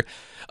gear.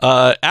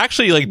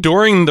 Actually, like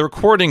during the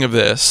recording of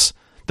this,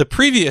 the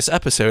previous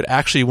episode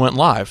actually went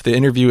live, the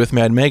interview with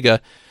Mad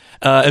Mega.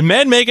 And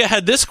Mad Mega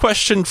had this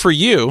question for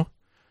you,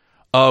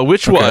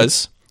 which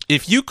was,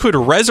 if you could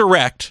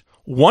resurrect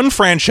one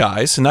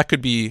franchise, and that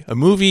could be a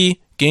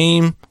movie,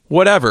 game,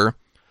 whatever,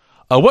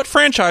 what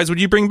franchise would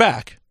you bring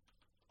back?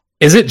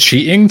 Is it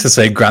cheating to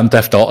say Grand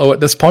Theft Auto at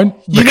this point?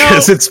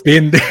 Because it's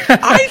been.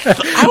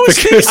 I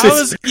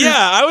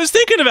was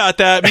thinking about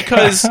that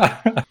because all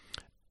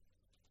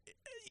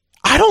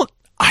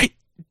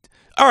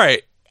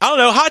right. I don't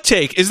know. Hot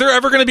take. Is there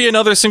ever going to be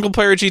another single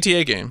player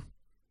GTA game?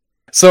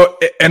 So,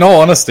 in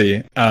all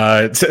honesty,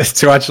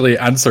 to actually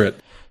answer it,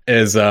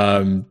 is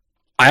I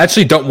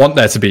actually don't want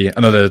there to be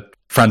another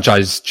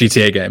franchise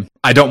GTA game.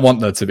 I don't want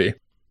there to be.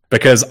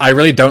 Because I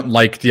really don't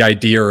like the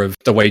idea of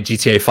the way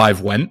GTA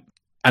 5 went.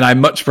 And I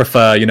much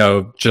prefer,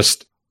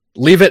 just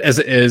leave it as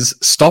it is,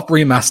 stop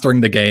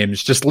remastering the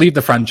games, just leave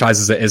the franchise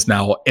as it is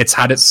now. It's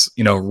had its,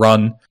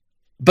 run.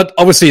 But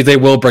obviously they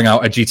will bring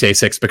out a GTA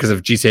 6 because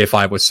of GTA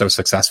 5 was so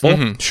successful.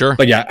 Mm-hmm, sure.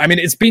 But yeah, I mean,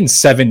 it's been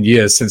 7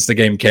 years since the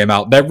game came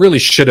out. There really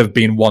should have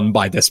been one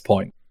by this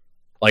point.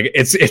 Like,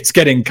 it's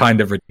getting kind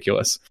of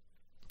ridiculous.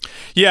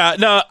 Yeah,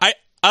 no,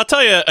 I'll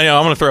tell you,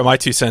 I'm going to throw my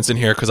 2 cents in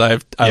here because I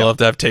love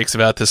to have takes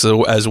about this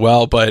as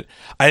well. But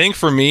I think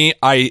for me,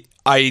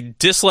 I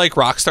dislike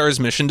Rockstar's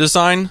mission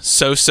design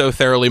so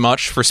thoroughly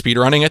much for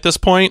speedrunning at this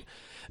point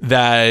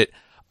that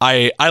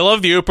I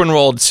love the open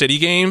world city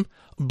game,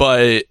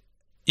 but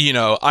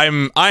I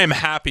am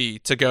happy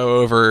to go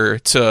over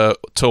to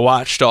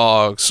Watch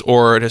Dogs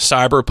or to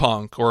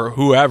Cyberpunk or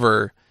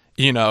whoever,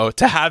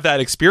 to have that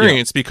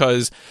experience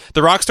because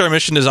the Rockstar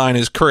mission design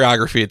is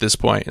choreography at this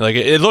point. Like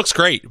it looks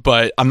great,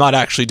 but I'm not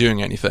actually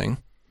doing anything.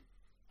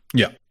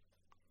 Yeah.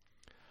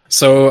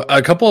 So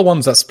a couple of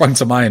ones that sprung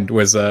to mind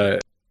was a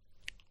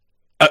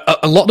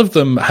lot of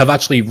them have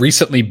actually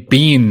recently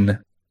been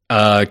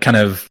kind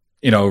of,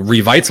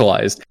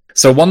 revitalized.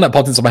 So one that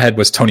popped into my head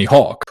was Tony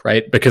Hawk,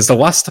 right? Because the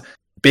last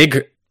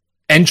big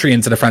entry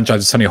into the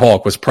franchise of Tony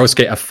Hawk was Pro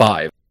Skater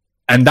 5.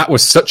 And that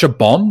was such a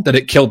bomb that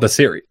it killed the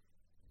series.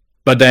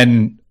 But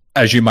then,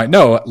 as you might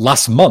know,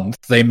 last month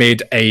they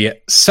made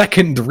a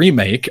second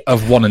remake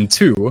of 1 and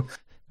 2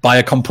 by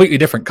a completely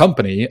different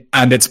company,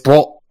 and it's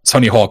brought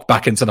Tony Hawk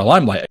back into the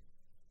limelight.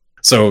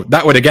 So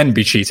that would again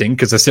be cheating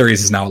because the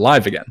series is now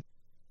alive again.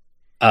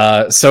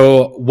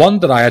 So one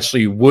that I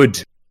actually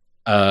would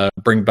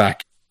bring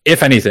back,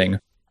 if anything,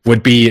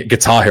 would be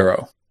Guitar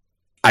Hero.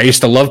 I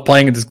used to love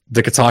playing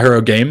the Guitar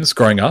Hero games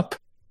growing up,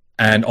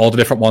 and all the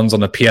different ones on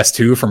the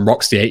PS2 from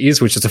Rockstar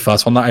 80s, which is the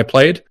first one that I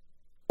played,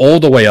 all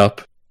the way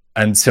up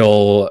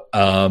until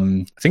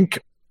I think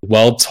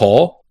World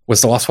Tour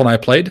was the last one I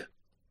played.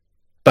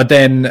 But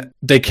then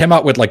they came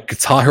out with like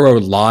Guitar Hero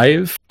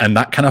Live, and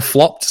that kind of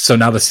flopped. So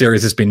now the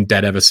series has been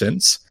dead ever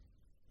since.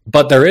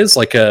 But there is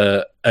like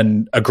a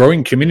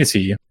growing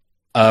community,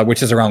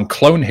 which is around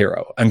Clone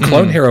Hero, and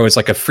Clone Hero is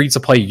like a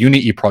free-to-play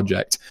Unity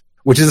project,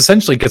 which is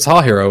essentially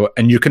Guitar Hero,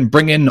 and you can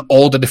bring in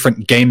all the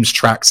different games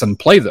tracks and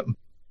play them.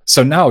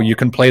 So now you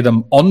can play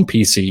them on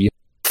PC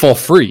for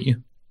free,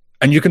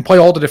 and you can play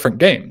all the different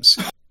games.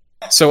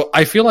 So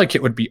I feel like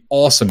it would be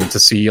awesome to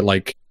see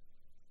like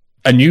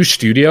a new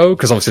studio,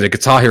 because obviously the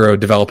Guitar Hero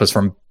developers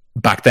from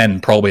back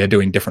then probably are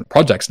doing different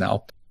projects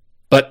now.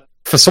 But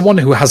for someone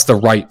who has the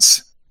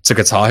rights to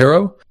Guitar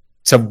Hero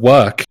to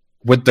work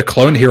with the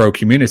Clone Hero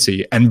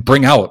community and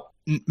bring out,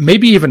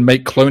 maybe even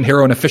make Clone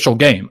Hero an official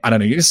game, I don't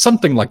know,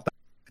 something like that,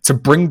 to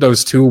bring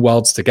those two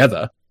worlds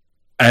together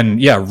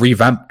and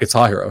revamp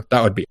Guitar Hero.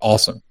 That would be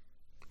awesome.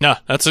 No,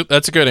 that's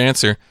a good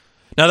answer.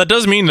 Now that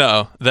does mean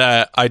though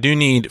that I do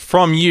need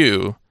from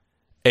you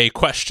a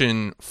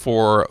question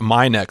for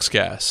my next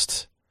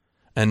guest.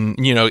 And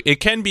it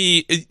can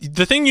be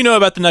the thing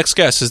about the next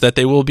guest is that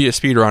they will be a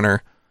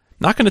speedrunner.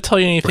 Not going to tell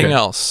you anything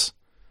else.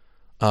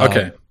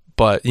 Okay.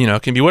 But,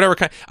 it can be whatever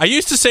kind. I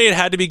used to say it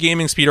had to be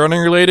gaming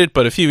speedrunning related,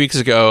 but a few weeks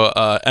ago,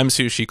 M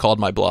Sushi called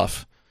my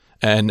bluff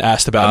and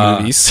asked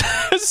about movies.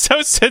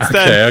 So since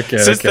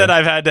then,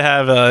 I've had to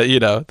have,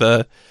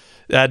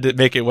 had to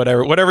make it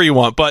whatever you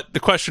want. But the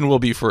question will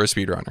be for a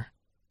speedrunner.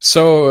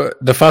 So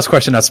the first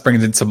question that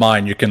springs into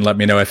mind, you can let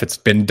me know if it's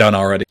been done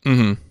already,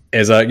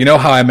 is,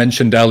 how I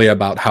mentioned earlier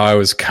about how I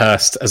was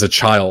cursed as a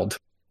child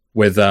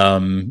with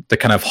the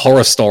kind of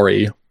horror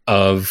story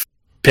of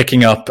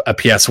picking up a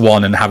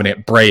PS1 and having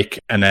it break,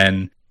 and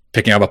then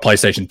picking up a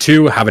PlayStation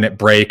 2, having it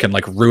break, and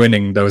like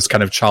ruining those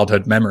kind of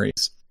childhood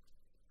memories.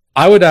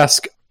 I would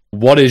ask,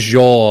 what is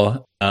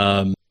your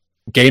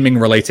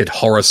gaming-related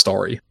horror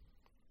story?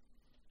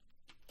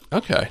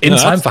 Okay, in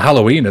time for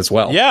Halloween as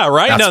well. Yeah,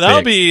 right. That's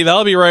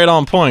that'll be right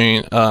on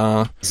point.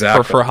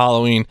 Exactly. for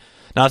Halloween.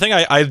 Now, I think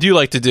I do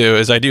like to do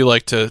is I do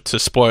like to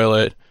spoil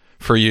it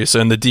for you. So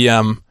in the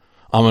DM,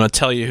 I'm going to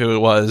tell you who it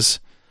was,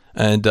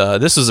 and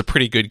this is a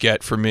pretty good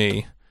get for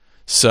me.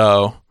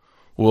 So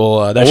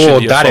we'll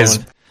should be that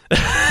is.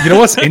 You know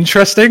what's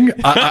interesting?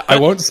 I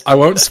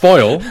won't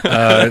spoil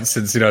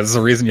since there's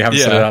a reason you haven't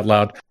said it out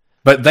loud.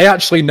 But they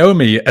actually know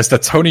me as the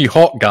Tony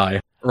Hawk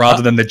guy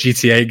rather than the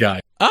GTA guy.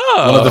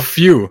 Oh, one of the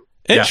few.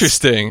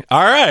 Interesting. Yes.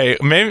 All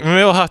right, maybe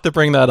we'll have to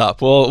bring that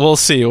up. We'll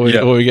see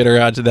when we get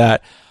around to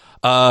that.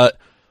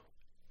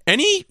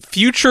 any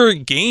future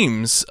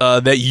games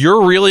that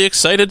you're really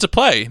excited to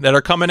play that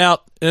are coming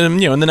out, in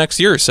the next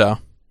year or so?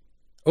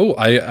 Oh,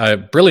 I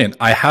brilliant!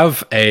 I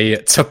have a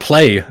to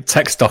play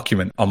text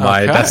document on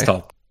my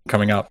desktop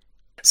coming up.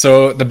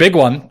 So the big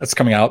one that's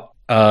coming out,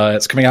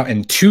 it's coming out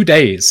in 2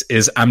 days,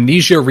 is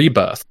Amnesia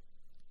Rebirth.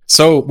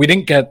 So we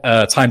didn't get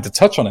time to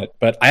touch on it,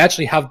 but I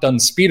actually have done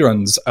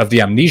speedruns of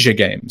the Amnesia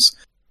games,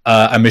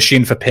 A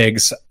Machine for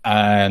Pigs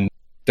and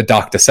The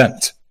Dark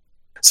Descent.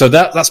 So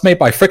that's made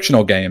by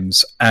Frictional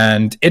Games,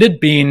 and it had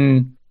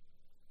been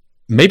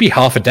maybe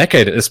half a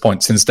decade at this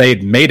point since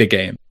they'd made a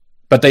game.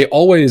 But they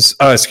always,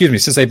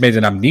 since they've made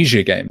an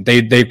Amnesia game.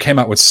 They came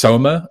out with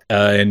Soma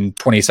in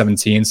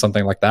 2017,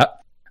 something like that.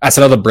 That's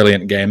another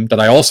brilliant game that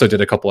I also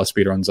did a couple of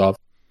speedruns of.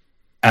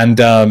 And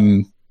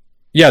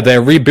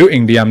they're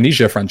rebooting the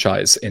Amnesia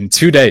franchise in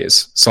 2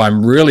 days. So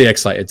I'm really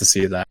excited to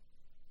see that.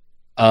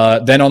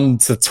 Then on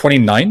the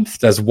 29th,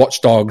 there's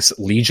Watch Dogs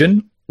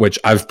Legion, which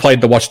I've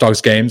played the Watch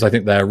Dogs games. I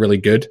think they're really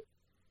good.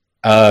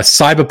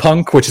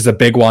 Cyberpunk, which is a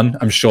big one.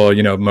 I'm sure,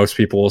 most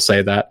people will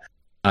say that.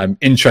 I'm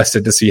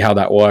interested to see how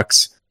that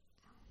works.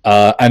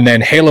 And then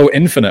Halo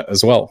Infinite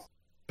as well,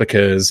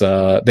 because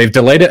they've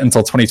delayed it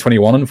until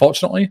 2021,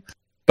 unfortunately.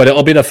 But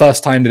it'll be the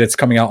first time that it's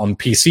coming out on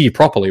PC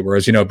properly,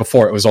 whereas,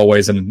 before it was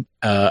always an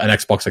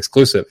Xbox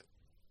exclusive.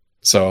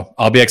 So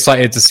I'll be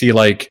excited to see,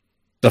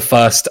 the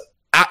first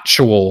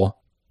actual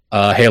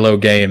Halo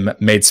game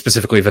made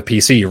specifically for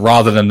PC,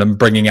 rather than them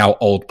bringing out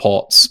old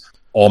ports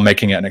or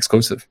making it an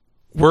exclusive.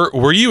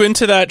 Were you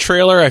into that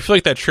trailer? I feel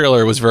like that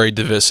trailer was very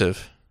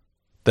divisive.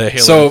 The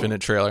Halo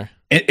Infinite trailer.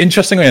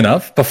 Interestingly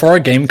enough, before a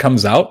game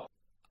comes out,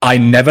 I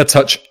never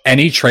touch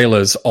any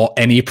trailers or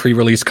any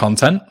pre-release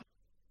content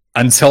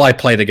until I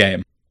play the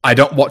game. I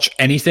don't watch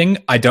anything.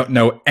 I don't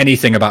know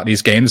anything about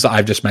these games that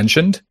I've just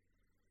mentioned,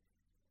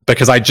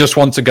 because I just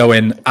want to go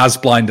in as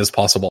blind as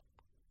possible.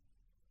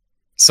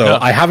 So yeah.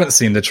 I haven't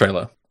seen the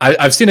trailer.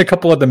 I've seen a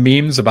couple of the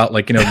memes about,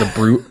 the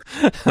Brute.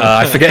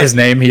 I forget his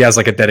name. He has,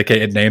 a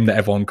dedicated name that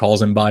everyone calls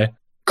him by.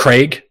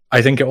 Craig,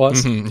 I think it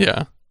was. Mm-hmm,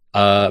 yeah.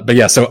 But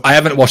yeah, so I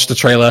haven't watched the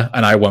trailer,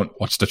 and I won't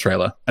watch the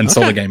trailer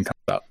until the game comes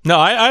out. No,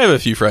 I have a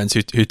few friends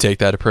who take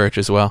that approach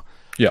as well.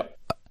 Yeah.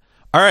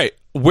 All right.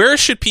 Where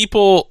should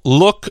people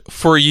look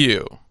for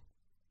you?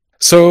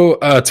 So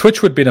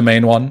Twitch would be the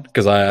main one,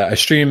 because I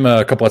stream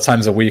a couple of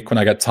times a week when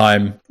I get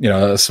time.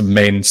 That's the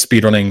main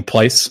speedrunning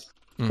place,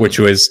 which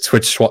is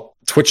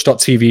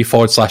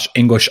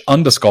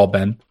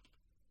twitch.tv/English_Ben.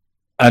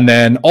 And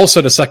then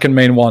also the second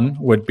main one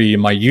would be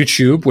my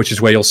YouTube, which is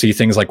where you'll see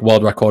things like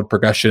world record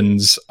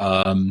progressions.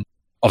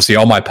 Obviously,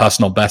 all my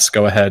personal bests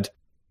go ahead.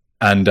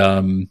 And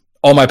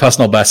all my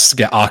personal bests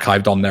get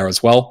archived on there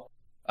as well.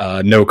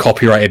 No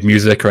copyrighted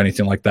music or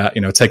anything like that.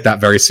 Take that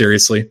very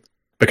seriously,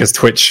 because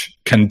Twitch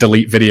can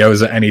delete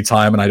videos at any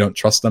time, and I don't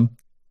trust them.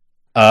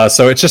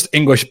 So it's just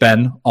English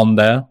Ben on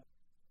there.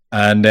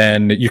 And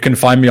then you can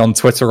find me on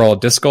Twitter or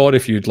Discord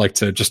if you'd like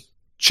to just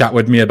chat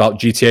with me about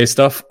GTA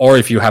stuff, or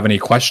if you have any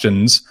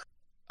questions.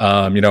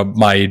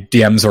 My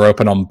DMs are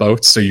open on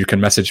both, so you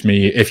can message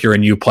me if you're a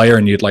new player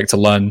and you'd like to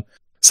learn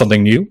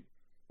something new.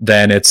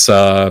 Then it's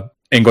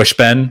English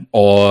Ben,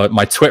 or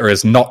my Twitter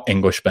is not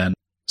English Ben.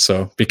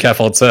 So be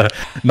careful to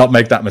not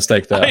make that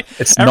mistake there.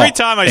 Every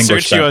time I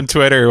searched you on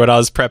Twitter when I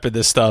was prepping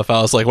this stuff,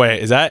 I was like,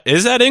 wait, is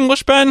that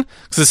English Ben?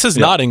 Because this is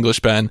not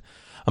English Ben.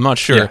 I'm not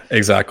sure. Yeah,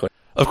 exactly.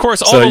 Of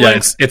course, all the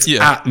links. It's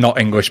at not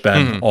English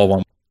Ben, all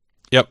one.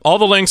 Yep, all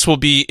the links will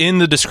be in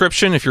the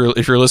description if you're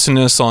listening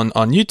to this on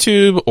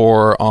YouTube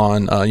or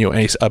on a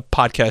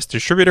podcast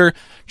distributor.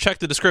 Check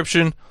the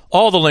description.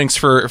 All the links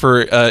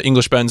for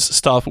English Ben's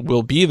stuff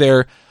will be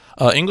there.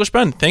 English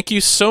Ben, thank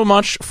you so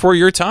much for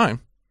your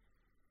time.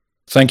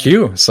 Thank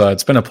you. So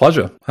it's been a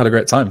pleasure. Had a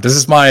great time. This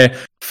is my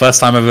first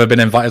time I've ever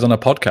been invited on a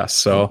podcast.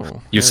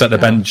 So you've set the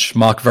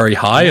benchmark very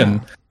high,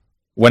 and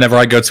whenever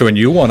I go to a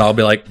new one, I'll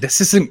be like,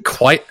 this isn't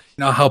quite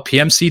how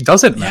PMC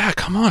does it, man. Yeah,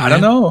 come on. I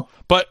don't know.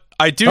 But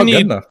I do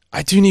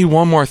need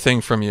one more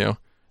thing from you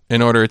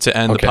in order to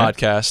end the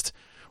podcast,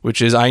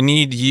 which is I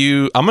need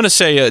you. I'm going to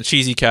say a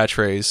cheesy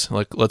catchphrase,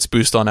 like "Let's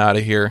boost on out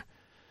of here,"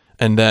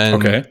 and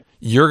then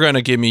you're going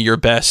to give me your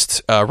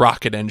best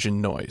rocket engine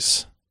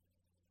noise.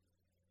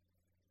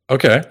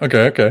 Okay.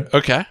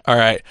 All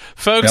right,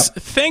 folks.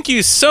 Thank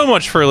you so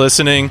much for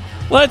listening.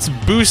 Let's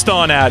boost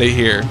on out of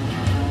here.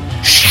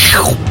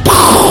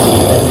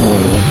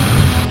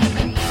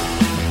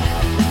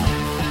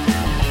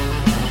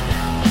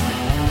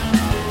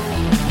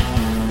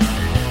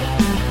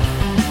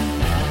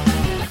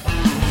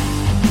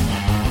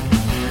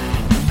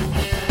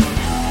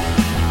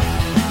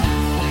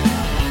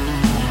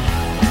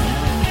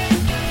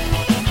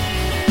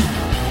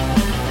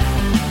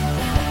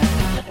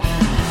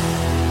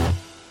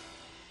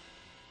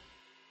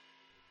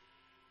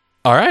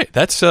 All right,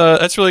 that's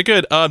really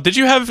good. Did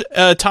you have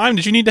time?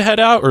 Did you need to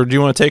head out, or do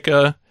you want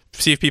to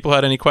see if people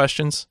had any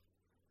questions?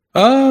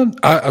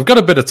 I've got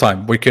a bit of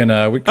time. We can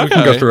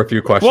go through a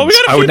few questions. Well,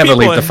 I would never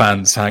leave the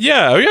fans hanging.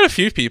 Yeah, we got a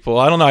few people.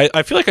 I don't know.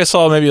 I feel like I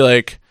saw maybe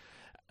like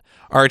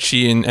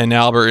Archie and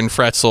Albert and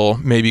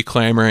Fretzel maybe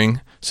clamoring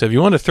So if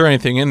you want to throw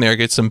anything in there,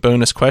 get some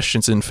bonus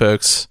questions in,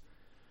 folks.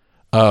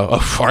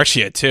 Oh,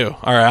 Archie had 2.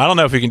 All right, I don't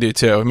know if we can do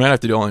 2. We might have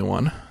to do only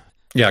 1.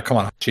 Yeah, come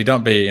on, Archie.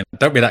 Don't be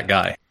that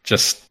guy.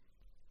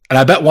 And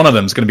I bet one of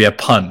them is going to be a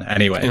pun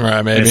anyway.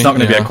 Right, maybe. And it's not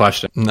going to be a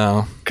question.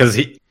 No. Because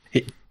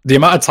the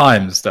amount of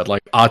times that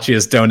like Archie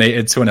has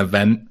donated to an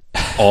event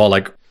or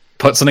like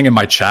put something in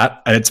my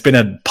chat and it's been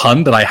a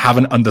pun that I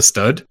haven't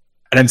understood.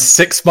 And then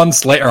 6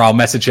 months later, I'll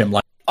message him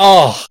like,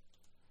 oh,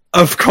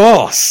 of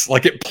course.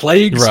 Like it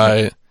plagues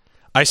me.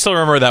 I still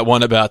remember that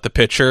one about the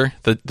pitcher,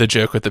 the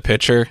joke with the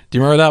pitcher. Do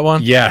you remember that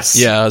one? Yes.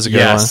 Yeah, that was a good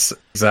one. Yes,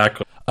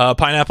 exactly.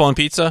 Pineapple on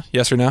pizza,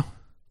 yes or no?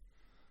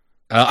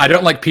 I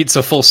don't like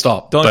pizza full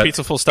stop. Don't like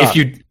pizza full stop. If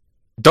you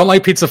don't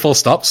like pizza full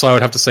stop, so I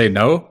would have to say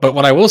no. But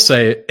what I will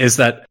say is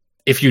that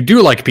if you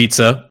do like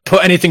pizza,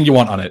 put anything you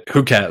want on it.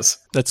 Who cares?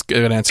 That's a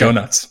good answer. Go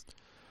nuts.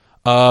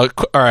 All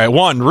right.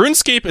 1,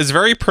 RuneScape is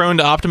very prone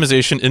to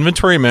optimization,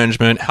 inventory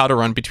management, how to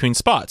run between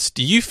spots.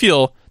 Do you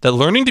feel that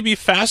learning to be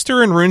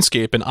faster in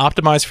RuneScape and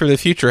optimize for the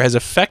future has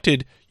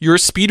affected your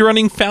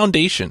speedrunning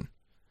foundation?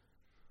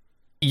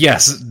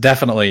 Yes,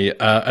 definitely.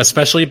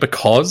 Especially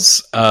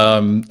because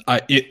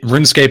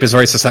RuneScape is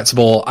very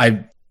susceptible.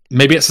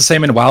 Maybe it's the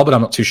same in WoW, but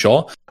I'm not too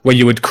sure. Where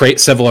you would create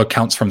several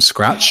accounts from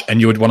scratch,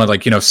 and you would want to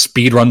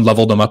speedrun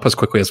level them up as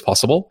quickly as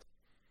possible.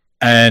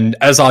 And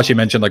as Archie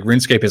mentioned,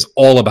 RuneScape is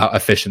all about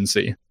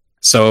efficiency.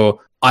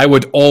 So I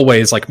would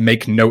always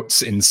make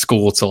notes in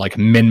school to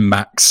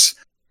min-max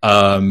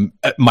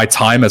my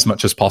time as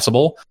much as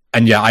possible.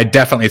 And yeah, I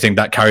definitely think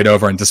that carried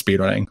over into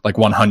speedrunning,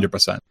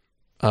 100%.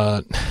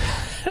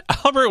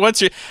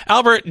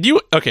 Albert,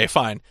 okay,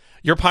 fine.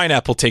 Your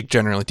pineapple take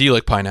generally. Do you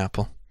like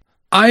pineapple?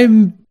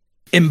 I'm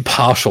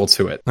impartial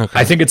to it. Okay.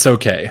 I think it's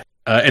okay.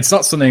 It's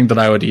not something that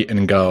I would eat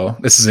and go,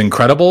 this is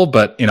incredible,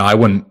 but I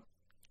wouldn't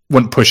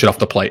push it off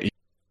the plate.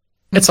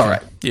 It's all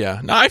right. Yeah.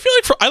 No, I feel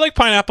I like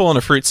pineapple in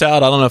a fruit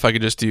salad. I don't know if I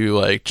could just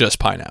do just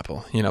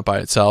pineapple, by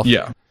itself.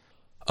 Yeah.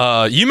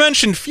 You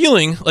mentioned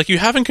feeling like you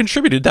haven't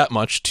contributed that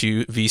much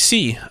to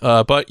VC,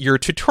 but your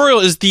tutorial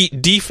is the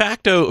de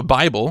facto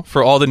Bible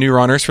for all the new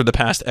runners for the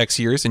past X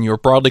years, and you're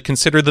broadly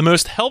considered the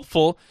most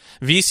helpful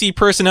VC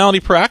personality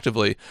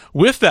proactively.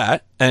 With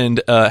that,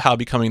 and how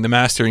becoming the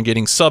master and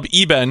getting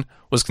sub-Eben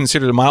was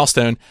considered a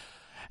milestone,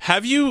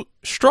 have you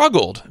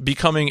struggled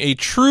becoming a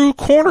true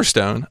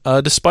cornerstone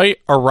despite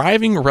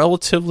arriving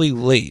relatively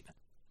late?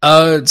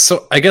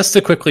 So I guess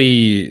to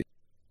quickly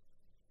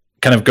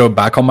kind of go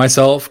back on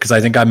myself, because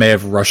I think I may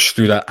have rushed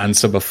through that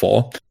answer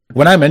before.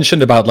 When I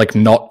mentioned about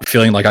not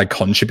feeling like I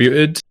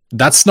contributed,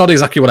 that's not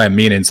exactly what I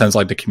mean in terms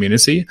of the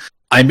community.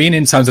 I mean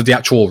in terms of the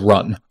actual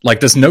run.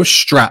 There's no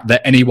strat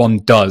that anyone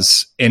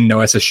does in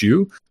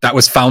NoSSU that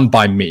was found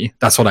by me.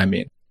 That's what I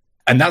mean.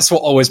 And that's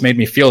what always made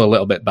me feel a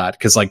little bit bad,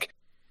 because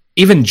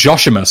even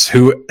Joshimus,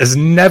 who has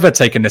never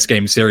taken this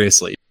game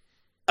seriously,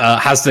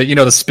 has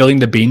the spilling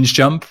the beans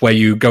jump where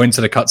you go into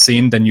the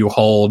cutscene, then you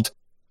hold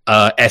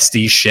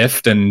SD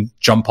shift and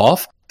jump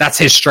off. That's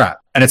his strat,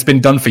 and it's been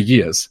done for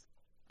years.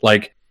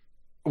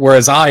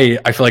 Whereas I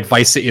feel like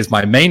Vice City is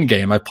my main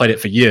game. I've played it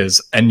for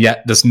years, and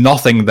yet there's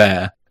nothing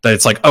there that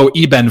it's oh,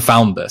 Eben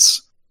found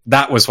this.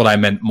 That was what I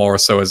meant more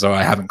so as though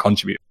I haven't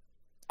contributed.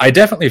 I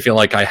definitely feel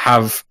like I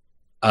have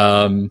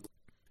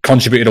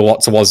contributed a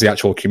lot towards the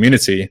actual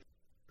community,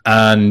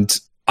 and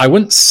I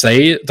wouldn't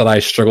say that I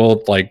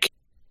struggled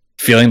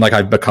feeling like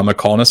I've become a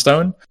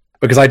cornerstone,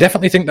 because I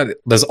definitely think that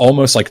there's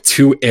almost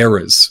 2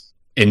 eras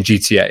in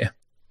GTA.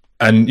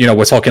 And,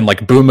 we're talking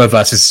Boomer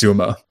versus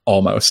Zoomer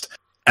almost.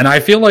 And I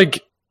feel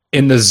like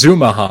in the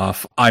Zoomer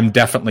half, I'm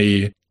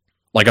definitely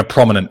a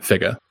prominent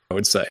figure, I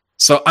would say.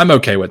 So I'm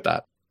okay with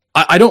that.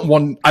 I don't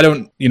want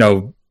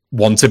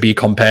to be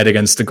compared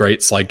against the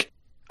greats like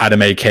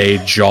Adam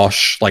AK,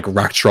 Josh,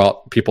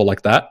 Raktrot, people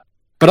like that.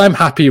 But I'm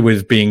happy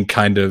with being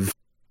kind of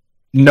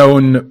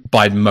known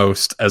by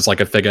most as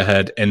a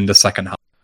figurehead in the second half.